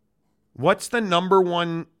 What's the number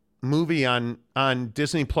one movie on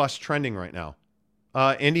Disney Plus trending right now?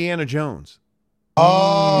 Indiana Jones.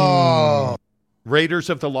 Oh. Raiders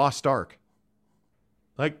of the Lost Ark.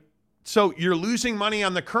 Like, so you're losing money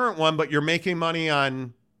on the current one, but you're making money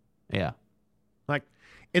on. Yeah. Like,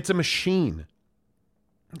 it's a machine.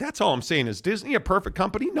 That's all I'm saying. Is Disney a perfect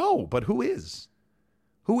company? No, but who is?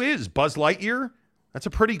 Who is? Buzz Lightyear? That's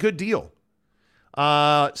a pretty good deal.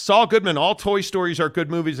 Saul Goodman, all Toy Stories are good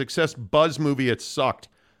movies except Buzz movie. It sucked.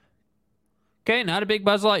 Okay, not a big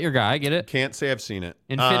Buzz Lightyear guy. I get it. Can't say I've seen it.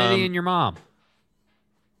 Infinity and your mom.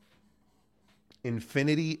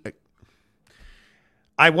 Infinity.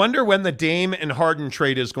 I wonder when the Dame and Harden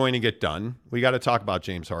trade is going to get done. We got to talk about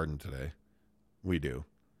James Harden today. We do.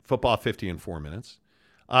 Football 50 in 4 minutes.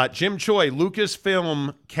 Jim Choi,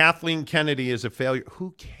 Lucasfilm, Kathleen Kennedy is a failure.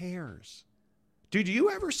 Who cares? Dude, do you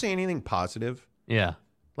ever say anything positive? Yeah.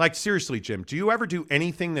 Like, seriously, Jim, do you ever do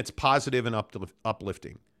anything that's positive and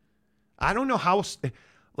uplifting? I don't know how,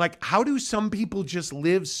 like, how do some people just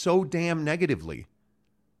live so damn negatively?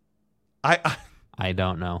 I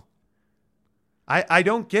don't know. I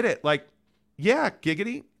don't get it. Like, yeah,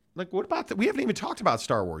 giggity. Like, what about we haven't even talked about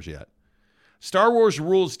Star Wars yet. Star Wars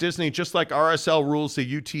rules Disney just like RSL rules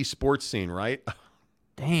the UT sports scene, right?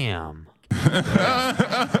 Damn.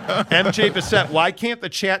 MJ Bissett, why can't the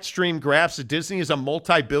chat stream graphs that Disney is a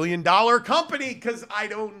multi-billion-dollar company? Because I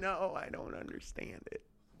don't know. I don't understand it.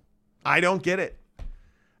 I don't get it.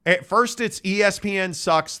 At first, it's ESPN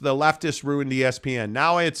sucks. The leftists ruined ESPN.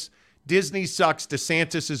 Now it's Disney sucks.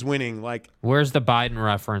 DeSantis is winning. Like, where's the Biden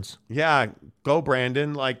reference? Yeah, go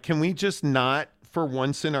Brandon. Like, can we just not, for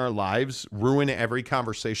once in our lives, ruin every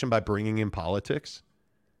conversation by bringing in politics?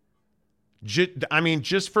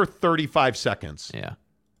 Just for 35 seconds. Yeah.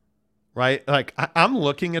 Right? Like, I'm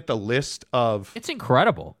looking at the list of... It's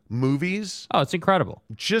incredible. Movies. Oh, it's incredible.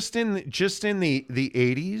 Just in the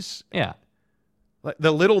 80s. Yeah. Like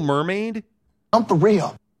The Little Mermaid. I'm for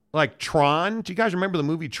real. Like Tron. Do you guys remember the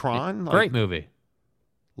movie Tron? Great movie.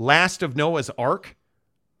 Last of Noah's Ark.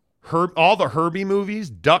 All the Herbie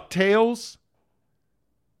movies. DuckTales.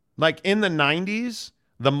 Like, in the 90s,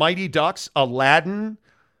 The Mighty Ducks, Aladdin,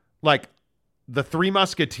 like The Three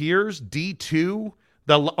Musketeers, D2.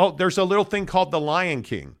 There's a little thing called The Lion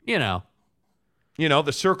King. You know,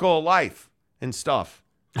 The Circle of Life and stuff.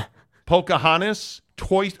 Pocahontas,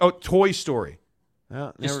 Toy Story.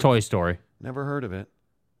 Just Toy Story. Never heard of it.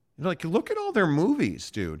 Like, look at all their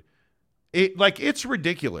movies, dude. It's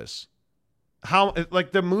ridiculous. How,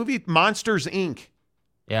 like, the movie Monsters, Inc.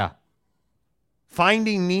 Yeah.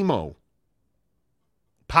 Finding Nemo.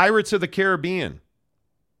 Pirates of the Caribbean.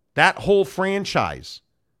 That whole franchise.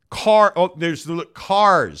 There's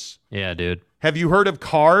Cars. Yeah, dude. Have you heard of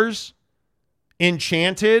Cars?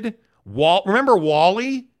 Enchanted? Remember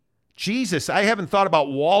Wall-E? Jesus, I haven't thought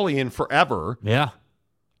about Wall-E in forever. Yeah.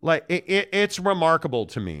 Like, it's remarkable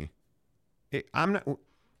to me.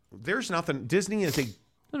 There's nothing. Disney is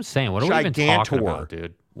I'm saying, what are we even talking about,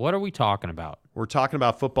 dude? What are we talking about? We're talking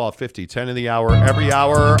about football at 50, 10 of the hour, every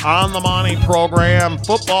hour on the Monty program.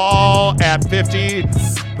 Football at 50,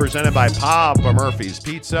 presented by Papa Murphy's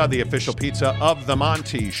Pizza, the official pizza of the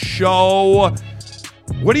Monty Show.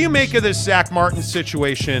 What do you make of this Zach Martin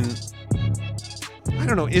situation? I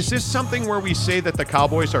don't know. Is this something where we say that the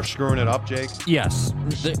Cowboys are screwing it up, Jake? Yes.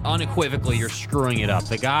 Unequivocally, you're screwing it up.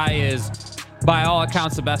 The guy is, by all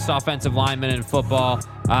accounts, the best offensive lineman in football.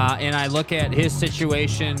 And I look at his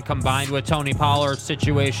situation combined with Tony Pollard's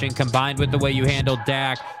situation, combined with the way you handled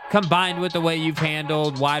Dak, combined with the way you've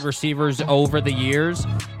handled wide receivers over the years.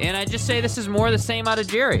 And I just say this is more of the same out of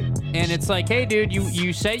Jerry. And it's like, hey, dude,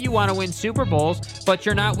 you say you want to win Super Bowls, but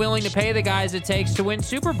you're not willing to pay the guys it takes to win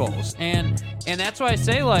Super Bowls. And that's why I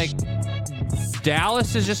say, like,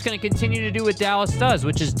 Dallas is just going to continue to do what Dallas does,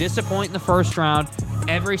 which is disappoint in the first round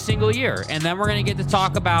every single year. And then we're going to get to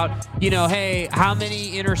talk about, hey, how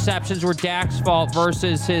many interceptions were Dak's fault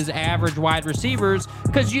versus his average wide receivers,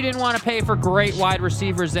 because you didn't want to pay for great wide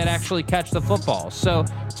receivers that actually catch the football. So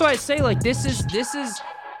I say, like, this is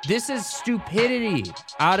stupidity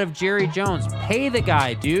out of Jerry Jones. Pay the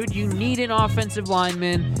guy, dude. You need an offensive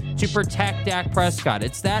lineman to protect Dak Prescott.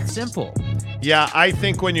 It's that simple. Yeah, I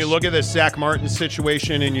think when you look at this Zach Martin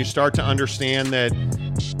situation and you start to understand that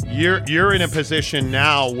you're in a position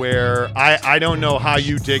now where I don't know how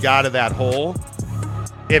you dig out of that hole.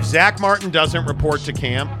 If Zach Martin doesn't report to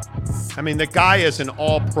camp, I mean, the guy is an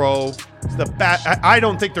all-pro. He's the best. I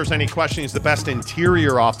don't think there's any question he's the best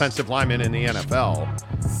interior offensive lineman in the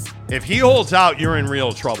NFL. If he holds out, you're in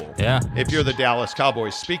real trouble. Yeah. If you're the Dallas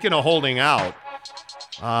Cowboys. Speaking of holding out,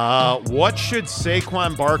 what should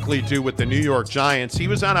Saquon Barkley do with the New York Giants? He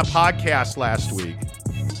was on a podcast last week,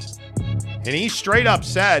 and he straight up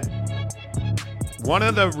said, one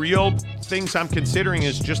of the real things I'm considering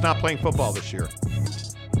is just not playing football this year.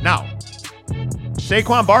 Now,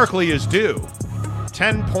 Saquon Barkley is due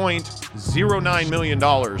 $10.09 million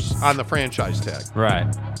on the franchise tag. Right.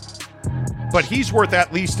 But he's worth,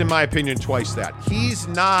 at least in my opinion, twice that. He's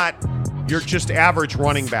not your just average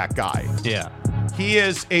running back guy. Yeah. He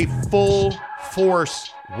is a full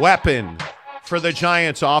force weapon for the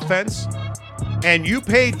Giants offense. And you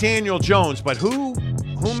paid Daniel Jones, but who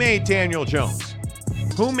made Daniel Jones?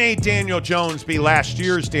 Who made Daniel Jones be last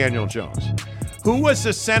year's Daniel Jones? Who was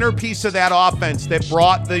the centerpiece of that offense that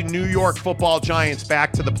brought the New York Football Giants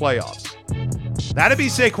back to the playoffs? That'd be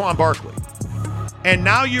Saquon Barkley. And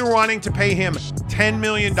now you're wanting to pay him $10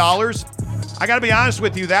 million. I got to be honest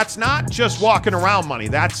with you, that's not just walking around money.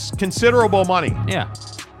 That's considerable money. Yeah.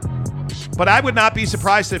 But I would not be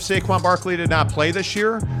surprised if Saquon Barkley did not play this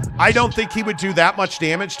year. I don't think he would do that much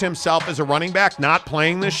damage to himself as a running back not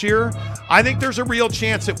playing this year. I think there's a real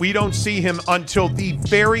chance that we don't see him until the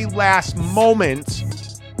very last moment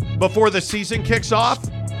before the season kicks off.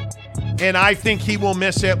 And I think he will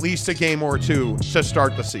miss at least a game or two to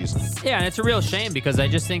start the season. Yeah, and it's a real shame because I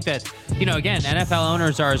just think that, again, NFL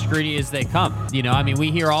owners are as greedy as they come.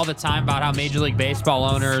 We hear all the time about how Major League Baseball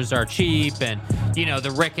owners are cheap and,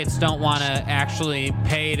 the Ricketts don't want to actually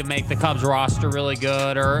pay to make the Cubs roster really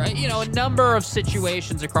good or, a number of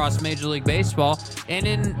situations across Major League Baseball. And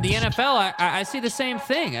in the NFL, I see the same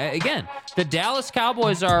thing. Again, the Dallas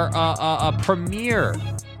Cowboys are a premier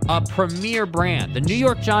brand. The New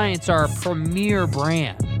York Giants are a premier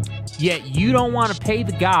brand. Yet you don't want to pay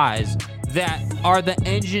the guys that are the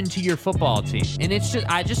engine to your football team. And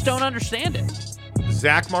I just don't understand it.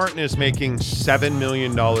 Zach Martin is making $7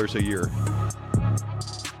 million a year.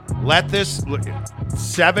 Let this look,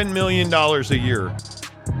 $7 million a year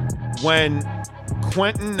when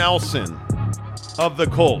Quentin Nelson of the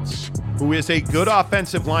Colts, who is a good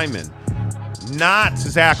offensive lineman, not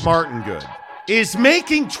Zach Martin good, is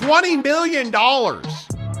making $20 million.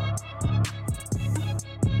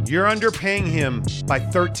 You're underpaying him by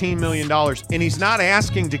 $13 million, and he's not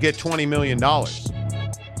asking to get $20 million.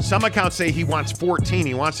 Some accounts say he wants 14.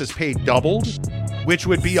 He wants his pay doubled, which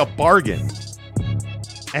would be a bargain.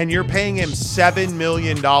 And you're paying him $7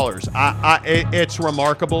 million. It's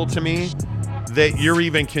remarkable to me that you're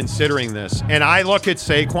even considering this. And I look at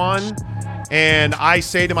Saquon, and I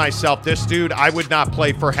say to myself, this dude, I would not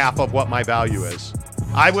play for half of what my value is.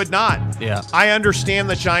 I would not. Yeah. I understand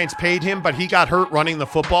the Giants paid him, but he got hurt running the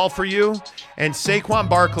football for you. And Saquon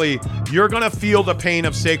Barkley, you're going to feel the pain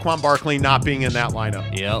of Saquon Barkley not being in that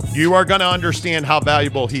lineup. Yep. You are going to understand how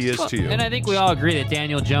valuable he is to you. And I think we all agree that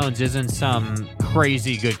Daniel Jones isn't some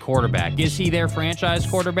crazy good quarterback. Is he their franchise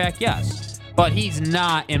quarterback? Yes. But he's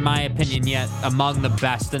not, in my opinion, yet among the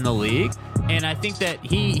best in the league. And I think that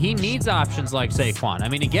he needs options like Saquon. I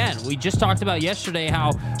mean, again, we just talked about yesterday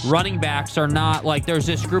how running backs are not, like, there's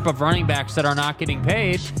this group of running backs that are not getting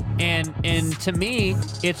paid. And to me,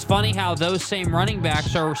 it's funny how those same running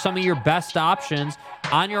backs are some of your best options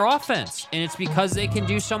on your offense, and it's because they can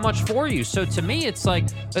do so much for you. So to me, it's like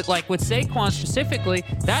with Saquon specifically,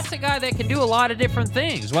 that's a guy that can do a lot of different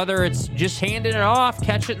things, whether it's just handing it off,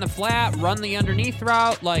 catch it in the flat, run the underneath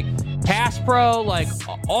route, like pass pro, like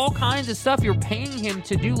all kinds of stuff. You're paying him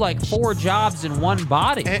to do like 4 jobs in one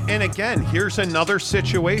body. And again, here's another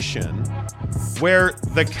situation where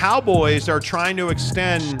the Cowboys are trying to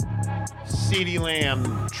extend CeeDee Lamb,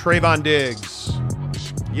 Trayvon Diggs,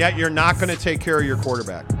 yet you're not going to take care of your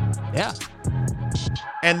quarterback. Yeah.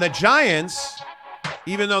 And the Giants,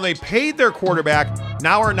 even though they paid their quarterback,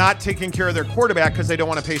 now are not taking care of their quarterback because they don't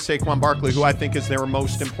want to pay Saquon Barkley, who I think is their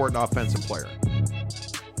most important offensive player.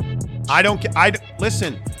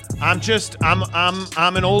 Listen,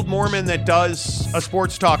 I'm an old Mormon that does a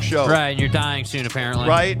sports talk show. Right, and you're dying soon, apparently.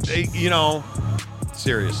 Right?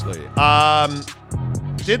 Seriously.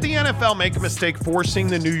 Did the NFL make a mistake forcing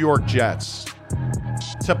the New York Jets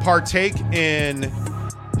to partake in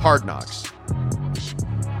Hard Knocks?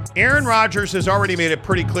 Aaron Rodgers has already made it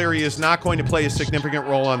pretty clear he is not going to play a significant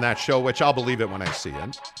role on that show, which I'll believe it when I see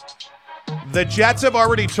it. The Jets have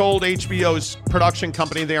already told HBO's production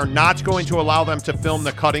company they are not going to allow them to film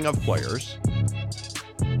the cutting of players.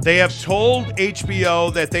 They have told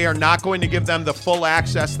HBO that they are not going to give them the full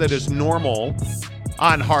access that is normal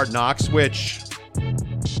on Hard Knocks, which,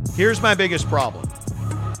 here's my biggest problem.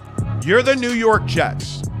 You're the New York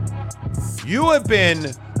Jets. You have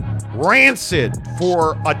been rancid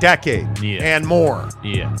for a decade and more.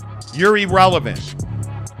 Yeah. You're irrelevant.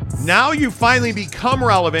 Now you finally become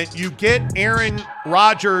relevant. You get Aaron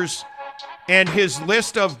Rodgers and his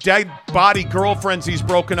list of dead body girlfriends he's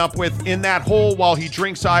broken up with in that hole while he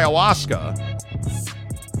drinks ayahuasca.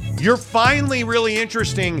 You're finally really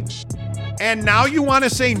interesting, and now you want to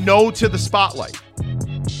say no to the spotlight.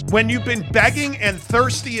 When you've been begging and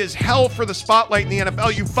thirsty as hell for the spotlight in the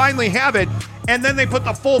NFL, you finally have it, and then they put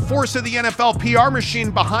the full force of the NFL PR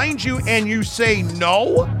machine behind you, and you say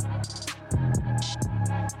no?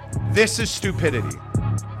 This is stupidity.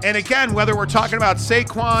 And again, whether we're talking about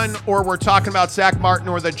Saquon or we're talking about Zach Martin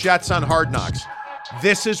or the Jets on Hard Knocks,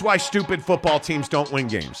 this is why stupid football teams don't win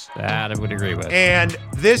games. That I would agree with. And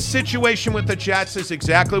this situation with the Jets is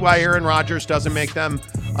exactly why Aaron Rodgers doesn't make them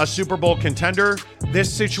a Super Bowl contender.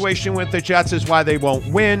 This situation with the Jets is why they won't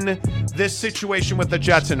win. This situation with the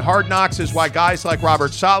Jets and Hard Knocks is why guys like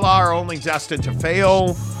Robert Saleh are only destined to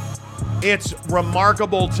fail. It's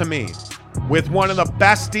remarkable to me. With one of the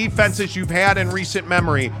best defenses you've had in recent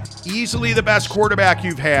memory, easily the best quarterback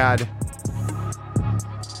you've had,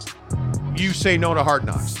 you say no to Hard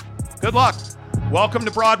Knocks. Good luck. Welcome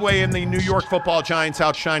to Broadway and the New York Football Giants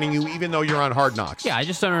outshining you, even though you're on Hard Knocks. Yeah, I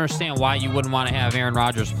just don't understand why you wouldn't want to have Aaron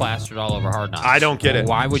Rodgers plastered all over Hard Knocks. I don't get it.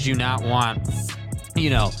 Why would you not want,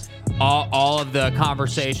 all of the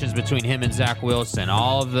conversations between him and Zach Wilson,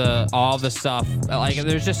 all of the stuff. Like,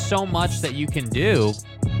 there's just so much that you can do,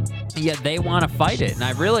 yet they want to fight it. And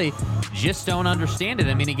I really just don't understand it.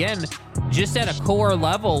 I mean, again, just at a core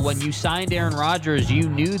level, when you signed Aaron Rodgers, you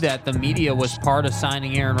knew that the media was part of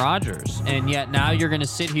signing Aaron Rodgers. And yet now you're going to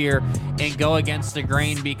sit here and go against the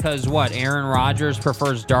grain because what? Aaron Rodgers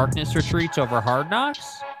prefers darkness retreats over Hard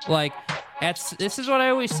Knocks? Like, this is what I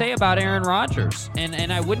always say about Aaron Rodgers.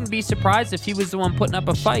 And I wouldn't be surprised if he was the one putting up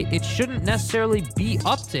a fight. It shouldn't necessarily be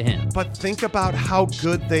up to him. But think about how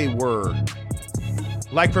good they were.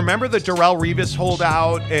 Like, remember the Darrelle Revis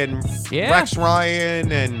holdout and Rex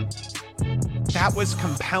Ryan? And that was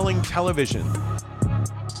compelling television.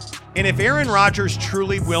 And if Aaron Rodgers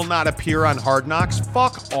truly will not appear on Hard Knocks,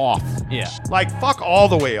 fuck off. Yeah. Like, fuck all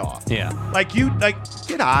the way off. Yeah.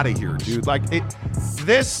 Get out of here, dude.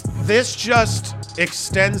 This just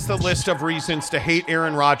extends the list of reasons to hate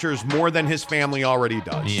Aaron Rodgers more than his family already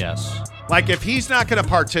does. Yes. Like, if he's not going to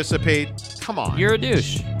participate, come on. You're a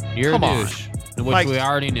douche. You're a douche. Which we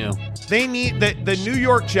already knew. They need the New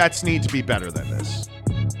York Jets need to be better than this.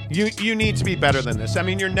 You need to be better than this. I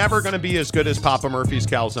mean, you're never going to be as good as Papa Murphy's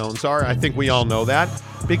calzones are. I think we all know that,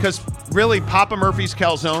 because really, Papa Murphy's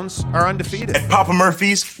calzones are undefeated. At Papa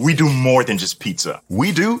Murphy's, we do more than just pizza.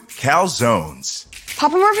 We do calzones.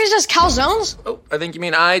 Papa Murphy's does calzones? Oh, I think you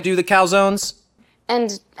mean I do the calzones.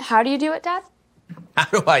 And how do you do it, Dad? How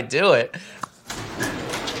do I do it?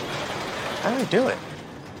 How do I do it?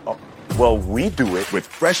 Well, we do it with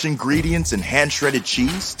fresh ingredients and hand-shredded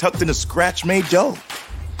cheese tucked in a scratch-made dough.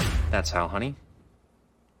 That's how, honey.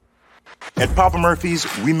 At Papa Murphy's,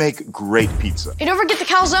 we make great pizza. Hey, don't forget the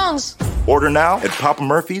calzones. Order now at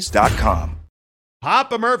papamurphys.com.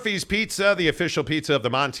 Papa Murphy's Pizza, the official pizza of the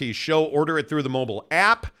Monty Show. Order it through the mobile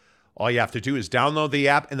app. All you have to do is download the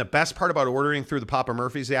app. And the best part about ordering through the Papa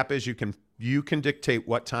Murphy's app is you can dictate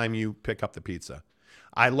what time you pick up the pizza.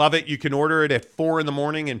 I love it. You can order it at 4 in the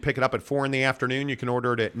morning and pick it up at 4 in the afternoon. You can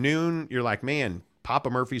order it at noon. You're like, man, Papa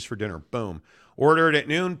Murphy's for dinner. Boom. Order it at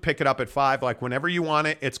noon, pick it up at 5. Like whenever you want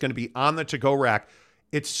it, it's going to be on the to-go rack.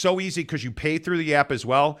 It's so easy because you pay through the app as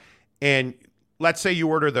well. And let's say you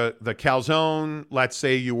order the calzone. Let's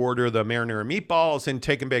say you order the marinara meatballs and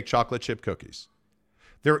take and bake chocolate chip cookies.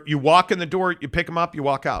 There, you walk in the door, you pick them up, you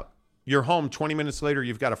walk out. You're home 20 minutes later,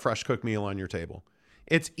 you've got a fresh cooked meal on your table.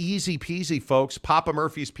 It's easy peasy, folks. Papa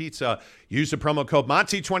Murphy's Pizza. Use the promo code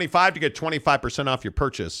Monty25 to get 25% off your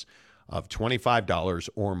purchase of $25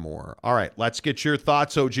 or more. All right, let's get your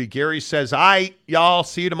thoughts. OG Gary says, y'all.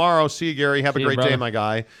 See you tomorrow. See you, Gary. Have a great day, my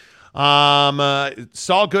guy.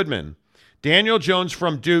 Saul Goodman. Daniel Jones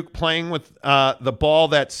from Duke playing with the ball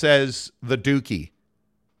that says the Dookie.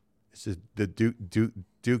 This is the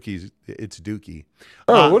Dookies. It's Dookie.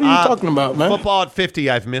 Oh, what are you talking about, man? Football at 50.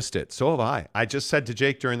 I've missed it. So have I. I just said to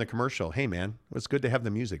Jake during the commercial, hey, man, it was good to have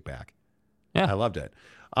the music back. Yeah. I loved it.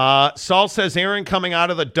 Saul says, Aaron coming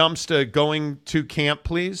out of the dumpster going to camp,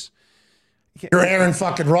 please. You're Aaron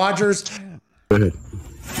fucking Rodgers. Go ahead.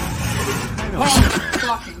 Oh,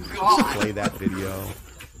 fucking God. Play that video.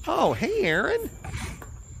 Oh, hey, Aaron.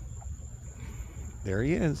 There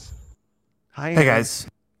he is. Hi, Aaron. Hey, guys.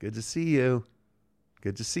 Good to see you.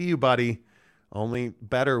 Good to see you, buddy. Only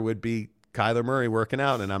better would be Kyler Murray working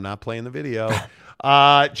out, and I'm not playing the video.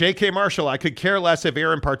 J.K. Marshall, I could care less if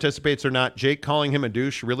Aaron participates or not. Jake calling him a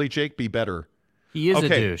douche. Really, Jake? Be better. He is a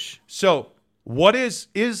douche. So what is,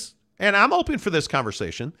 and I'm open for this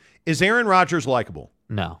conversation, is Aaron Rodgers likable?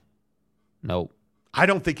 No. Nope. I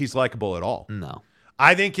don't think he's likable at all. No.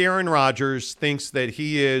 I think Aaron Rodgers thinks that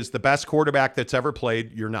he is the best quarterback that's ever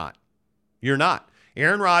played. You're not. You're not.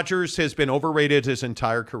 Aaron Rodgers has been overrated his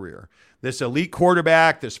entire career. This elite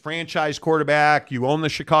quarterback, this franchise quarterback, you own the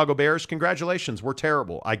Chicago Bears. Congratulations. We're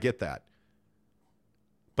terrible. I get that.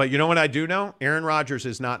 But you know what I do know? Aaron Rodgers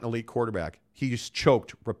is not an elite quarterback. He's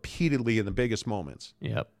choked repeatedly in the biggest moments.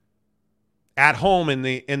 Yep. At home in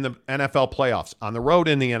the NFL playoffs, on the road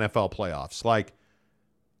in the NFL playoffs. Like,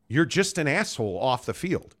 you're just an asshole off the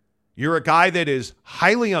field. You're a guy that is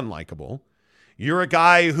highly unlikable. You're a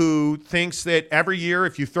guy who thinks that every year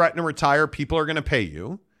if you threaten to retire, people are going to pay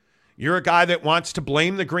you. You're a guy that wants to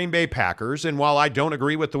blame the Green Bay Packers. And while I don't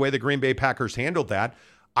agree with the way the Green Bay Packers handled that,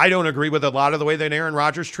 I don't agree with a lot of the way that Aaron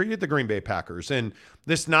Rodgers treated the Green Bay Packers. And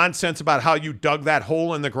this nonsense about how you dug that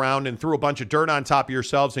hole in the ground and threw a bunch of dirt on top of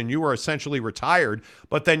yourselves and you were essentially retired,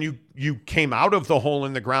 but then you came out of the hole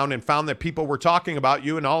in the ground and found that people were talking about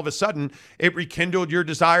you, and all of a sudden it rekindled your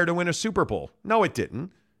desire to win a Super Bowl. No, it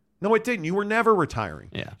didn't. No, it didn't. You were never retiring.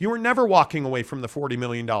 Yeah. You were never walking away from the $40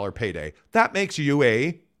 million payday. That makes you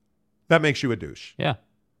a douche. Yeah.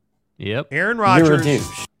 Yep. Aaron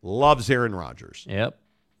Rodgers loves Aaron Rodgers. Yep.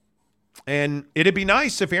 And it'd be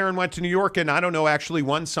nice if Aaron went to New York and, I don't know, actually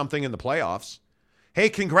won something in the playoffs. Hey,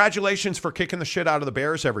 congratulations for kicking the shit out of the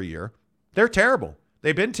Bears every year. They're terrible.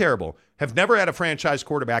 They've been terrible. Have never had a franchise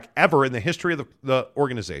quarterback ever in the history of the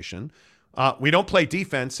organization. We don't play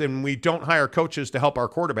defense, and we don't hire coaches to help our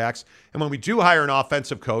quarterbacks. And when we do hire an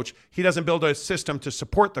offensive coach, he doesn't build a system to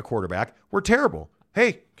support the quarterback. We're terrible.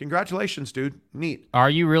 Hey, congratulations, dude. Neat. Are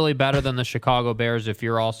you really better than the Chicago Bears if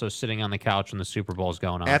you're also sitting on the couch when the Super Bowl is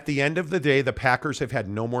going on? At the end of the day, the Packers have had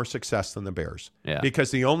no more success than the Bears. Yeah.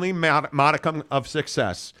 Because the only modicum of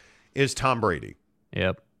success is Tom Brady.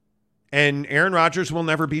 Yep. And Aaron Rodgers will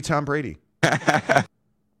never be Tom Brady.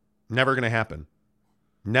 Never going to happen.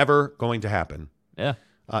 Never going to happen. Yeah.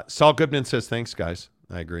 Saul Goodman says, thanks, guys.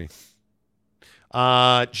 I agree.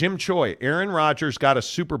 Jim Choi, Aaron Rodgers got a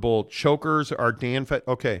Super Bowl. Chokers are Dan.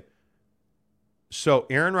 Okay. So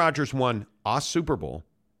Aaron Rodgers won a Super Bowl,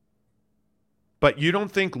 but you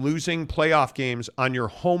don't think losing playoff games on your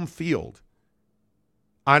home field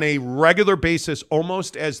on a regular basis,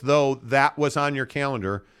 almost as though that was on your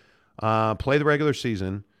calendar, play the regular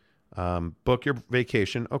season, book your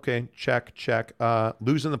vacation. Okay, check.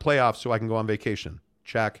 Losing the playoffs so I can go on vacation.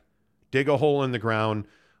 Check. Dig a hole in the ground.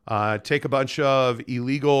 Take a bunch of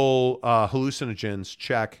illegal hallucinogens.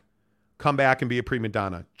 Check. Come back and be a prima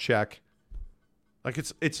donna. Check. Like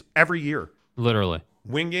it's every year. Literally.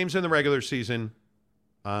 Win games in the regular season.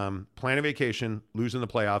 Plan a vacation. Lose in the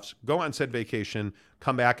playoffs. Go on said vacation.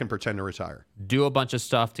 Come back and pretend to retire. Do a bunch of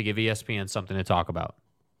stuff to give ESPN something to talk about.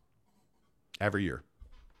 Every year.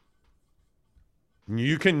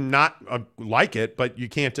 You can not like it, but you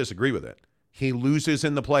can't disagree with it. He loses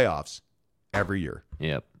in the playoffs every year.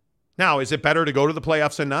 Yep. Now, is it better to go to the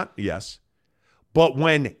playoffs than not? Yes. But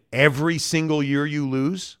when every single year you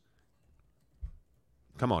lose,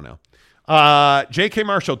 come on now. J.K.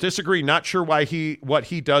 Marshall, disagree. Not sure what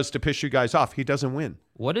he does to piss you guys off. He doesn't win.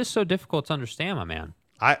 What is so difficult to understand, my man?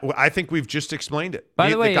 I think we've just explained it.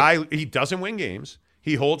 By the way, the guy, he doesn't win games.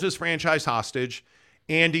 He holds his franchise hostage,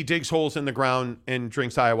 and he digs holes in the ground and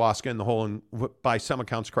drinks ayahuasca in the hole and, by some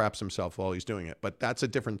accounts, craps himself while he's doing it. But that's a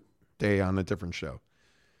different day on a different show.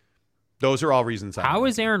 Those are all reasons. How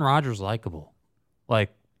is Aaron Rodgers likable?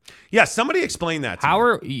 Like, yeah, somebody explain that to me. How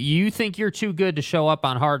are you think you're too good to show up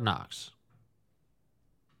on Hard Knocks?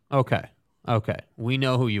 Okay. We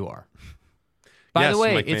know who you are. By the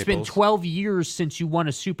way, it's been 12 years since you won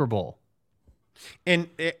a Super Bowl. And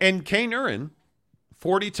Kay Nurin,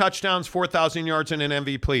 40 touchdowns, 4,000 yards, and an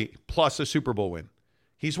MVP, plus a Super Bowl win.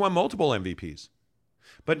 He's won multiple MVPs.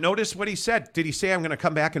 But notice what he said. Did he say, I'm going to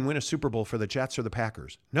come back and win a Super Bowl for the Jets or the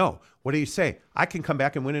Packers? No. What did he say? I can come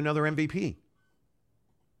back and win another MVP.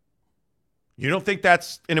 You don't think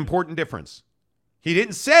that's an important difference? He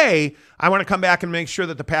didn't say, I want to come back and make sure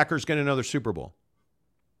that the Packers get another Super Bowl.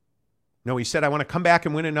 No, he said, I want to come back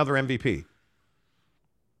and win another MVP.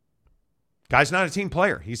 Guy's not a team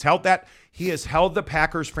player. He has held the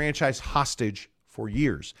Packers franchise hostage for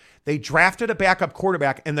years. They drafted a backup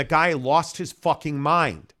quarterback, and the guy lost his fucking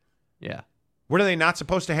mind. Yeah. What, are they not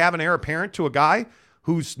supposed to have an heir apparent to a guy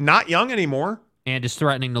who's not young anymore? And is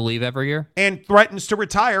threatening to leave every year? And threatens to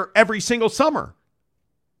retire every single summer.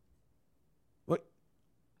 What?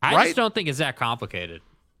 I just don't think it's that complicated.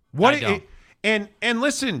 And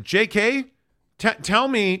listen, JK, tell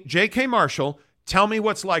me, JK Marshall, tell me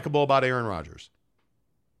what's likable about Aaron Rodgers.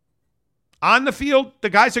 On the field, the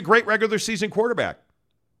guy's a great regular season quarterback.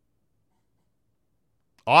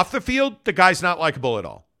 Off the field, the guy's not likable at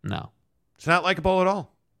all. No. It's not likable at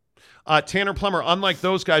all. Tanner Plummer, unlike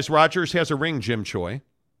those guys, Rodgers has a ring, Jim Choi.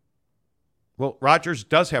 Well, Rodgers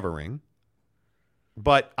does have a ring.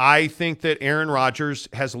 But I think that Aaron Rodgers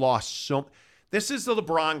has lost so... This is the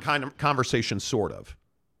LeBron kind of conversation, sort of.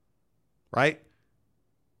 Right?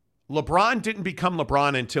 LeBron didn't become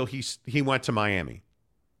LeBron until he went to Miami.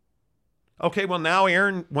 Okay, well, now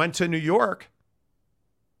Aaron went to New York.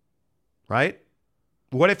 Right?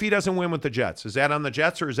 What if he doesn't win with the Jets? Is that on the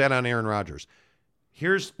Jets or is that on Aaron Rodgers?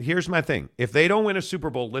 Here's my thing. If they don't win a Super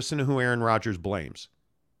Bowl, listen to who Aaron Rodgers blames.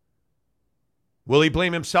 Will he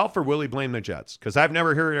blame himself or will he blame the Jets? Because I've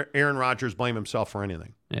never heard Aaron Rodgers blame himself for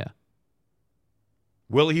anything. Yeah.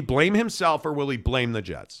 Will he blame himself or will he blame the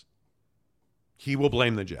Jets? He will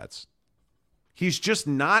blame the Jets. He's just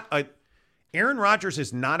not Aaron Rodgers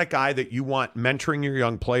is not a guy that you want mentoring your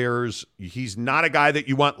young players. He's not a guy that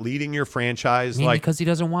you want leading your franchise. Because he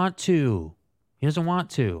doesn't want to. He doesn't want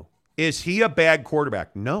to. Is he a bad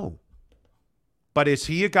quarterback? No. But is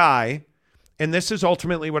he a guy, and this is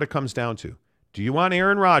ultimately what it comes down to. Do you want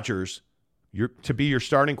Aaron Rodgers to be your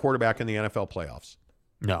starting quarterback in the NFL playoffs?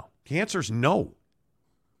 No. The answer is no.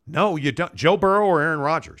 No, you don't. Joe Burrow or Aaron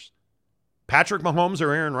Rodgers? Patrick Mahomes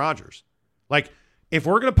or Aaron Rodgers? Like, if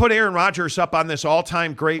we're going to put Aaron Rodgers up on this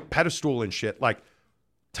all-time great pedestal and shit, like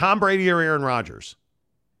Tom Brady or Aaron Rodgers?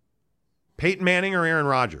 Peyton Manning or Aaron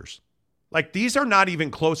Rodgers? Like, these are not even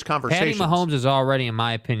close conversations. Patty Mahomes is already, in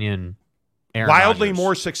my opinion, Aaron wildly Rodgers.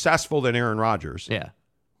 more successful than Aaron Rodgers. Yeah.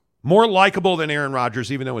 More likable than Aaron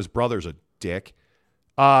Rodgers, even though his brother's a dick.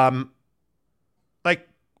 Like,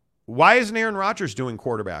 why isn't Aaron Rodgers doing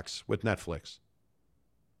quarterbacks with Netflix?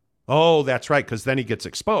 Oh, that's right, because then he gets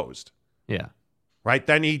exposed. Yeah. Right?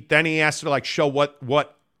 Then he has to like show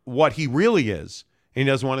what he really is, and he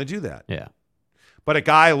doesn't want to do that. Yeah. But a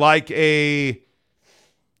guy like a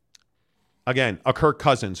Kirk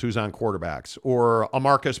Cousins who's on quarterbacks, or a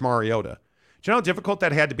Marcus Mariota. Do you know how difficult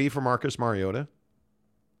that had to be for Marcus Mariota?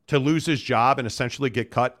 To lose his job and essentially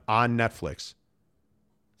get cut on Netflix.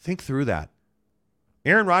 Think through that.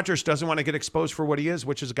 Aaron Rodgers doesn't want to get exposed for what he is,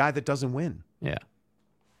 which is a guy that doesn't win. Yeah.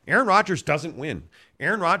 Aaron Rodgers doesn't win.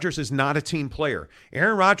 Aaron Rodgers is not a team player.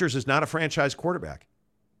 Aaron Rodgers is not a franchise quarterback.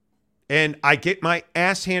 And I get my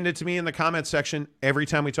ass handed to me in the comment section every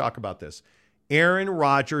time we talk about this. Aaron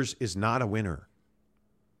Rodgers is not a winner.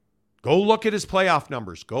 Go look at his playoff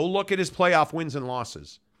numbers. Go look at his playoff wins and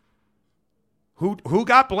losses. Who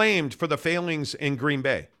got blamed for the failings in Green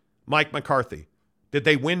Bay? Mike McCarthy. Did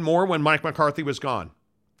they win more when Mike McCarthy was gone?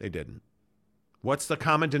 They didn't. What's the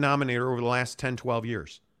common denominator over the last 10, 12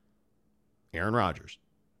 years? Aaron Rodgers.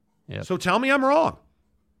 Yep. So tell me I'm wrong.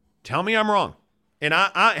 Tell me I'm wrong. And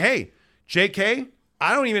hey, JK,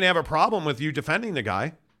 I don't even have a problem with you defending the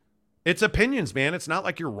guy. It's opinions, man. It's not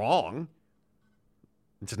like you're wrong.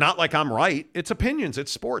 It's not like I'm right. It's opinions.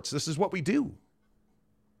 It's sports. This is what we do.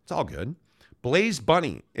 It's all good. Blaze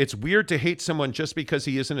Bunny. It's weird to hate someone just because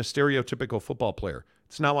he isn't a stereotypical football player.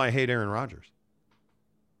 It's not why I hate Aaron Rodgers.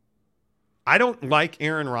 I don't like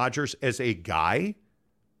Aaron Rodgers as a guy,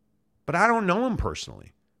 but I don't know him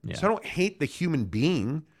personally. Yeah. So I don't hate the human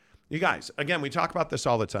being. You guys, again, we talk about this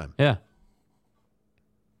all the time. Yeah.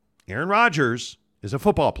 Aaron Rodgers is a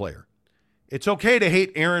football player. It's okay to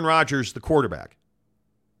hate Aaron Rodgers, the quarterback.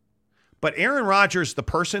 But Aaron Rodgers, the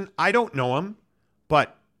person, I don't know him,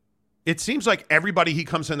 but it seems like everybody he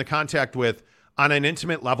comes into contact with on an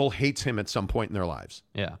intimate level hates him at some point in their lives.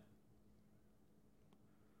 Yeah.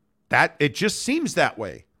 It just seems that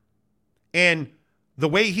way. And the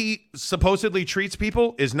way he supposedly treats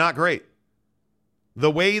people is not great. The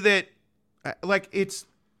way that,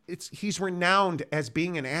 he's renowned as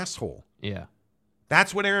being an asshole. Yeah.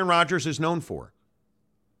 That's what Aaron Rodgers is known for.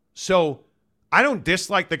 So I don't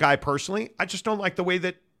dislike the guy personally. I just don't like the way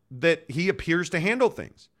that he appears to handle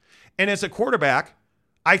things. And as a quarterback,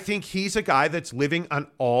 I think he's a guy that's living on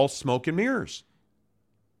all smoke and mirrors.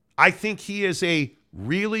 I think he is a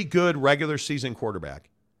really good regular season quarterback.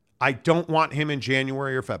 I don't want him in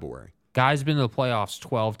January or February. Guy's been to the playoffs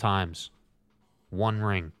 12 times. One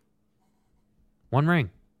ring. One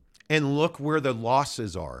ring. And look where the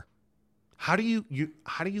losses are. How do you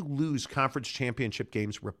lose conference championship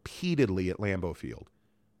games repeatedly at Lambeau Field?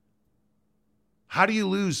 How do you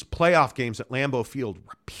lose playoff games at Lambeau Field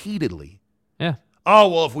repeatedly? Yeah. Oh,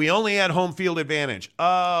 well, if we only had home field advantage.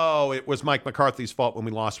 Oh, it was Mike McCarthy's fault when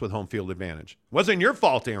we lost with home field advantage. Wasn't your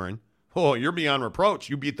fault, Aaron. Oh, you're beyond reproach.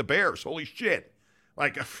 You beat the Bears. Holy shit.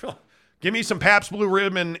 Like, give me some Pabst Blue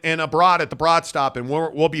Ribbon and a Broad at the Broad Stop, and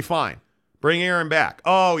we'll be fine. Bring Aaron back.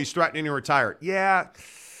 Oh, he's threatening to retire. Yeah.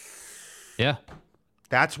 Yeah.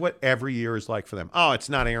 That's what every year is like for them. Oh, it's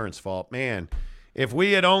not Aaron's fault. Man, if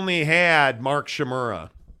we had only had Mark Shimura,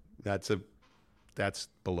 that's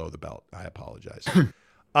below the belt. I apologize.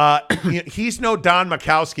 He's no Don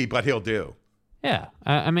Majkowski, but he'll do. Yeah.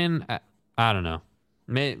 I mean, I don't know.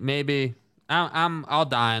 Maybe I'll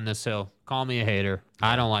die on this hill. Call me a hater.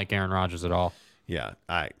 I don't like Aaron Rodgers at all. Yeah,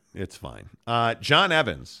 it's fine. John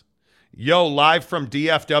Evans. Yo, live from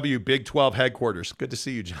DFW Big 12 headquarters. Good to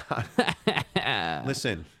see you, John.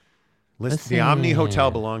 Listen. The Omni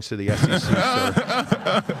Hotel belongs to the SEC,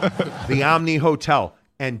 sir. The Omni Hotel.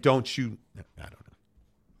 And don't you... I don't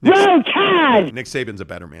know. Roll Tide! Nick Saban's a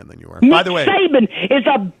better man than you are. Nick By the way... Saban is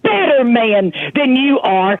a better man than you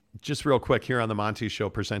are. Just real quick, here on the Monty Show,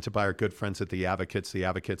 presented by our good friends at The Advocates,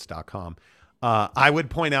 theadvocates.com. I would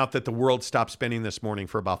point out that the world stopped spinning this morning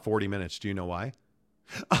for about 40 minutes. Do you know why?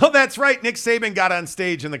 Oh, that's right. Nick Saban got on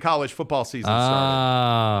stage and the college football season started.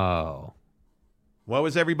 Oh. What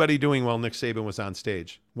was everybody doing while Nick Saban was on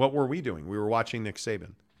stage? What were we doing? We were watching Nick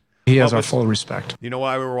Saban. He has our full respect. You know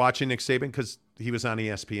why we were watching Nick Saban? Because he was on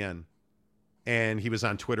ESPN and he was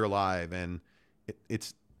on Twitter Live. And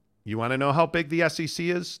it's you want to know how big the SEC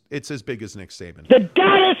is? It's as big as Nick Saban. The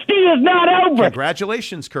dynasty is not over.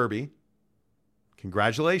 Congratulations, Kirby.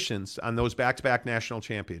 Congratulations on those back-to-back national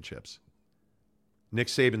championships. Nick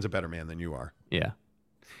Saban's a better man than you are. Yeah.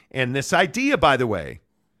 And this idea, by the way,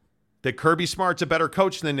 that Kirby Smart's a better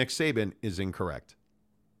coach than Nick Saban is incorrect.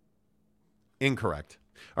 Incorrect.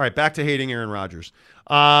 All right, back to hating Aaron Rodgers.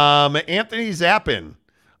 Anthony Zappin.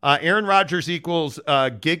 Aaron Rodgers equals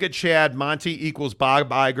Giga Chad. Monty equals Bob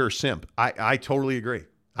Iger simp. I totally agree.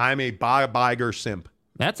 I'm a Bob Iger simp.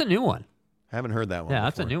 That's a new one. I haven't heard that one. Yeah, before.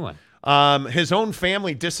 That's a new one. His own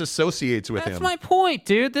family disassociates with him. That's my point,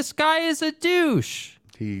 dude. This guy is a douche.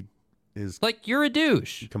 He is like you're a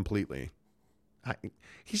douche completely.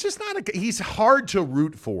 He's just not a. He's hard to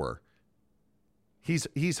root for.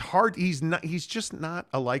 He's hard. He's just not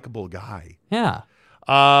a likable guy. Yeah.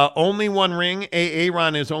 Only one ring.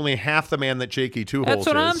 Aaron is only half the man that Jakey Two Holes is.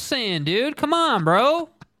 That's what I'm saying, dude. Come on, bro.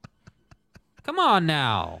 Come on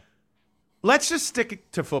now. Let's just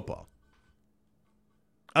stick to football.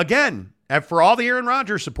 Again, for all the Aaron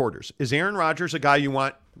Rodgers supporters, is Aaron Rodgers a guy you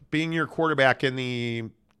want being your quarterback in the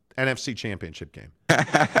NFC Championship game?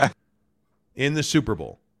 In the Super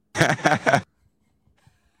Bowl? I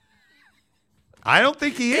don't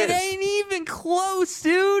think he is. It ain't even close,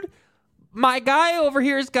 dude. My guy over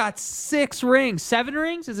here's got 6 rings. 7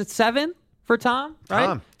 rings? Is it 7 for Tom?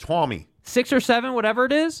 Right? Tommy. 6 or 7, whatever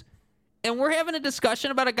it is. And we're having a discussion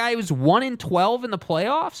about a guy who's 1-12 in the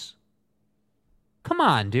playoffs? Come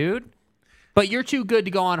on, dude. But you're too good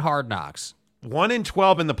to go on Hard Knocks.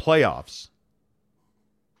 1-12 in the playoffs.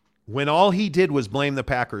 When all he did was blame the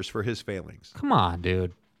Packers for his failings. Come on,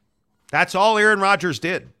 dude. That's all Aaron Rodgers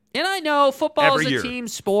did. And I know football Every is a year. team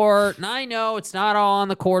sport, and I know it's not all on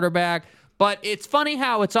the quarterback, but it's funny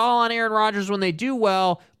how it's all on Aaron Rodgers when they do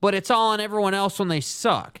well, but it's all on everyone else when they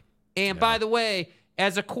suck. And by the way,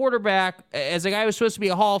 as a quarterback, as a guy who's supposed to be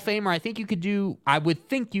a Hall of Famer, I would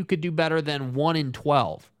think you could do better than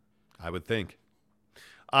 1-12. I would think.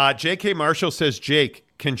 J.K. Marshall says, Jake,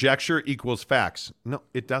 conjecture equals facts. No,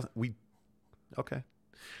 it doesn't. Okay.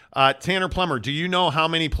 Tanner Plummer, do you know how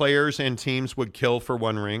many players and teams would kill for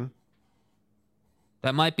one ring?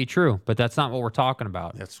 That might be true, but that's not what we're talking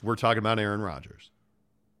about. We're talking about Aaron Rodgers.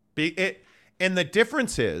 And the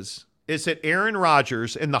difference is that Aaron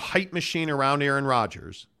Rodgers and the hype machine around Aaron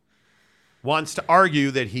Rodgers wants to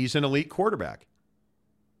argue that he's an elite quarterback.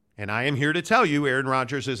 And I am here to tell you Aaron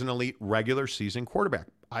Rodgers is an elite regular season quarterback.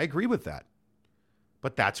 I agree with that.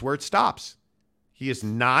 But that's where it stops. He is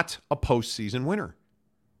not a postseason winner.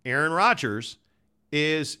 Aaron Rodgers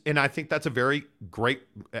is, and I think that's a very great,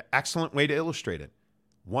 excellent way to illustrate it,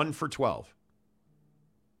 1 for 12.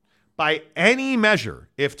 By any measure,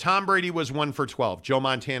 if Tom Brady was 1 for 12, Joe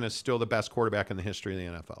Montana is still the best quarterback in the history of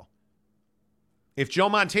the NFL. If Joe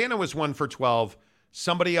Montana was 1 for 12,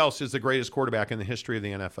 somebody else is the greatest quarterback in the history of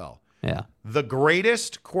the NFL. Yeah. The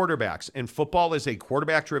greatest quarterbacks, and football is a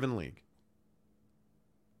quarterback-driven league.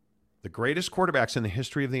 The greatest quarterbacks in the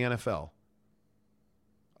history of the NFL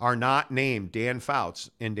are not named Dan Fouts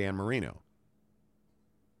and Dan Marino.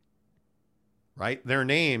 Right? They're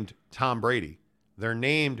named Tom Brady. They're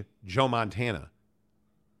named Joe Montana.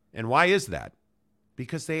 And why is that?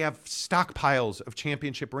 Because they have stockpiles of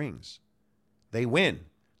championship rings. They win.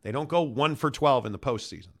 They don't go 1 for 12 in the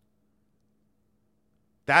postseason.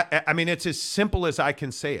 It's as simple as I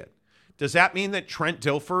can say it. Does that mean that Trent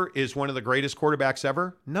Dilfer is one of the greatest quarterbacks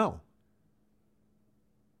ever? No.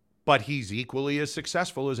 But he's equally as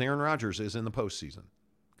successful as Aaron Rodgers is in the postseason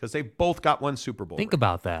because they both got 1 Super Bowl. Think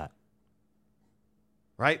about that.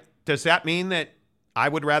 Right? Does that mean that I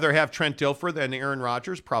would rather have Trent Dilfer than Aaron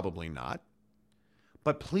Rodgers? Probably not.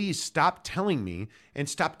 But please stop telling me and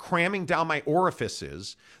stop cramming down my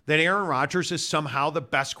orifices that Aaron Rodgers is somehow the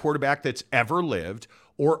best quarterback that's ever lived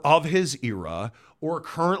or of his era or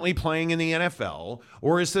currently playing in the NFL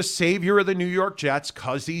or is the savior of the New York Jets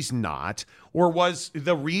because he's not or was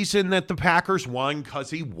the reason that the Packers won because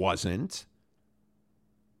he wasn't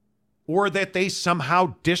or that they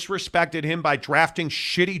somehow disrespected him by drafting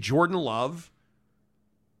shitty Jordan Love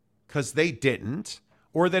because they didn't.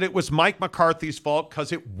 Or that it was Mike McCarthy's fault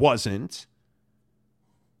because it wasn't.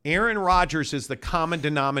 Aaron Rodgers is the common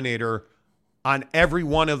denominator on every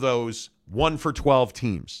one of those 1 for 12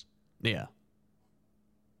 teams. Yeah.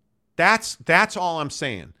 That's all I'm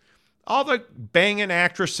saying. All the banging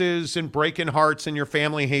actresses and breaking hearts and your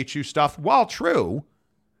family hates you stuff, while true,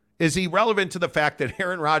 is irrelevant to the fact that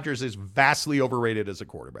Aaron Rodgers is vastly overrated as a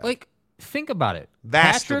quarterback. Like, think about it.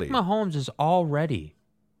 Vastly. Patrick Mahomes is already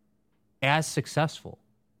as successful.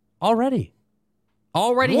 Already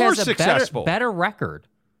More has a successful. better record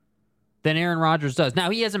than Aaron Rodgers does.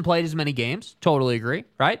 Now, he hasn't played as many games. Totally agree,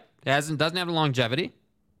 right? Doesn't have the longevity.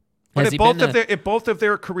 But if both of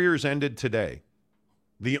their careers ended today,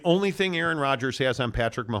 the only thing Aaron Rodgers has on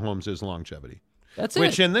Patrick Mahomes is longevity. That's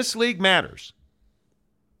which in this league matters.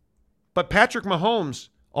 But Patrick Mahomes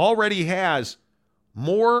already has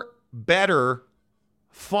more, better,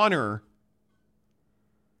 funner.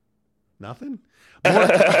 Nothing?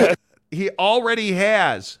 He already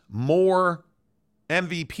has more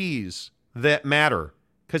MVPs that matter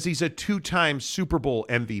because he's a 2-time Super Bowl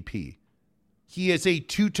MVP. He is a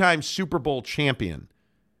 2-time Super Bowl champion.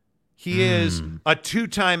 He is a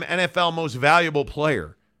 2-time NFL most valuable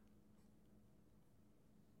player.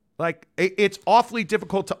 Like, it's awfully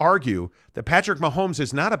difficult to argue that Patrick Mahomes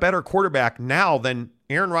is not a better quarterback now than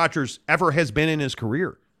Aaron Rodgers ever has been in his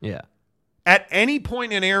career. Yeah. At any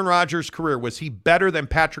point in Aaron Rodgers' career, was he better than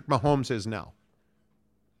Patrick Mahomes is now?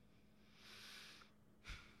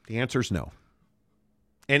 The answer is no.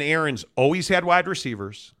 And Aaron's always had wide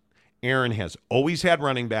receivers. Aaron has always had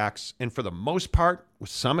running backs. And for the most part, with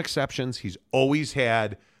some exceptions, he's always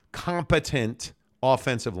had competent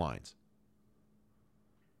offensive lines.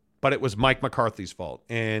 But it was Mike McCarthy's fault.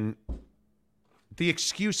 And the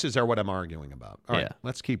excuses are what I'm arguing about. All right,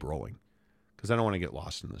 let's keep rolling because I don't want to get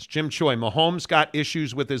lost in this. Jim Choi, Mahomes got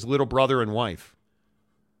issues with his little brother and wife.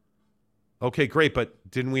 Okay, great,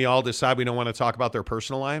 but didn't we all decide we don't want to talk about their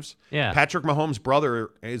personal lives? Yeah. Patrick Mahomes'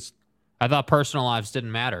 brother is... I thought personal lives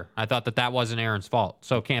didn't matter. I thought that wasn't Aaron's fault,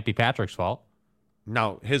 so it can't be Patrick's fault.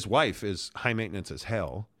 No, his wife is high maintenance as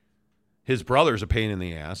hell. His brother's a pain in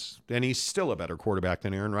the ass, and he's still a better quarterback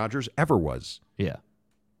than Aaron Rodgers ever was. Yeah.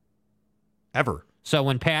 Ever. So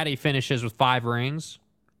when Patty finishes with 5 rings,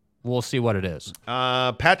 we'll see what it is.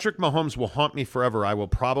 Patrick Mahomes will haunt me forever. I will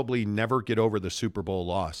probably never get over the Super Bowl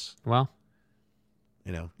loss. Well,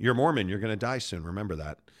 you're Mormon. You're going to die soon. Remember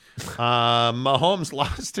that. Mahomes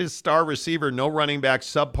lost his star receiver, no running back,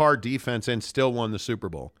 subpar defense, and still won the Super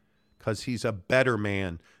Bowl because he's a better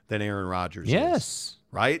man than Aaron Rodgers is.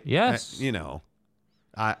 Right? Yes.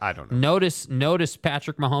 I don't know. Notice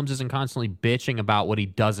Patrick Mahomes isn't constantly bitching about what he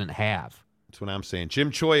doesn't have. That's what I'm saying.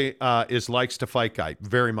 Jim Choi is likes to fight guy.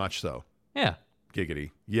 Very much so. Yeah.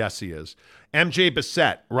 Giggity. Yes, he is. MJ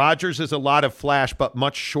Bissett. Rodgers is a lot of flash, but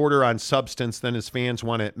much shorter on substance than his fans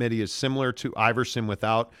want to admit. He is similar to Iverson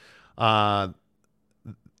without AI's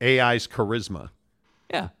charisma.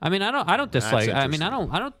 Yeah. I mean, I don't dislike. I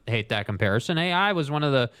don't hate that comparison. AI was one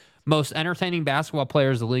of the most entertaining basketball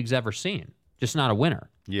players the league's ever seen. Just not a winner.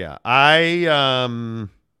 Yeah. Man,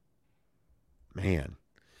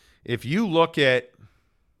 if you look at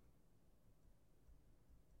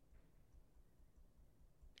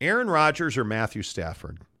Aaron Rodgers or Matthew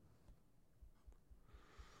Stafford,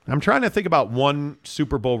 I'm trying to think about one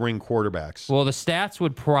Super Bowl ring quarterbacks. Well, the stats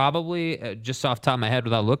would probably, just off the top of my head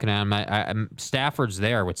without looking at him, Stafford's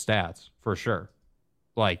there with stats for sure.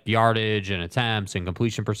 Like yardage and attempts and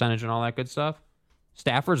completion percentage and all that good stuff.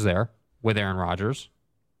 Stafford's there with Aaron Rodgers.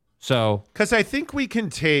 So, because I think we can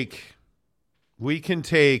take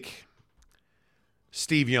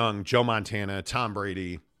Steve Young, Joe Montana, Tom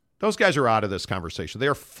Brady. Those guys are out of this conversation. They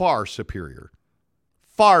are far superior.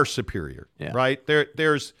 Far superior, right?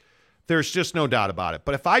 There's just no doubt about it.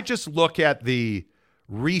 But if I just look at the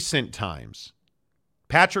recent times,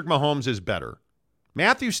 Patrick Mahomes is better.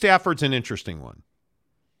 Matthew Stafford's an interesting one.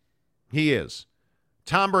 He is.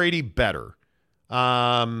 Tom Brady better.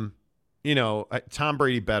 Tom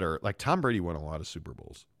Brady better. Like Tom Brady won a lot of Super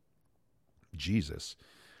Bowls. Jesus.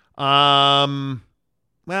 Well,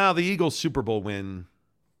 the Eagles Super Bowl win.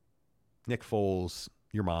 Nick Foles,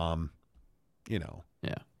 your mom,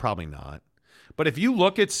 probably not. But if you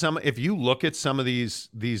look at some of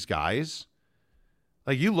these guys,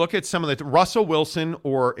 like you look at some of the Russell Wilson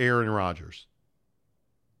or Aaron Rodgers.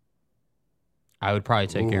 I would probably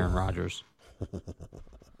take Aaron Rodgers.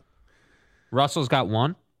 Russell's got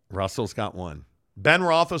one. Russell's got one. Ben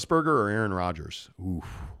Roethlisberger or Aaron Rodgers. Oof.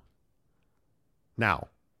 Now,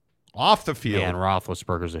 off the field. Man,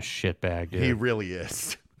 Roethlisberger's a shitbag, dude. He really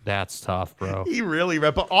is. That's tough, bro. He really,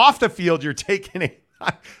 but off the field, you're taking it.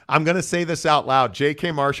 I'm going to say this out loud.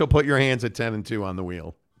 J.K. Marshall, put your hands at 10-2 on the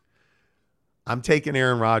wheel. I'm taking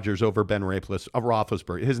Aaron Rodgers over Ben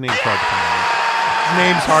Roethlisberger. His name's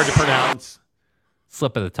hard to pronounce.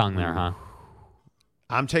 Slip of the tongue there, huh?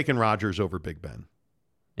 I'm taking Rodgers over Big Ben.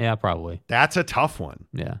 Yeah, probably. That's a tough one.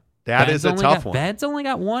 Yeah. That is a tough one. Ben's only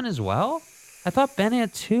got one as well? I thought Ben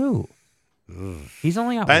had two. He's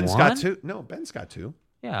only got Ben's one? got two. No, Ben's got two.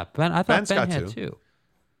 Yeah, I thought Ben had two.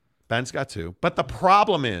 Ben's got two. But the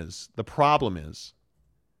problem is,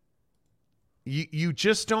 you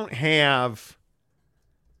just don't have.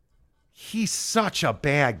 He's such a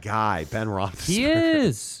bad guy, Ben Roethlisberger. He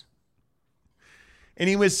is. And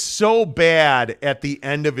he was so bad at the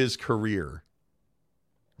end of his career.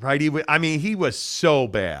 Right? He was so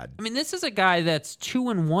bad. I mean, this is a guy that's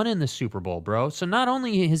 2-1 in the Super Bowl, bro. So not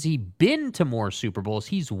only has he been to more Super Bowls,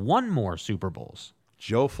 he's won more Super Bowls.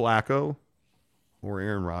 Joe Flacco or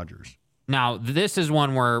Aaron Rodgers? Now, this is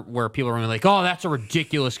one where people are going to be like, oh, that's a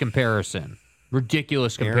ridiculous comparison.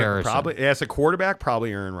 Ridiculous comparison. Probably as a quarterback,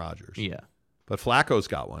 probably Aaron Rodgers. Yeah. But Flacco's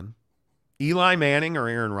got one. Eli Manning or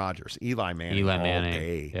Aaron Rodgers? Eli Manning. Eli all Manning.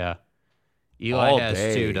 Day. Yeah. Eli all has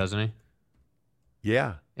day. two, doesn't he?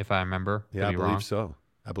 Yeah. If I remember. Yeah, I believe wrong. so.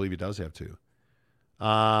 I believe he does have two.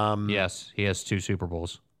 Yes, he has two Super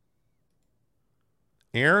Bowls.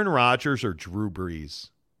 Aaron Rodgers or Drew Brees?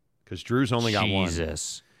 Because Drew's only got one.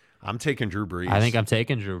 Jesus. I'm taking Drew Brees. I think I'm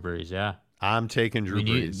taking Drew Brees, yeah. I'm taking Drew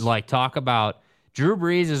Brees. Talk about Drew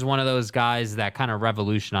Brees is one of those guys that kind of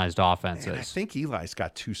revolutionized offenses. Man, I think Eli's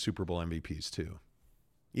got two Super Bowl MVPs too.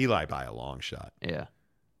 Eli by a long shot. Yeah.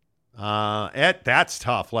 That's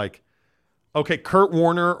tough. Okay, Kurt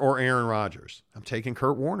Warner or Aaron Rodgers? I'm taking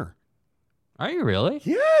Kurt Warner. Are you really?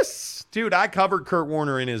 Yes. Dude, I covered Kurt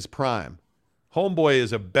Warner in his prime. Homeboy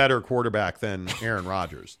is a better quarterback than Aaron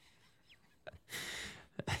Rodgers.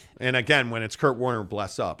 And again, when it's Kurt Warner,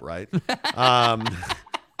 bless up, right?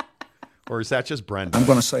 Or is that just Brendan? I'm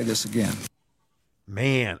going to say this again.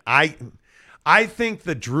 Man, I think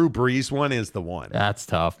the Drew Brees one is the one. That's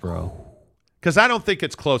tough, bro. Because I don't think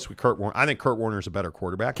it's close with Kurt Warner. I think Kurt Warner's a better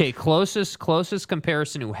quarterback. Okay, closest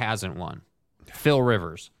comparison who hasn't won. Phil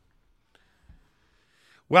Rivers.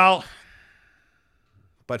 Well,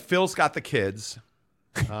 but Phil's got the kids.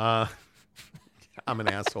 I'm an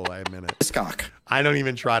asshole. I admit it. I don't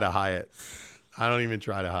even try to hide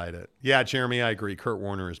it. Yeah, Jeremy, I agree. Kurt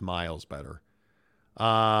Warner is miles better.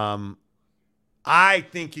 I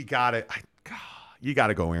think you got to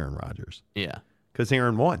go Aaron Rodgers. Yeah. Because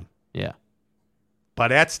Aaron won. Yeah. But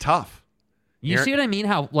that's tough. You see what I mean?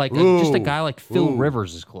 How just a guy like Phil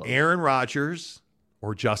Rivers is close. Aaron Rodgers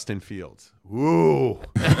or Justin Fields. Ooh.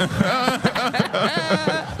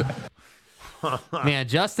 Man,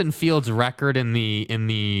 Justin Fields' record in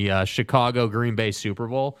the Chicago Green Bay Super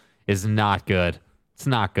Bowl is not good. It's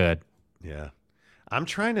not good. Yeah. I'm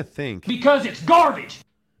trying to think. Because it's garbage.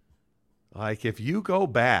 Like, if you go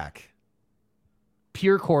back.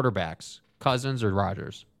 Pure quarterbacks. Cousins or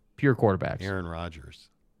Rodgers? Pure quarterbacks. Aaron Rodgers.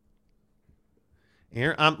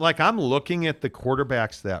 I'm looking at the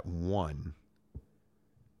quarterbacks that won.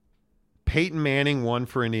 Peyton Manning won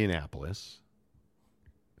for Indianapolis.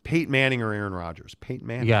 Peyton Manning or Aaron Rodgers? Peyton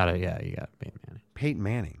Manning. You got Peyton Manning. Peyton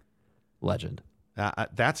Manning. Legend.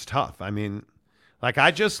 That's tough. I mean, like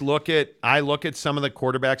I look at some of the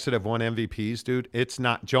quarterbacks that have won MVPs, dude. It's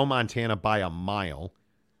not Joe Montana by a mile.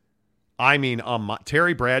 I mean,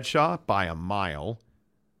 Terry Bradshaw by a mile.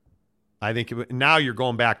 I think now you're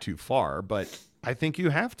going back too far, but I think you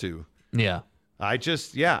have to. Yeah. I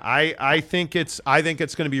think it's going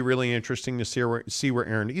to be really interesting to see where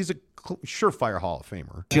Aaron. He's a surefire Hall of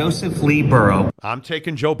Famer. Joseph Lee Burrow. I'm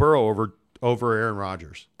taking Joe Burrow over Aaron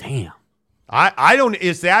Rodgers. Damn. I don't.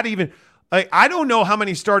 Is that even? I don't know how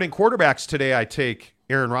many starting quarterbacks today I take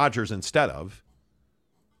Aaron Rodgers instead of.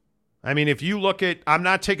 I mean, if you look at, I'm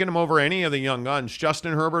not taking him over any of the young guns,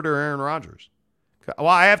 Justin Herbert or Aaron Rodgers. Well,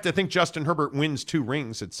 I have to think Justin Herbert wins 2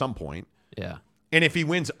 rings at some point. Yeah. And if he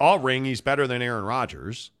wins all ring, he's better than Aaron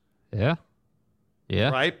Rodgers. Yeah. Yeah.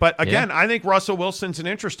 Right? But again, I think Russell Wilson's an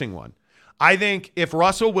interesting one. I think if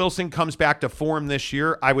Russell Wilson comes back to form this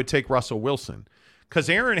year, I would take Russell Wilson. Because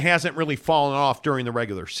Aaron hasn't really fallen off during the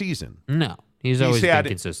regular season. No. He's always been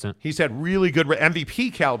consistent. He's had really good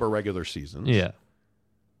MVP caliber regular seasons. Yeah.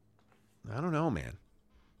 I don't know, man.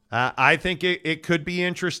 I think it could be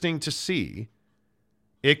interesting to see.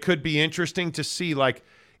 It could be interesting to see, like,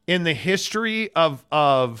 in the history of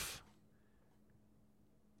the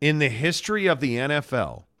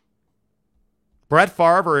NFL, Brett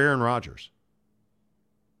Favre or Aaron Rodgers?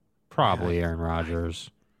 Probably Aaron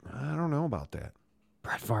Rodgers. I don't know about that.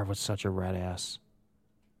 Brett Favre was such a red ass.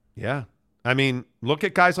 Yeah. I mean, look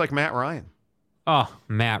at guys like Matt Ryan. Oh,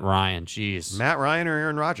 Matt Ryan. Jeez. Matt Ryan or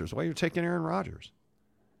Aaron Rodgers? Why are you taking Aaron Rodgers?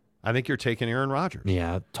 I think you're taking Aaron Rodgers.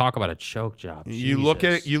 Yeah, talk about a choke job. You look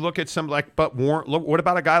at some but Warren. Look, what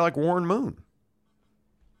about a guy like Warren Moon?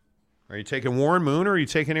 Are you taking Warren Moon or are you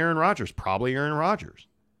taking Aaron Rodgers? Probably Aaron Rodgers.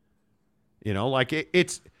 You know, like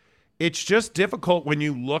it's just difficult when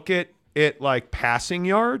you look at it like passing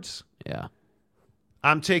yards. Yeah.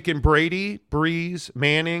 I'm taking Brady, Breeze,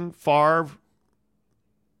 Manning, Favre.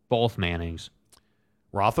 Both Mannings.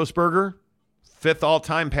 Roethlisberger. 5th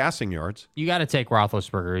all-time passing yards. You got to take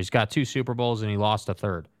Roethlisberger. He's got 2 Super Bowls and he lost a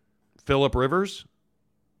 3rd. Phillip Rivers?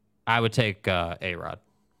 I would take A-Rod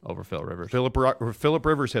over Phil Rivers. Phillip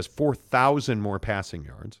Rivers has 4,000 more passing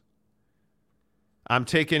yards. I'm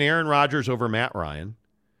taking Aaron Rodgers over Matt Ryan.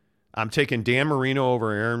 I'm taking Dan Marino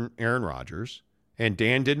over Aaron Rodgers. And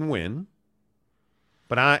Dan didn't win.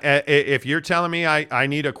 But if you're telling me I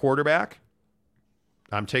need a quarterback,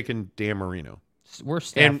 I'm taking Dan Marino.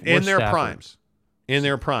 In their primes. In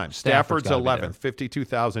their prime. Stafford's 11th,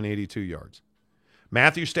 52,082 yards.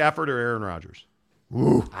 Matthew Stafford or Aaron Rodgers?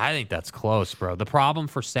 Ooh. I think that's close, bro. The problem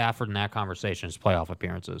for Stafford in that conversation is playoff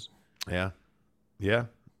appearances. Yeah. Yeah.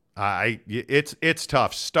 It's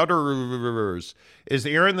tough. Stutterers. Is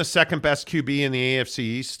Aaron the second best QB in the AFC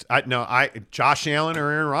East? Josh Allen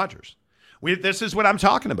or Aaron Rodgers? This is what I'm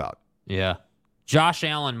talking about. Yeah. Josh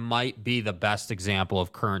Allen might be the best example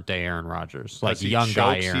of current day Aaron Rodgers, like young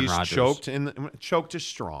guy Aaron Rodgers. Choked is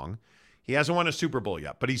strong. He hasn't won a Super Bowl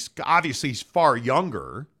yet, but he's far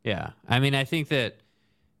younger. Yeah, I mean, I think that.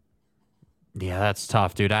 Yeah, that's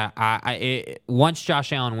tough, dude. Once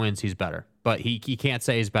Josh Allen wins, he's better, but he can't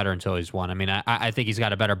say he's better until he's won. I mean, I think he's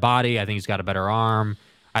got a better body. I think he's got a better arm.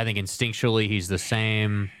 I think instinctually he's the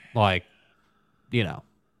same. Like,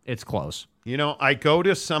 it's close. I go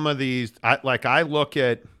to some of these, I look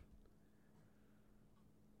at,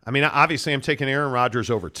 obviously I'm taking Aaron Rodgers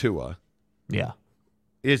over Tua. Yeah.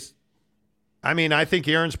 I think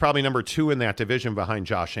Aaron's probably number 2 in that division behind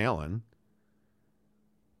Josh Allen.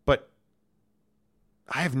 But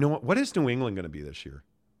what is New England going to be this year?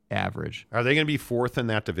 Average. Are they going to be 4th in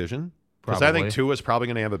that division? Because I think Tua's probably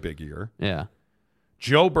going to have a big year. Yeah.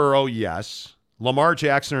 Joe Burrow, yes. Lamar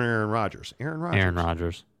Jackson or Aaron Rodgers? Aaron Rodgers. Aaron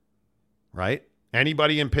Rodgers. Right?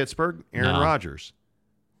 Anybody in Pittsburgh? Aaron No. Rodgers.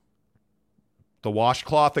 The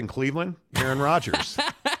washcloth in Cleveland? Aaron Rodgers.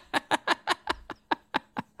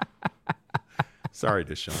 Sorry,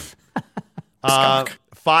 Deshaun.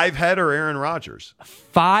 5 head or Aaron Rodgers?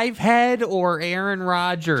 5 head or Aaron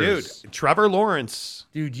Rodgers? Dude, Trevor Lawrence.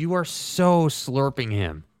 Dude, you are so slurping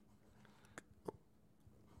him.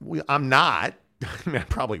 I'm not. I mean, I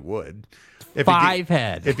probably would. If 5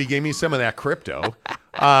 head. If he gave me some of that crypto.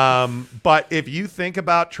 But if you think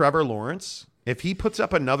about Trevor Lawrence, if he puts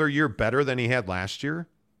up another year better than he had last year,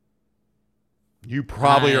 you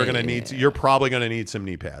probably are going to need. You're probably going to need some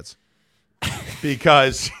knee pads,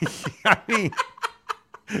 because I mean,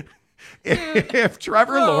 if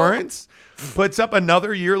Trevor Lawrence puts up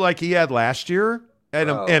another year like he had last year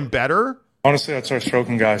and better, Honestly, I'd start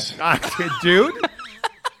stroking guys. dude.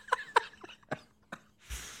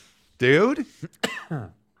 Dude,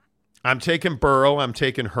 I'm taking Burrow. I'm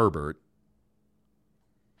taking Herbert.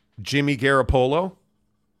 Jimmy Garoppolo.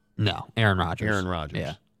 No, Aaron Rodgers. Aaron Rodgers.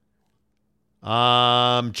 Yeah.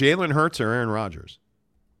 Jalen Hurts or Aaron Rodgers?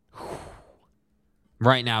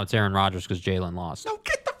 Right now, it's Aaron Rodgers because Jalen lost. No,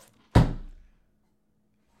 get the.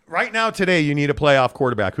 Right now, today, you need a playoff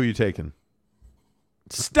quarterback. Who are you taking?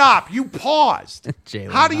 Stop. You paused.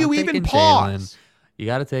 Jalen. How do you even pause? Jalen. You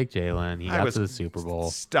got to take Jalen. He got to the Super Bowl.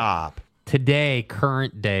 Stop. Today,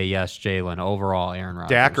 current day, yes, Jalen. Overall, Aaron Rodgers.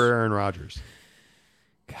 Dak or Aaron Rodgers?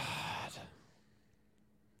 God.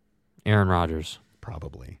 Aaron Rodgers.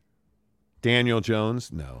 Probably. Daniel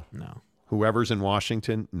Jones? No. No. Whoever's in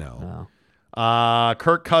Washington? No.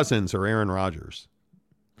 Kirk Cousins or Aaron Rodgers?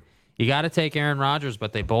 You got to take Aaron Rodgers,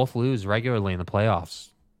 but they both lose regularly in the playoffs.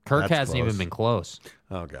 Kirk That's hasn't close. even been close.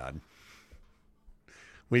 Oh, God.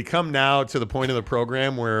 We come now to the point of the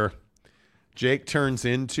program where Jake turns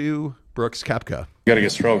into Brooks Koepka. You got to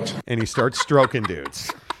get stroked. And he starts stroking dudes.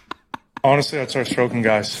 Honestly, I'd start stroking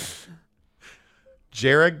guys.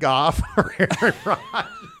 Jared Goff or Aaron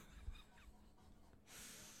Rodgers?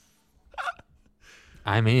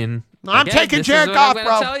 I mean, I'm taking Jared Goff, bro.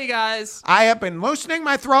 I'll tell you guys. I have been loosening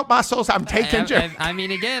my throat muscles. I'm taking Jared. I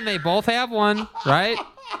mean, again, they both have one, right?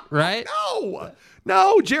 Right?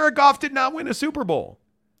 No, Jared Goff did not win a Super Bowl.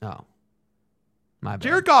 Oh, my bad.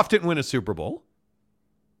 Jared Goff didn't win a Super Bowl.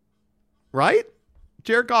 Right?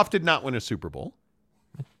 Jared Goff did not win a Super Bowl.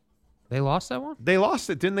 They lost that one? They lost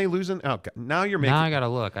it. Didn't they lose in? Oh, God. Now you're making. Now I got to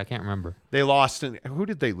look. I can't remember. They lost. Who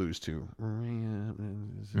did they lose to?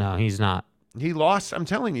 No, he's not. He lost. I'm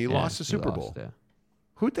telling you, he lost the Super Bowl. Yeah.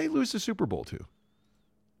 Who'd they lose the Super Bowl to?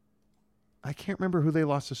 I can't remember who they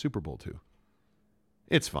lost the Super Bowl to.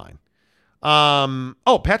 It's fine.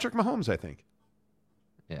 Patrick Mahomes, I think.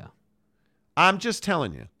 Yeah. I'm just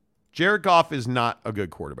telling you, Jared Goff is not a good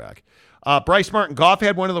quarterback. Bryce Martin, Goff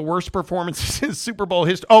had one of the worst performances in Super Bowl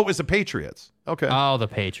history. Oh, it was the Patriots. Okay. Oh, the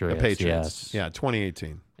Patriots. The Patriots. Yes. Yeah,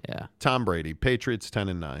 2018. Yeah. Tom Brady, Patriots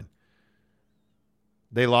 10-9.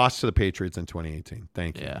 They lost to the Patriots in 2018.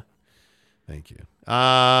 Thank you. Yeah. Thank you.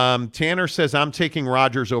 Tanner says, I'm taking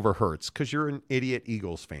Rodgers over Hurts because you're an idiot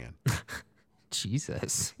Eagles fan.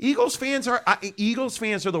 Jesus. Eagles fans are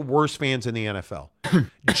the worst fans in the NFL.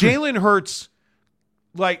 Jalen Hurts,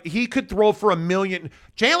 like, he could throw for 1 million.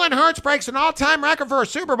 Jalen Hurts breaks an all-time record for a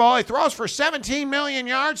Super Bowl. He throws for 17 million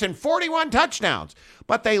yards and 41 touchdowns.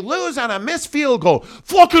 But they lose on a missed field goal.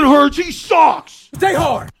 Fucking Hurts, he sucks. Stay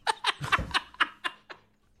hard.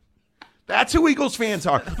 That's who Eagles fans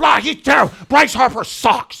are. He's terrible. Bryce Harper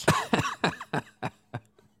sucks.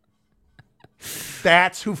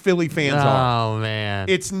 That's who Philly fans are. Oh, man.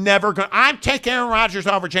 It's never going to. I'm taking Aaron Rodgers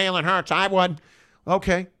over Jalen Hurts. I would.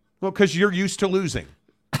 Okay. Well, because you're used to losing.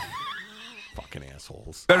 Fucking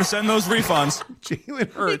assholes. Better send those refunds.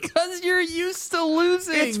 Jalen Hurts. Because you're used to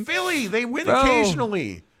losing. It's Philly. They win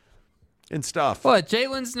occasionally and stuff. What?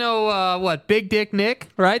 Jalen's no, Big Dick Nick,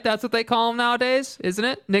 right? That's what they call him nowadays, isn't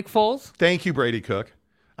it? Nick Foles? Thank you, Brady Cook.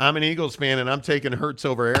 I'm an Eagles fan, and I'm taking Hurts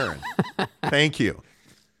over Aaron. Thank you.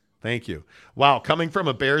 Thank you. Wow, coming from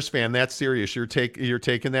a Bears fan, that's serious. You're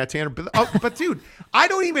taking that, Tanner. But dude, I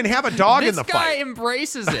don't even have a dog in the fight. This guy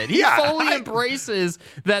embraces it. He fully embraces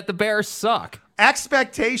that the Bears suck.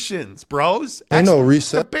 Expectations, bros. I know,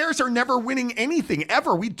 reset. The Bears are never winning anything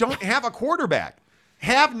ever. We don't have a quarterback.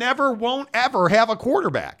 Have never, won't ever have a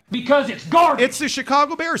quarterback. Because it's garbage. It's the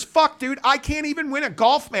Chicago Bears. Fuck, dude. I can't even win a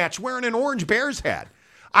golf match wearing an orange Bears hat.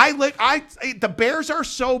 The Bears are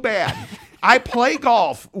so bad. I play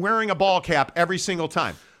golf wearing a ball cap every single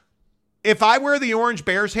time. If I wear the orange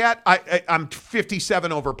Bears hat, I'm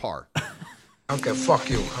 57 over par. Okay, fuck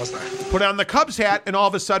you. How's that? Put on the Cubs hat, and all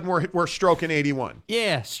of a sudden we're stroking 81.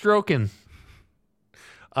 Yeah, stroking.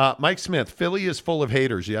 Mike Smith, Philly is full of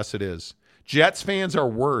haters. Yes, it is. Jets fans are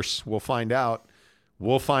worse. We'll find out.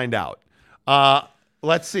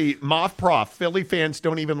 Let's see. Moth Prof. Philly fans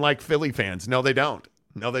don't even like Philly fans. No, they don't.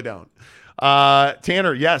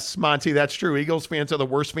 Tanner, yes, Monty, that's true. Eagles fans are the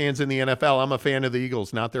worst fans in the NFL. I'm a fan of the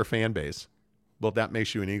Eagles, not their fan base. Well, that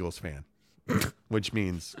makes you an Eagles fan, which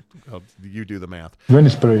means you do the math.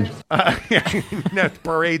 Venice parade.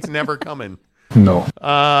 Parade's never coming. No.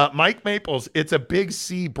 Mike Maples, it's a big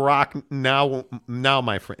C Brock now,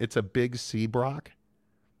 my friend. It's a big C Brock.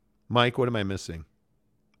 Mike, what am I missing?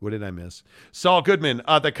 What did I miss? Saul Goodman,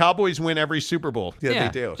 the Cowboys win every Super Bowl. Yeah,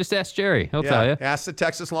 they do. Just ask Jerry. He'll tell you. Ask the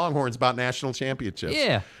Texas Longhorns about national championships.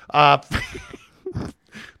 Yeah.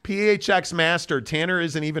 PHX Master, Tanner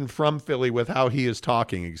isn't even from Philly with how he is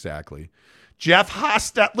talking exactly. Jeff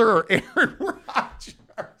Hostetler or Aaron Rodgers?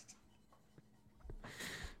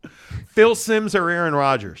 Phil Simms or Aaron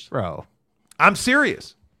Rodgers? Bro. I'm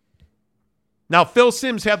serious. Now, Phil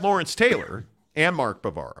Simms had Lawrence Taylor and Mark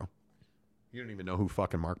Bavaro. You don't even know who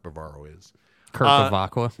fucking Mark Bavaro is. Kurt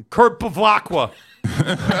Bavacqua. Kurt Bavacqua.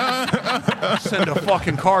 Send a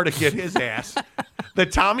fucking car to get his ass. The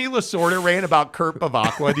Tommy Lasorda ran about Kurt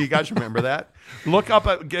Bavacqua. Do you guys remember that? Look up,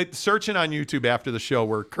 searching on YouTube after the show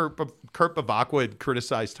where Kurt Bavacqua had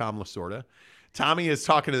criticized Tom Lasorda. Tommy is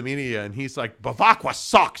talking to the media, and he's like, Bavacqua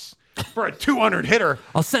sucks for a 200 hitter.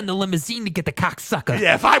 I'll send a limousine to get the cocksucker.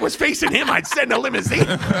 Yeah, if I was facing him, I'd send a limousine.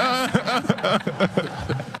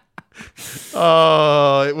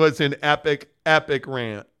 Oh, it was an epic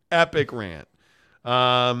rant.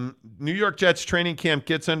 New York Jets training camp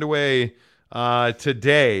gets underway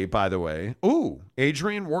today, by the way. Ooh,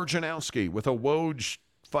 Adrian Wojnarowski with a Woj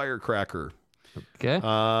firecracker. Okay.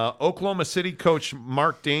 Oklahoma City coach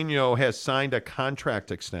Mark Daigneault has signed a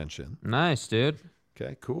contract extension. Nice, dude.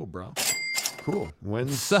 Okay, cool, bro. Cool.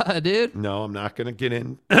 When's dude? No, I'm not going to get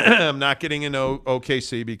in. I'm not getting into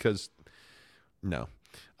OKC because no.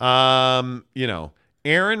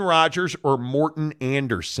 Aaron Rodgers or Morton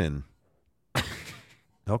Anderson.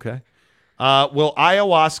 Okay. Will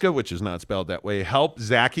ayahuasca, which is not spelled that way, help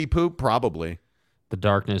Zachy poop? Probably. The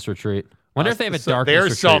darkness retreat. Wonder if they have a darkness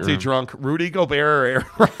There's retreat salty room. drunk. Rudy Gobert or Aaron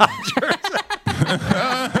Rodgers.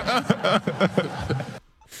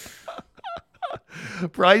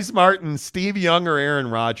 Bryce Martin, Steve Young or Aaron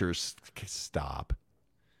Rodgers. Stop.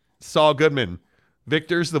 Saul Goodman.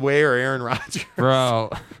 Victor's the way or Aaron Rodgers?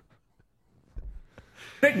 Bro.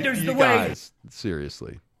 Victor's the guys, way.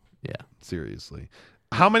 Seriously. Yeah. Seriously.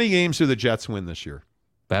 How many games do the Jets win this year?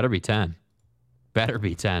 Better be 10. Better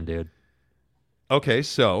be 10, dude. Okay,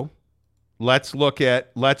 so let's look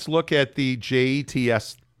at the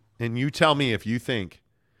JETS, and you tell me if you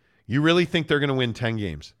really think they're going to win 10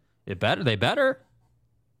 games. They better.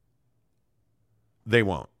 They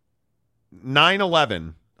won't.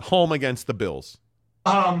 9-11, home against the Bills.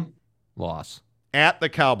 Loss. At the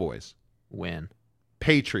Cowboys. Win.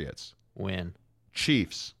 Patriots. Win.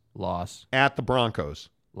 Chiefs. Loss. At the Broncos.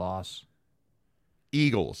 Loss.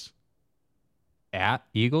 Eagles. At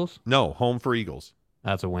Eagles? No, home for Eagles.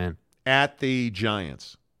 That's a win. At the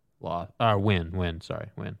Giants. Loss. Win. Sorry,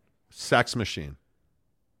 win. Sex machine.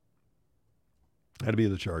 That'd be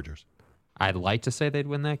the Chargers. I'd like to say they'd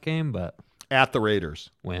win that game, but at the Raiders.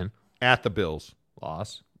 Win. At the Bills.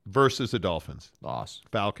 Loss. Versus the Dolphins. Loss.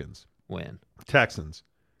 Falcons. Win. Texans.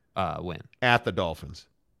 Win. At the Dolphins.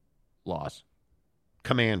 Loss.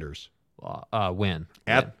 Commanders. Win.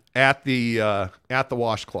 At the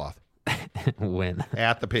washcloth. Win.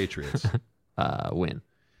 At the Patriots. Win.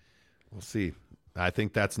 We'll see. I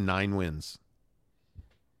think that's 9 wins.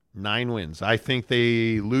 9 wins. I think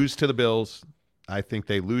they lose to the Bills. I think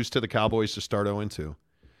they lose to the Cowboys to start 0-2.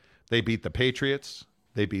 They beat the Patriots.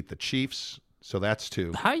 They beat the Chiefs. So that's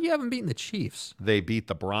 2. How you haven't beaten the Chiefs? They beat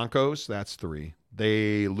the Broncos. That's 3.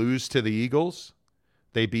 They lose to the Eagles.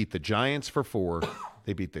 They beat the Giants for 4.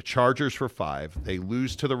 They beat the Chargers for 5. They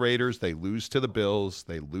lose to the Raiders. They lose to the Bills.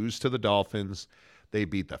 They lose to the Dolphins. They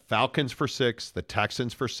beat the Falcons for 6. The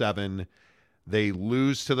Texans for 7. They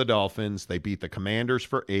lose to the Dolphins. They beat the Commanders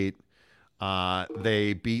for 8.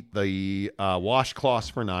 They beat the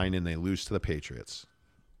washcloths for 9, and they lose to the Patriots.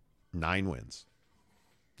 9 wins.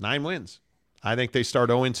 9 wins. I think they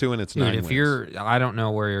start 0-2, and it's 9 wins. I don't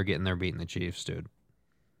know where you're getting there beating the Chiefs, dude.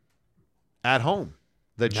 At home.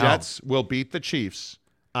 The Jets will beat the Chiefs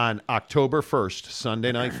on October 1st,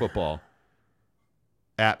 Sunday Night Football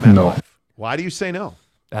at MetLife. No. Why do you say no?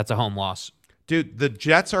 That's a home loss. Dude, the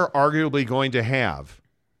Jets are arguably going to have.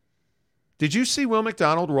 Did you see Will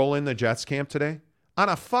McDonald roll in the Jets camp today? on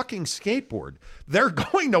a fucking skateboard. They're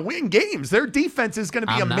going to win games. Their defense is going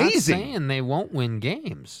to be amazing. I'm not saying they won't win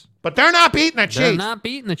games. But they're not beating the Chiefs. They're not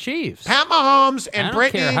beating the Chiefs. Pat Mahomes and I don't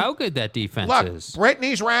Brittany. care how good that defense is.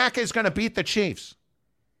 Brittany's rack is going to beat the Chiefs.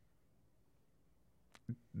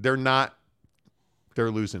 They're not.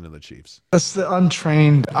 They're losing to the Chiefs. That's the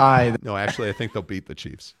untrained eye. No, actually, I think they'll beat the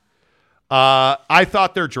Chiefs. I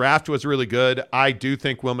thought their draft was really good. I do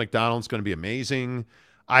think Will McDonald's going to be amazing.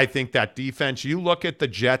 I think that defense, you look at the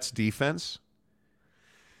Jets defense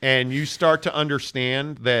and you start to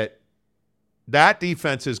understand that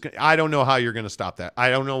defense is, I don't know how you're going to stop that. I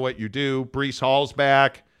don't know what you do. Breece Hall's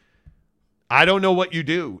back. I don't know what you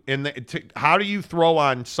do. How do you throw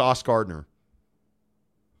on Sauce Gardner?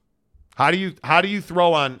 How do you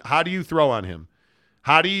throw on him?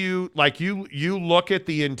 How do you you look at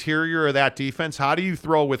the interior of that defense? How do you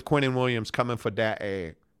throw with Quinnen Williams coming for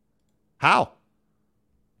that? How?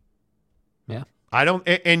 Yeah. I don't,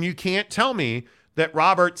 and you can't tell me that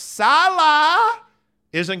Robert Saleh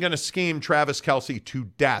isn't going to scheme Travis Kelce to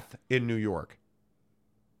death in New York.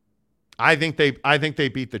 I think they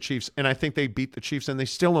beat the Chiefs, and I think they beat the Chiefs, and they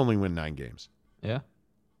still only win 9 games. Yeah.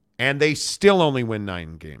 And they still only win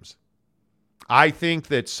 9 games. I think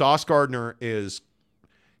that Sauce Gardner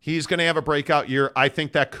he's going to have a breakout year. I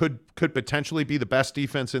think that could potentially be the best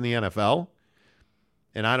defense in the NFL.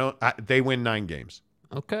 And they win 9 games.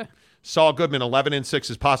 Okay. Saul Goodman, 11-6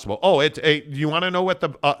 is possible. Oh, you want to know what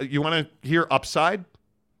you want to hear upside?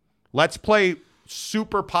 Let's play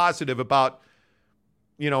super positive about,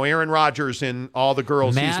 Aaron Rodgers and all the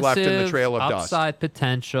girls he's left in the trail of dust. Upside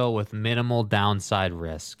potential with minimal downside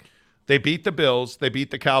risk. They beat the Bills. They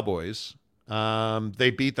beat the Cowboys.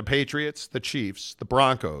 They beat the Patriots, the Chiefs, the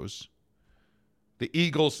Broncos, the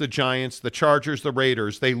Eagles, the Giants, the Chargers, the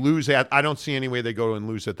Raiders. They lose I don't see any way they go and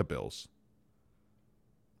lose at the Bills.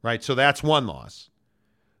 Right, so that's 1 loss.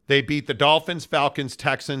 They beat the Dolphins, Falcons,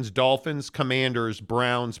 Texans, Dolphins, Commanders,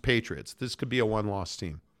 Browns, Patriots. This could be a 1-loss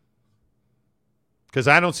team. Because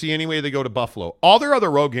I don't see any way they go to Buffalo. All their other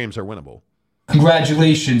road games are winnable.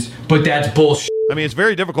 Congratulations, but that's bullshit. I mean, it's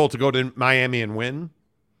very difficult to go to Miami and win.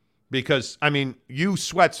 Because, you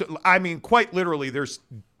sweat. Quite literally, there's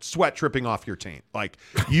sweat dripping off your taint. Like,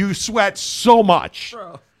 you sweat so much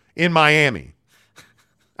in Miami.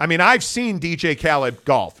 I've seen DJ Khaled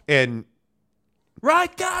golf, and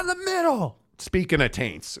right down the middle. Speaking of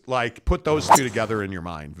taints, put those two together in your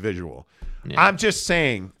mind, visual. Yeah. I'm just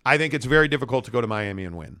saying, I think it's very difficult to go to Miami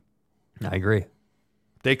and win. I agree.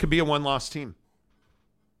 They could be a 1-loss team.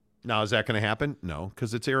 Now, is that going to happen? No,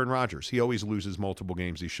 because it's Aaron Rodgers. He always loses multiple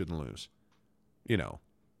games he shouldn't lose.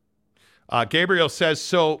 Gabriel says,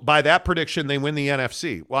 so by that prediction, they win the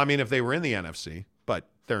NFC. Well, if they were in the NFC, but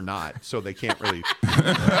they're not, so they can't really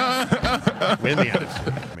win the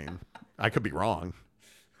NFC. I could be wrong.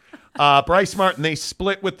 Bryce Martin, they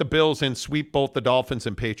split with the Bills and sweep both the Dolphins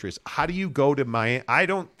and Patriots. How do you go to Miami? I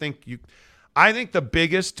think the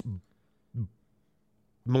biggest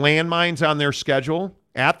landmines on their schedule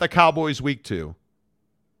at the Cowboys week 2,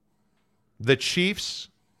 the Chiefs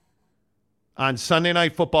on Sunday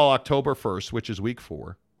Night Football October 1st, which is week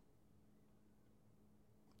 4.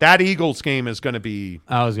 That Eagles game is going to be...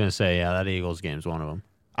 I was going to say, yeah, that Eagles game is one of them.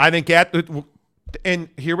 I think and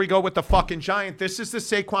here we go with the fucking Giant. This is the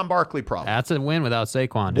Saquon Barkley problem. That's a win without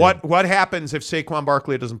Saquon, dude. What happens if Saquon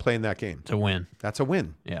Barkley doesn't play in that game? It's a win. That's a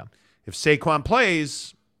win. Yeah. If Saquon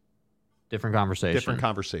plays... Different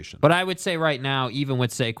conversation. But I would say right now, even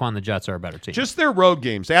with Saquon, the Jets are a better team. Just their road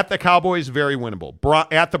games. At the Cowboys, very winnable.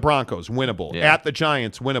 At the Broncos, winnable. Yeah. At the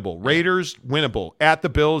Giants, winnable. Raiders, winnable. At the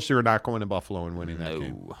Bills, you're not going to Buffalo and winning that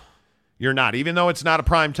game. You're not. Even though it's not a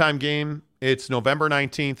primetime game, it's November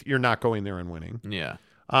 19th, you're not going there and winning. Yeah.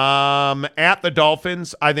 At the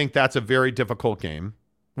Dolphins, I think that's a very difficult game.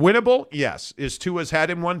 Winnable? Yes. Is Tua's head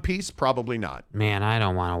in one piece? Probably not. Man, I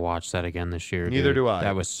don't want to watch that again this year. Neither do I.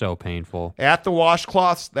 That was so painful. At the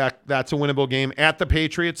Washcloths, that's a winnable game. At the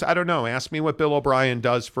Patriots, I don't know. Ask me what Bill O'Brien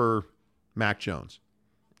does for Mac Jones.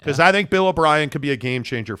 Because I think Bill O'Brien could be a game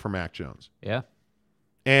changer for Mac Jones. Yeah.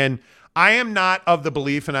 And I am not of the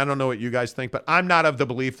belief, and I don't know what you guys think, but I'm not of the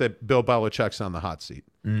belief that Bill Belichick's on the hot seat.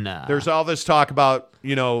 Nah. There's all this talk about,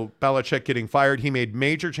 Belichick getting fired. He made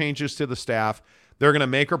major changes to the staff. They're going to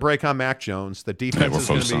make or break on Mac Jones. The defense is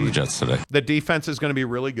going to be on the Jets today. The defense is going to be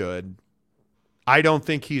really good. I don't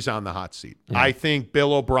think he's on the hot seat. Yeah. I think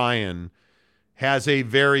Bill O'Brien has a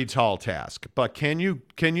very tall task. But can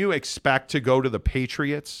you expect to go to the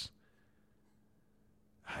Patriots?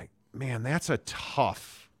 Man, that's a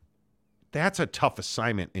tough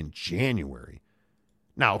assignment in January.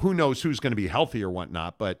 Now, who knows who's going to be healthy or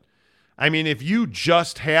whatnot, but I mean, if you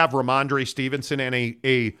just have Ramondre Stevenson and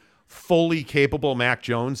a fully capable Mac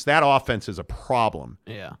Jones, that offense is a problem.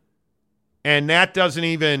 Yeah. And that doesn't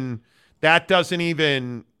even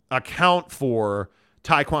account for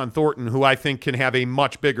Tyquan Thornton, who I think can have a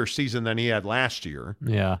much bigger season than he had last year.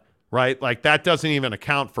 Yeah. Right? Like, that doesn't even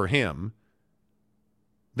account for him.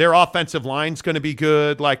 Their offensive line's going to be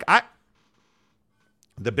good.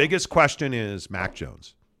 The biggest question is Mac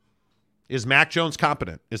Jones. Is Mac Jones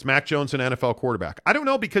competent? Is Mac Jones an NFL quarterback? I don't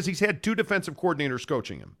know, because he's had 2 defensive coordinators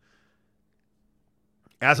coaching him.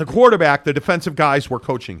 As a quarterback, the defensive guys were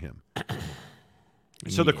coaching him.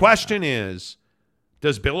 So the question is,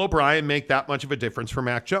 does Bill O'Brien make that much of a difference for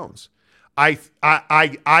Mac Jones? I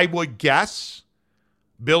would guess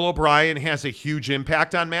Bill O'Brien has a huge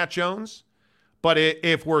impact on Mac Jones. But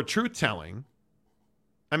if we're truth-telling,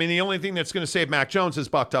 I mean, the only thing that's going to save Mac Jones is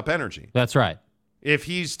bucked up energy. That's right. If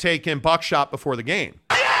he's taking buckshot before the game.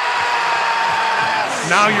 Yes!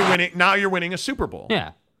 Now you're winning a Super Bowl.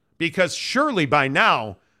 Yeah. Because surely by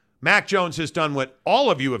now, Mac Jones has done what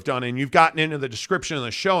all of you have done, and you've gotten into the description of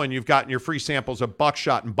the show, and you've gotten your free samples of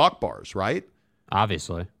buckshot and buck bars, right?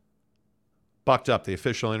 Obviously. Bucked Up, the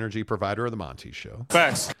official energy provider of the Monty Show.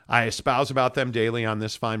 Facts. I espouse about them daily on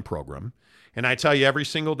this fine program. And I tell you every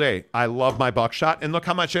single day, I love my buckshot. And look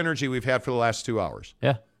how much energy we've had for the last 2 hours.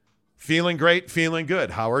 Yeah. Feeling great, feeling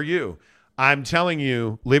good. How are you? I'm telling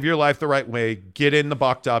you, live your life the right way. Get in the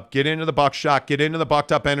Bucked Up. Get into the buckshot. Get into the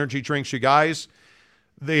Bucked Up energy drinks, you guys.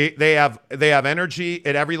 They have energy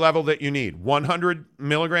at every level that you need. 100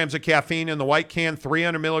 milligrams of caffeine in the white can,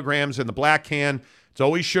 300 milligrams in the black can. It's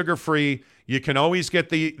always sugar-free. You can always get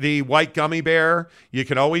the white gummy bear. You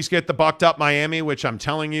can always get the Bucked Up Miami, which I'm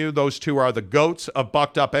telling you, those two are the goats of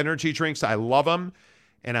Bucked Up energy drinks. I love them.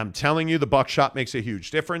 And I'm telling you, the buckshot makes a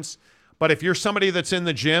huge difference. But if you're somebody that's in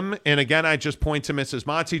the gym, and again, I just point to Mrs.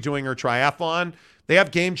 Monty doing her triathlon, they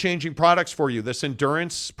have game-changing products for you. This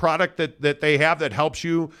endurance product that they have that helps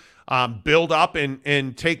you build up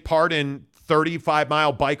and take part in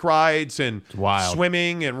 35-mile bike rides and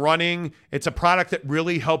swimming and running. It's a product that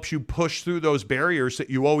really helps you push through those barriers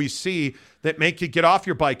that you always see that make you get off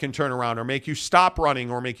your bike and turn around, or make you stop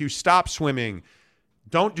running, or make you stop swimming.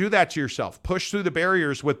 Don't do that to yourself. Push through the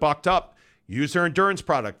barriers with Bucked Up. Use their endurance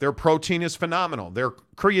product. Their protein is phenomenal. Their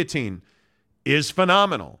creatine is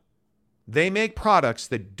phenomenal. They make products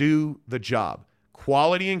that do the job.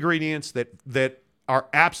 Quality ingredients that are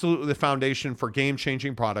absolutely the foundation for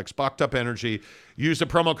game-changing products. Bucked Up Energy. Use the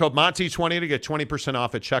promo code Monty20 to get 20%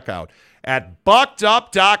 off at checkout at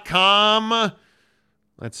buckedup.com.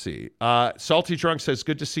 Let's see. Salty Drunk says,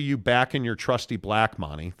 good to see you back in your trusty black,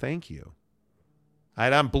 Monty. Thank you. I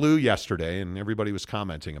had on blue yesterday, and everybody was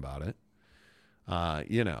commenting about it.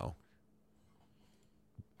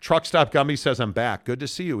 Truck Stop Gumby says, I'm back. Good to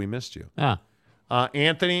see you. We missed you. Yeah.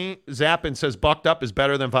 Anthony Zappin says, Bucked Up is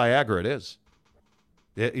better than Viagra. It is.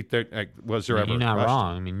 Was there ever you're a not question?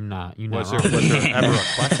 wrong. I mean, you're not was wrong. there ever a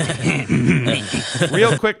question?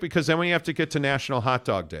 Real quick, because then we have to get to National Hot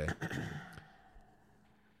Dog Day.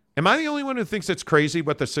 Am I the only one who thinks it's crazy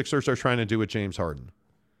what the Sixers are trying to do with James Harden?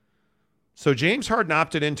 So James Harden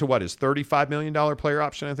opted into what, his $35 million player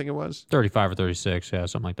option, I think it was? 35 or 36, yeah,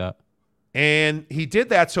 something like that. And he did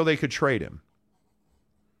that so they could trade him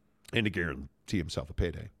and to guarantee himself a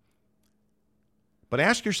payday. But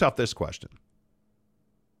ask yourself this question.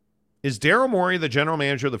 Is Daryl Morey, the general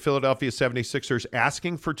manager of the Philadelphia 76ers,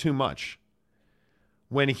 asking for too much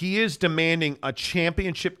when he is demanding a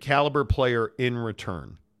championship caliber player in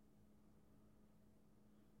return?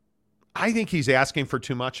 I think he's asking for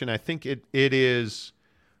too much, and I think it is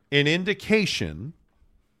an indication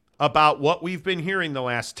about what we've been hearing the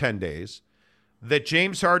last 10 days, that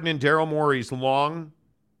James Harden and Daryl Morey's long,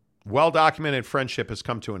 well-documented friendship has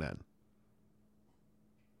come to an end.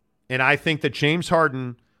 And I think that James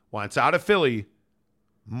Harden wants out of Philly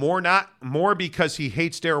more because he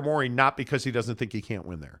hates Daryl Morey, not because he doesn't think he can't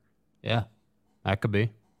win there. Yeah, that could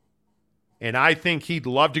be. And I think he'd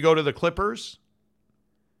love to go to the Clippers,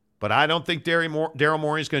 but I don't think Daryl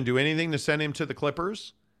Morey is going to do anything to send him to the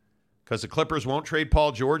Clippers, because the Clippers won't trade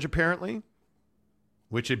Paul George, apparently,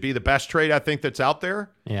 which would be the best trade I think that's out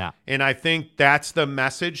there. Yeah. And I think that's the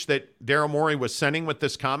message that Daryl Morey was sending with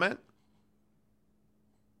this comment.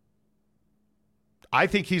 I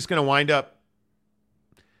think he's going to wind up.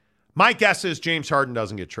 My guess is James Harden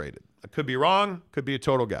doesn't get traded. I could be wrong. Could be a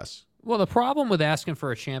total guess. Well, the problem with asking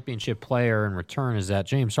for a championship player in return is that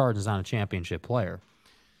James Harden's not a championship player.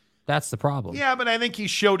 That's the problem. Yeah, but I think he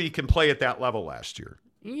showed he can play at that level last year.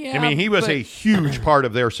 Yeah, I mean, he was a huge part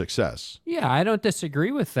of their success. Yeah, I don't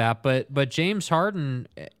disagree with that, but James Harden,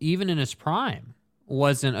 even in his prime,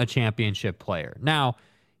 wasn't a championship player. Now,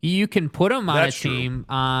 you can put him on That's a team.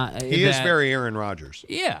 He is very Aaron Rodgers.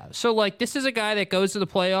 Yeah. So, like, this is a guy that goes to the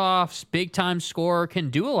playoffs, big-time scorer, can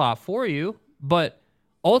do a lot for you. But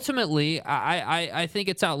ultimately, I think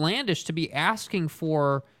it's outlandish to be asking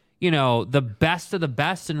for, the best of the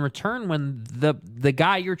best in return when the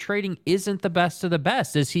guy you're trading isn't the best of the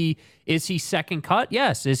best. Is he second cut?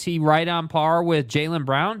 Yes. Is he right on par with Jaylen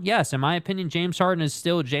Brown? Yes. In my opinion, James Harden is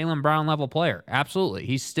still a Jaylen Brown level player. Absolutely.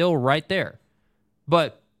 He's still right there.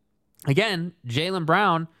 But again, Jaylen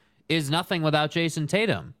Brown is nothing without Jason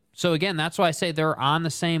Tatum. So again, that's why I say they're on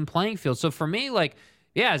the same playing field. So for me, like,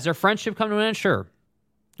 yeah, is their friendship come to an end? Sure.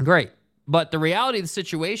 Great. But the reality of the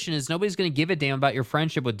situation is nobody's going to give a damn about your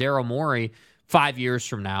friendship with Daryl Morey 5 years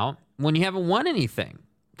from now when you haven't won anything.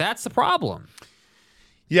 That's the problem.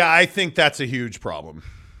 Yeah, I think that's a huge problem.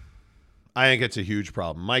 I think it's a huge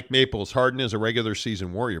problem. Mike Maples, Harden is a regular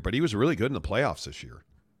season warrior, but he was really good in the playoffs this year.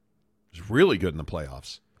 He was really good in the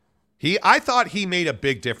playoffs. I thought he made a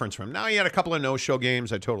big difference for him. Now he had a couple of no-show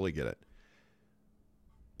games. I totally get it.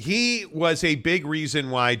 He was a big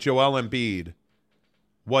reason why Joel Embiid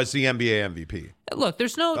was the NBA MVP. Look,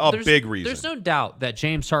 there's big reason. There's no doubt that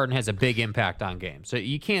James Harden has a big impact on games. So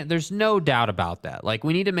there's no doubt about that. Like,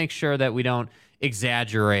 we need to make sure that we don't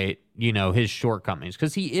exaggerate, his shortcomings,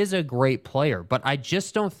 because he is a great player. But I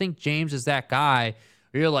just don't think James is that guy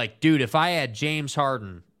where you're like, dude, if I add James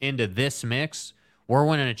Harden into this mix, we're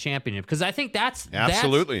winning a championship. Because I think that's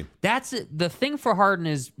it. The thing for Harden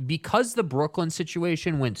is, because the Brooklyn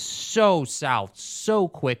situation went so south so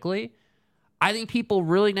quickly, I think people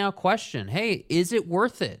really now question, hey, is it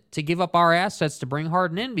worth it to give up our assets to bring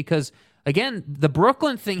Harden in? Because, again, the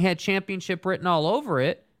Brooklyn thing had championship written all over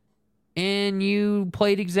it, and you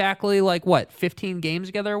played exactly 15 games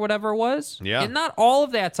together or whatever it was? Yeah. And not all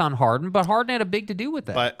of that's on Harden, but Harden had a big to do with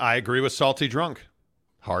that. But I agree with Salty Drunk.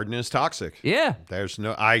 Harden is toxic. Yeah.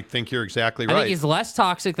 I think you're exactly right. I think he's less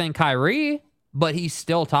toxic than Kyrie, but he's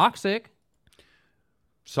still toxic.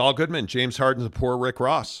 Saul Goodman, James Harden's a poor Rick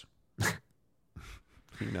Ross.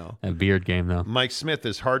 A beard game, though. Mike Smith,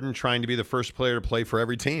 is Harden trying to be the first player to play for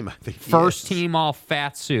every team? I think first team all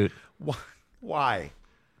fat suit. Why?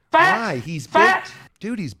 Fat, Why? He's fat, big.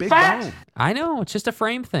 Dude, he's big fat. bone. I know. It's just a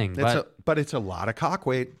frame thing. But it's a lot of cock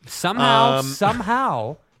weight.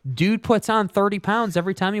 Somehow, dude puts on 30 pounds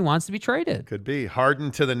every time he wants to be traded. Could be.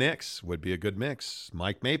 Harden to the Knicks would be a good mix.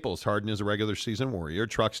 Mike Maples, Harden is a regular season warrior.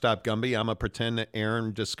 Truck stop Gumby, I'm a pretend that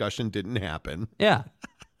Aaron discussion didn't happen. Yeah.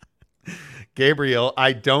 Gabriel,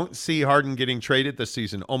 I don't see Harden getting traded this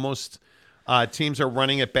season. Almost teams are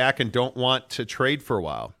running it back and don't want to trade for a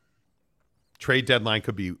while. Trade deadline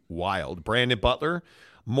could be wild. Brandon Butler,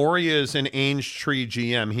 Morey is an Ainge Tree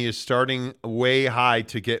GM. He is starting way high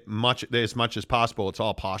to get as much as possible. It's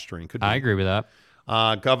all posturing. Could be. I agree with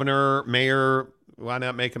that. Governor, mayor, why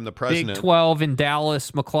not make him the president? Big 12 in Dallas,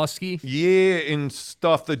 McCluskey. Yeah, and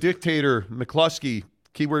stuff. The dictator, McCluskey,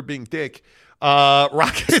 keyword being dick.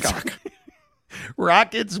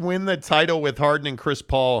 Rockets win the title with Harden and Chris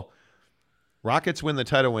Paul. Rockets win the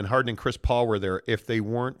title when Harden and Chris Paul were there. If they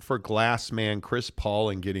weren't for Glass Man, Chris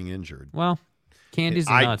Paul, and getting injured. Well, candy's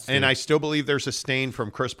nuts. And I still believe there's a stain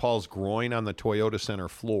from Chris Paul's groin on the Toyota Center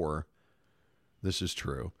floor. This is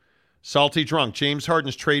true. Salty Drunk, James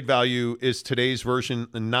Harden's trade value is today's version,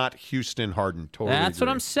 not Houston Harden. Totally That's agree.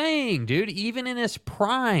 what I'm saying, dude. Even in his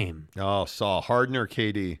prime. Oh, Saul, Harden or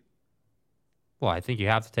KD? Well, I think you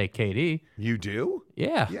have to take KD. You do?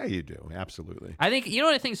 Yeah. Yeah, you do. Absolutely. I think,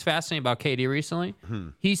 what I think is fascinating about KD recently?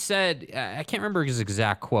 He said, I can't remember his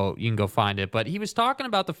exact quote. You can go find it. But he was talking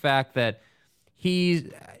about the fact that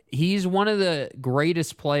he's one of the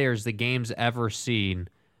greatest players the game's ever seen.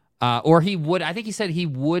 I think he said he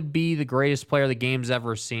would be the greatest player the game's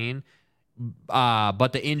ever seen.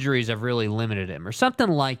 But the injuries have really limited him or something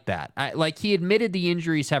like that. He admitted the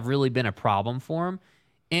injuries have really been a problem for him.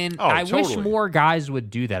 And I wish more guys would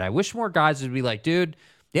do that. I wish more guys would be like, dude,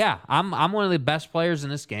 yeah, I'm one of the best players in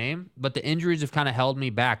this game, but the injuries have kind of held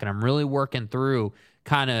me back, and I'm really working through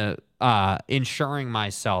kind of ensuring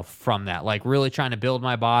myself from that, like really trying to build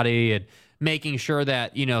my body and making sure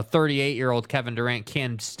that, 38-year-old Kevin Durant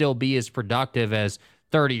can still be as productive as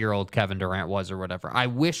 30-year-old Kevin Durant was or whatever. I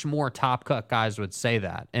wish more top-cut guys would say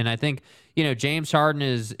that. And I think, James Harden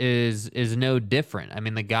is no different. I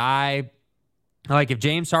mean, the guy... if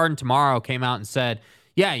James Harden tomorrow came out and said,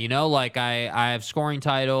 yeah, I have scoring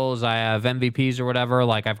titles, I have MVPs or whatever,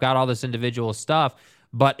 I've got all this individual stuff,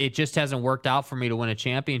 but it just hasn't worked out for me to win a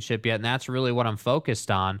championship yet, and that's really what I'm focused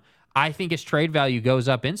on, I think his trade value goes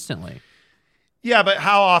up instantly. Yeah, but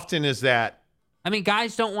how often is that? I mean,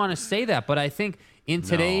 guys don't want to say that, but I think in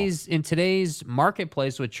today's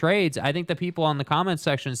marketplace with trades, I think the people on the comment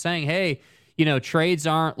section saying, hey, trades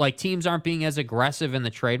aren't like teams aren't being as aggressive in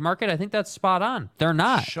the trade market. I think that's spot on. They're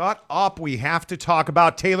not. Shut up. We have to talk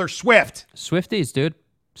about Taylor Swift. Swifties, dude.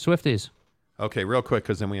 Swifties. Okay, real quick,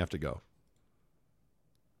 because then we have to go.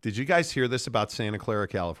 Did you guys hear this about Santa Clara,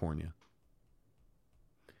 California?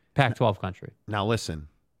 Pac-12 country. Now listen,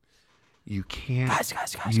 you can't.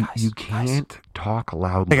 Guys, you can't talk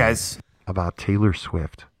loudly about Taylor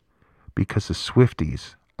Swift because the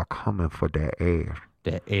Swifties are coming for their air.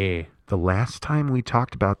 The air. The last time we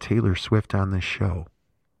talked about Taylor Swift on this show,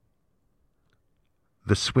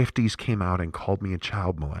 the Swifties came out and called me a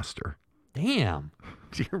child molester. Damn.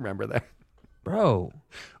 Do you remember that? Bro.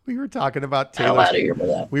 We were talking about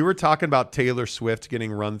We were talking about Taylor Swift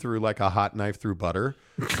getting run through like a hot knife through butter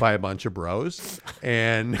by a bunch of bros.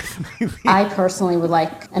 And I personally would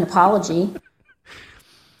like an apology.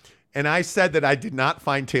 And I said that I did not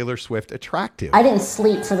find Taylor Swift attractive. I didn't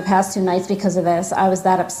sleep for the past 2 nights because of this. I was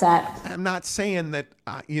that upset. I'm not saying that,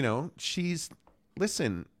 she's,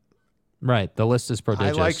 listen. Right. The list is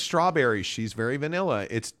prodigious. I like strawberries. She's very vanilla.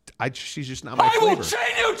 She's just not my flavor. I will chain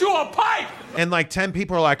you to a pipe. And like 10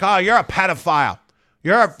 people are like, oh, you're a pedophile.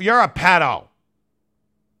 You're a pedo.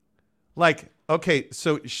 Like, okay,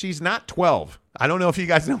 so she's not 12. I don't know if you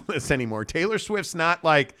guys know this anymore. Taylor Swift's not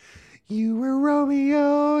like, you were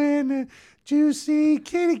Romeo in a juicy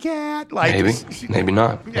kitty cat. Like, maybe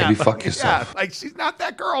not. Maybe fuck yourself. Yeah, like she's not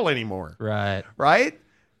that girl anymore. Right. Right?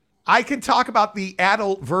 I can talk about the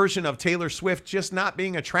adult version of Taylor Swift just not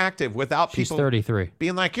being attractive without She's people 33.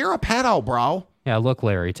 being like, you're a pedo, bro. Yeah, look,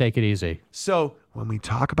 Larry, take it easy. So when we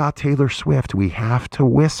talk about Taylor Swift, we have to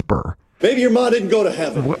whisper. Maybe your mom didn't go to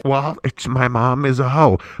heaven. Well, my mom is a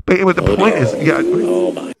hoe. But the point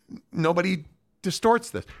is, nobody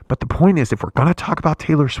distorts this. But the point is, if we're going to talk about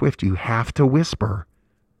Taylor Swift, you have to whisper.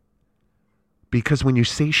 Because when you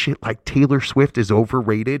say shit like Taylor Swift is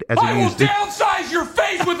overrated as a musician, I will downsize your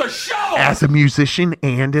face with a shovel. As a musician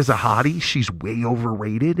and as a hottie, she's way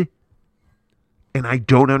overrated. And I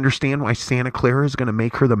don't understand why Santa Clara is going to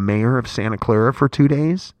make her the mayor of Santa Clara for 2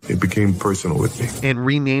 days. It became personal with me. And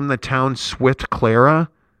rename the town Swift Clara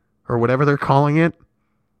or whatever they're calling it.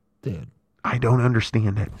 Dude. I don't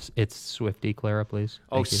understand it. It's Swifty Clara, please.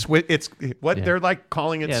 It's what they're like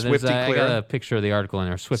calling it. Swifty Clara. I got a picture of the article in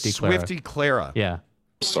there. Swifty Clara. Swifty Clara. Yeah.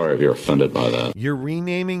 Sorry if you're offended by that. You're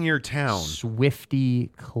renaming your town. Swifty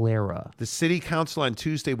Clara. The city council on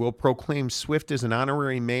Tuesday will proclaim Swift as an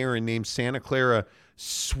honorary mayor and name Santa Clara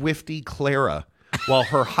Swifty Clara, while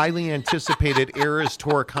her highly anticipated Eras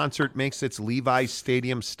Tour concert makes its Levi's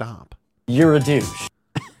Stadium stop. You're a douche.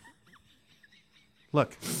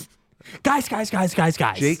 Look. Guys.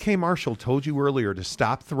 J.K. Marshall told you earlier to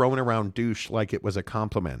stop throwing around douche like it was a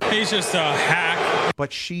compliment. He's just a hack.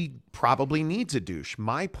 But she probably needs a douche.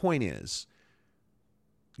 My point is,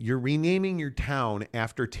 you're renaming your town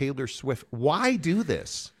after Taylor Swift. Why do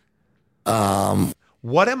this?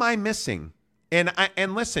 What am I missing? And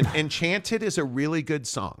listen, Enchanted is a really good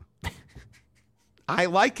song. I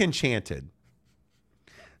like Enchanted.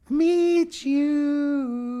 Meet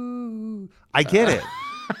you. I get it.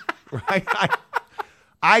 Right?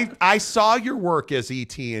 I saw your work as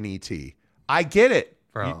E.T. and E.T. I get it.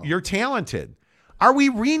 Bro. You're talented. Are we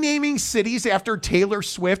renaming cities after Taylor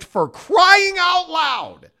Swift for crying out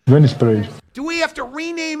loud? Venice Parade. Do we have to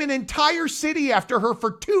rename an entire city after her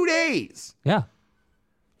for 2 days? Yeah.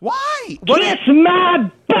 Why? Kiss my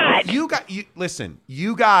butt. Listen,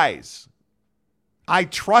 you guys. I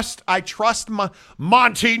trust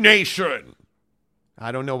Monty Nation.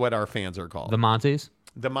 I don't know what our fans are called. The Monties?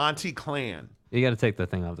 The Monty Clan. You got to take the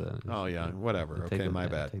thing off the. Oh yeah, whatever. Okay, my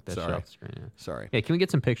bad. Take that Sorry. shit off the screen, yeah. Sorry. Yeah, can we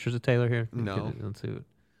get some pictures of Taylor here? No. Let's see what...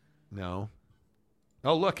 No.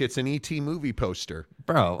 Oh look, it's an ET movie poster,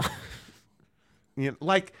 bro.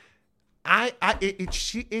 Like,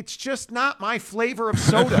 it's just not my flavor of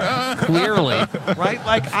soda. Clearly, right?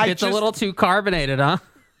 Like it's a little too carbonated, huh?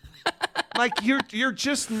 Like you're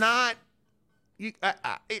just not.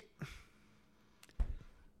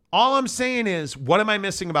 All I'm saying is, what am I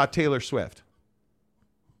missing about Taylor Swift?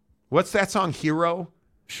 What's that song, Hero?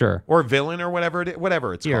 Sure. Or Villain or whatever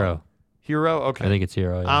it's Hero. called. Hero? Okay. I think it's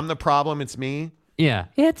Hero. Yeah. I'm the problem, it's me? Yeah.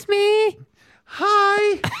 It's me.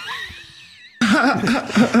 Hi.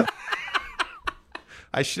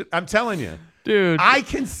 I'm telling you. Dude. I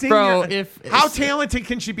can sing. Bro, how talented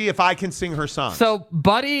can she be if I can sing her song? So,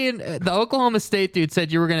 Buddy, and the Oklahoma State dude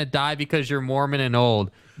said you were going to die because you're Mormon and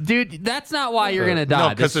old. Dude, that's not why you're going to die.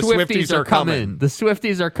 No, because the Swifties are coming. The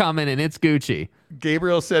Swifties are coming, and it's Gucci.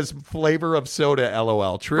 Gabriel says flavor of soda,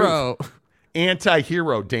 LOL. True. Bro.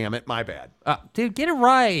 Anti-hero, damn it. My bad. Dude, get it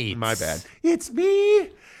right. My bad. It's me.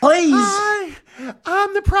 Please.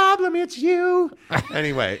 I'm the problem. It's you.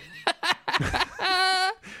 Anyway.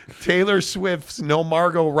 Taylor Swift's no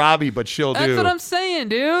Margot Robbie, but she'll do. That's what I'm saying,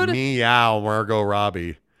 dude. Meow, Margot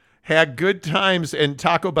Robbie. Had good times and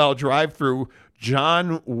Taco Bell drive-through.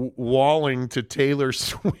 John Walling to Taylor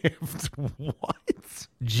Swift. What?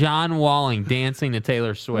 John Walling dancing to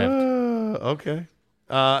Taylor Swift. Okay.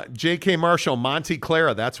 J.K. Marshall, Monty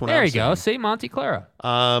Clara. That's what there I'm you saying. go. See, Monty Clara.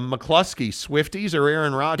 McCluskey, Swifties or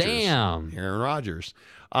Aaron Rodgers? Damn. Aaron Rodgers.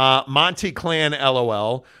 Monty Clan,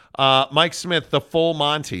 LOL. Mike Smith, the full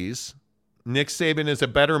Monties. Nick Saban is a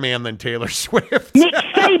better man than Taylor Swift. Nick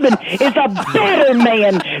Saban is a better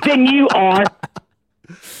man than you are.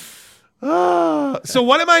 So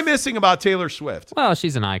what am I missing about Taylor Swift? Well,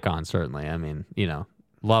 she's an icon, certainly. I mean,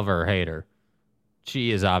 love her, hate her.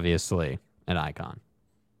 She is obviously an icon.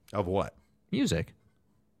 Of what? Music.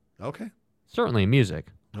 Okay. Certainly music.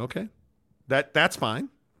 Okay. That's fine.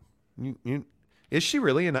 Is she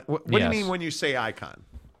really an? What do you mean when you say icon?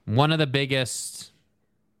 One of the biggest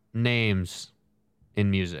names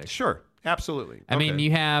in music. Sure, absolutely. I mean,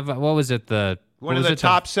 you have one of the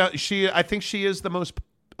top. I think she is the most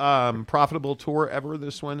profitable tour ever.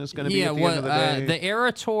 This one is going to be at the end of the day. The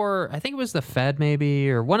Era Tour, I think it was the Fed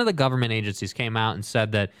maybe, or one of the government agencies came out and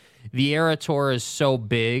said that the Era Tour is so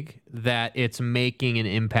big that it's making an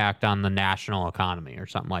impact on the national economy or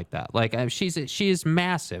something like that. Like she is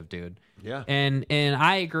massive, dude. Yeah. And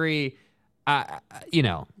I agree.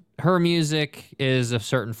 Her music is a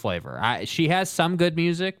certain flavor. She has some good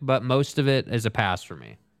music, but most of it is a pass for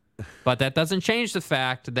me. But that doesn't change the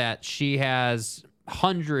fact that she has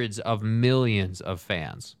hundreds of millions of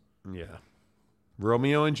fans. Yeah.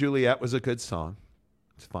 Romeo and Juliet was a good song.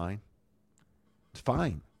 It's fine. It's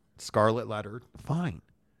fine. Scarlet Letter, fine.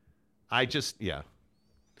 I don't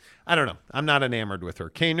know. I'm not enamored with her.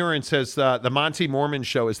 Kay Nuren says the Monty Mormon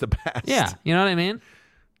show is the best. Yeah, you know what I mean?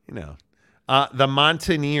 The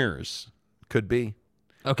Montaneers could be.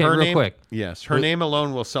 Okay, real quick. Yes, her name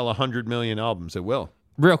alone will sell 100 million albums. It will.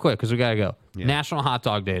 Real quick, because we got to go. Yeah. National Hot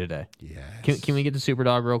Dog Day today. Yes. Can we get to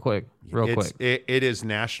Superdog real quick? Quick. It is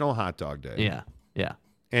National Hot Dog Day. Yeah.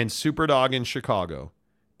 And Superdog in Chicago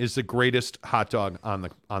is the greatest hot dog on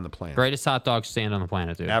the planet. Greatest hot dog stand on the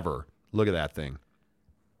planet, dude. Ever. Look at that thing.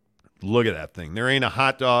 Look at that thing. There ain't a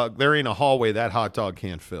hot dog. There ain't a hallway that hot dog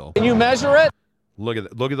can't fill. Can you measure it? Look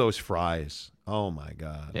at those fries. Oh my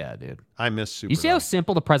God. Yeah, dude. I miss Superdog. You see how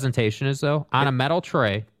simple the presentation is, though? On a metal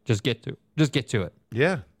tray, just get to it.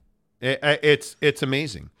 Yeah, it's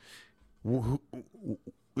amazing.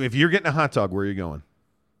 If you're getting a hot dog, where are you going?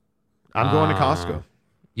 I'm going to Costco.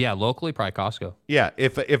 Yeah, locally, probably Costco. Yeah,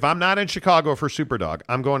 if I'm not in Chicago for Superdog,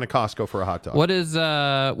 I'm going to Costco for a hot dog.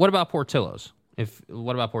 What about Portillo's?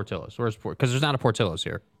 What about Portillo's? Where's because there's not a Portillo's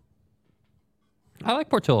here. I like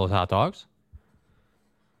Portillo's hot dogs.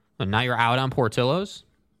 And now you're out on Portillo's?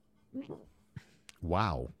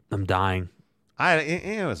 Wow. I'm dying.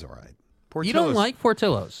 It was all right. Portillo's, you don't like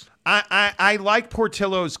Portillo's? I like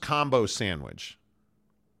Portillo's combo sandwich.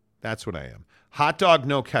 That's what I am. Hot dog,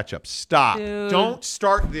 no ketchup. Stop. Dude. Don't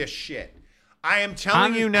start this shit. I am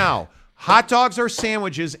telling you now. Hot dogs are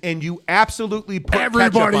sandwiches, and you absolutely put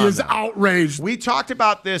Everybody ketchup on is them. outraged. We talked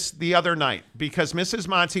about this the other night because Mrs.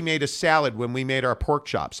 Monty made a salad when we made our pork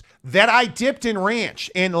chops that I dipped in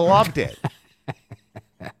ranch and loved it.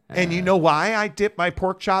 And you know why I dipped my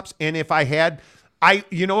pork chops? And if I had,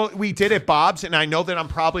 we did at Bob's, and I know that I'm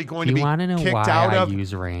probably going to be kicked out of.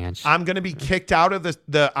 Use ranch. I'm going to be kicked out of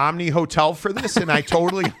the Omni Hotel for this, and I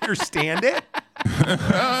totally understand it.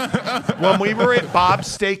 When we were at Bob's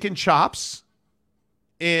Steak and Chops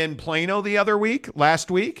in Plano last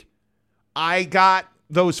week, I got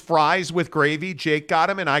those fries with gravy. Jake got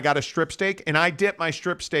them, and I got a strip steak, and I dipped my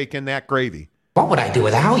strip steak in that gravy. What would I do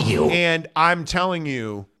without you? And I'm telling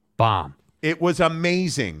you, bomb. It was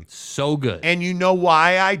amazing. So good. And you know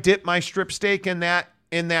why I dipped my strip steak in that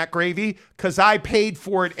gravy? Because I paid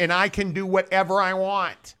for it, and I can do whatever I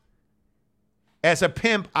want. As a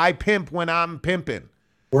pimp, I pimp when I'm pimping.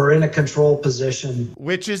 We're in a control position.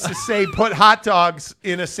 Which is to say, put hot dogs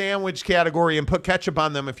in a sandwich category and put ketchup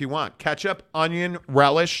on them if you want. Ketchup, onion,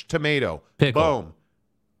 relish, tomato. Pickle. Boom.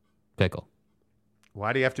 Pickle.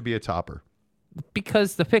 Why do you have to be a topper?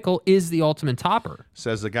 Because the pickle is the ultimate topper.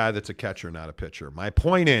 Says the guy that's a catcher, not a pitcher. My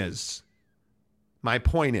point is, when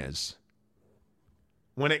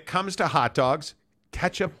it comes to hot dogs,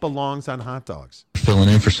 ketchup belongs on hot dogs. Filling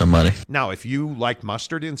in for somebody. Now, if you like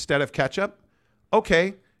mustard instead of ketchup,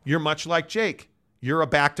 okay, you're much like Jake. You're a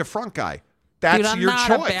back to front guy. That's Dude, I'm your not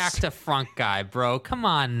choice. a back to front guy, bro. Come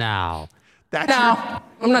on now.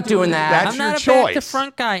 I'm not doing that. That's I'm your not a choice. back to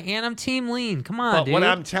front guy, and I'm team lean. Come on, But dude. what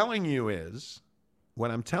I'm telling you is,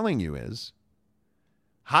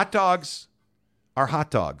 hot dogs are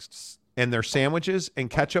hot dogs, and their sandwiches and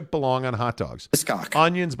ketchup belong on hot dogs.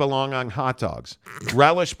 Onions belong on hot dogs.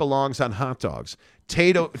 Relish belongs on hot dogs.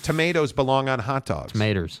 Tomatoes belong on hot dogs.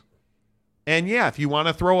 Tomatoes. And yeah, if you want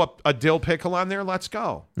to throw a dill pickle on there, let's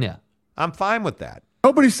go. Yeah. I'm fine with that.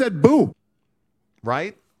 Nobody said boo.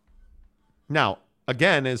 Right? Now,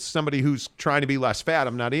 again, as somebody who's trying to be less fat,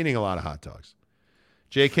 I'm not eating a lot of hot dogs.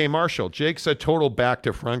 J.K. Marshall. Jake's a total back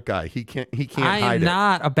to front guy. He can't hide it. I am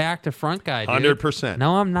not a back to front guy, dude. 100%.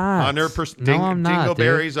 No, I'm not. 100%. No, I'm not.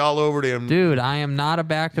 Dingleberries all over him. Dude, I am not a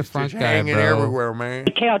back to front guy, hanging bro. everywhere, man.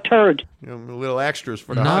 Cow turd. Little extras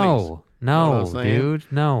for the honeys. No, dude,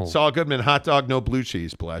 no. Saul Goodman, hot dog, no blue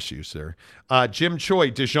cheese. Bless you, sir. Jim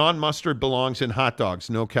Choi, Dijon mustard belongs in hot dogs,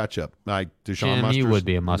 no ketchup. Jim, you would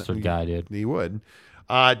be a mustard guy, dude. He would.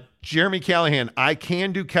 Jeremy Callahan, I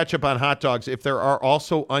can do ketchup on hot dogs if there are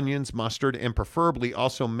also onions, mustard, and preferably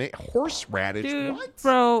also horseradish. Dude, what?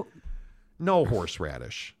 Bro. No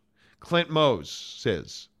horseradish. Clint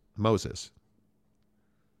Moses.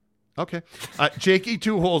 Okay. Jakey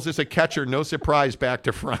Two Holes is a catcher. No surprise, back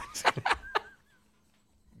to front.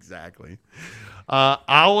 Exactly.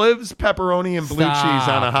 Olives, pepperoni, and blue cheese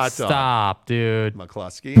on a hot dog. Stop, dude.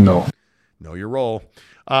 McCluskey. No. Know your role.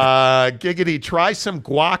 Giggity, try some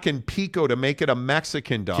guac and pico to make it a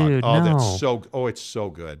Mexican dog. Dude, It's so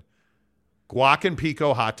good. Guac and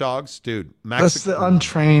pico hot dogs, dude. That's the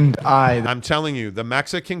untrained eye. I'm telling you, the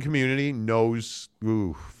Mexican community knows.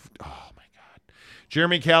 Ooh, oh my God.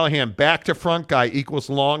 Jeremy Callahan, back to front guy equals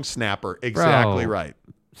long snapper. Exactly right.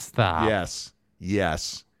 Stop.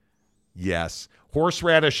 Yes.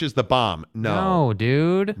 Horseradish is the bomb. No,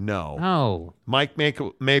 dude. No. Mike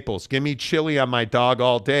Maples, give me chili on my dog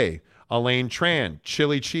all day. Elaine Tran,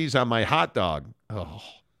 chili cheese on my hot dog. Oh.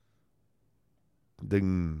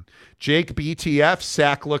 Ding. Jake BTF,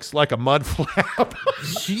 sack looks like a mud flap.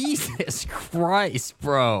 Jesus Christ,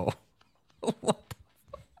 bro. What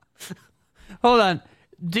the Hold on.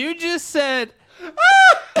 Dude just said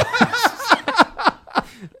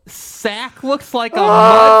sack looks like a mud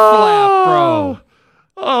flap, bro.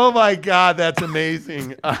 Oh my God, that's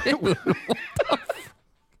amazing.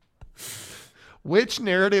 Which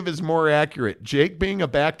narrative is more accurate? Jake being a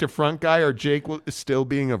back to front guy or Jake still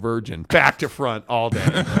being a virgin? Back to front all day.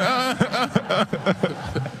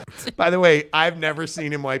 By the way, I've never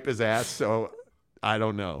seen him wipe his ass, so I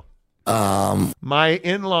don't know. My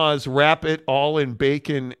in-laws wrap it all in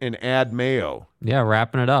bacon and add mayo. Yeah,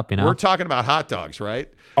 wrapping it up, you know. We're talking about hot dogs,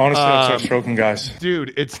 right? Honestly, that's our stroking, guys.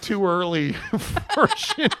 Dude, it's too early for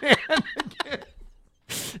shenanigans.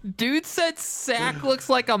 Dude said sack looks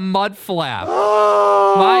like a mud flap.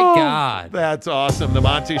 Oh, my God. That's awesome. The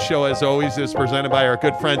Monty Show, as always, is presented by our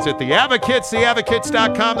good friends at The Advocates,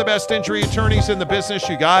 theadvocates.com, the best injury attorneys in the business.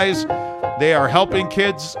 You guys, they are helping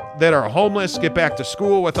kids that are homeless get back to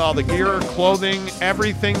school with all the gear, clothing,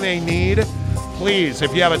 everything they need. Please,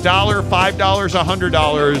 if you have $1, $5,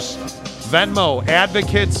 $100, Venmo,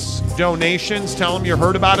 Advocates donations, tell them you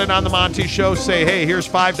heard about it on The Monty Show. Say, hey, here's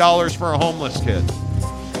 $5 for a homeless kid.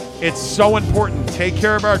 It's so important. Take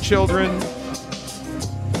care of our children.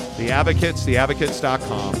 The Advocates,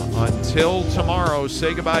 theadvocates.com. Until tomorrow,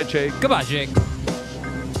 say goodbye, Jake. Goodbye, Jake.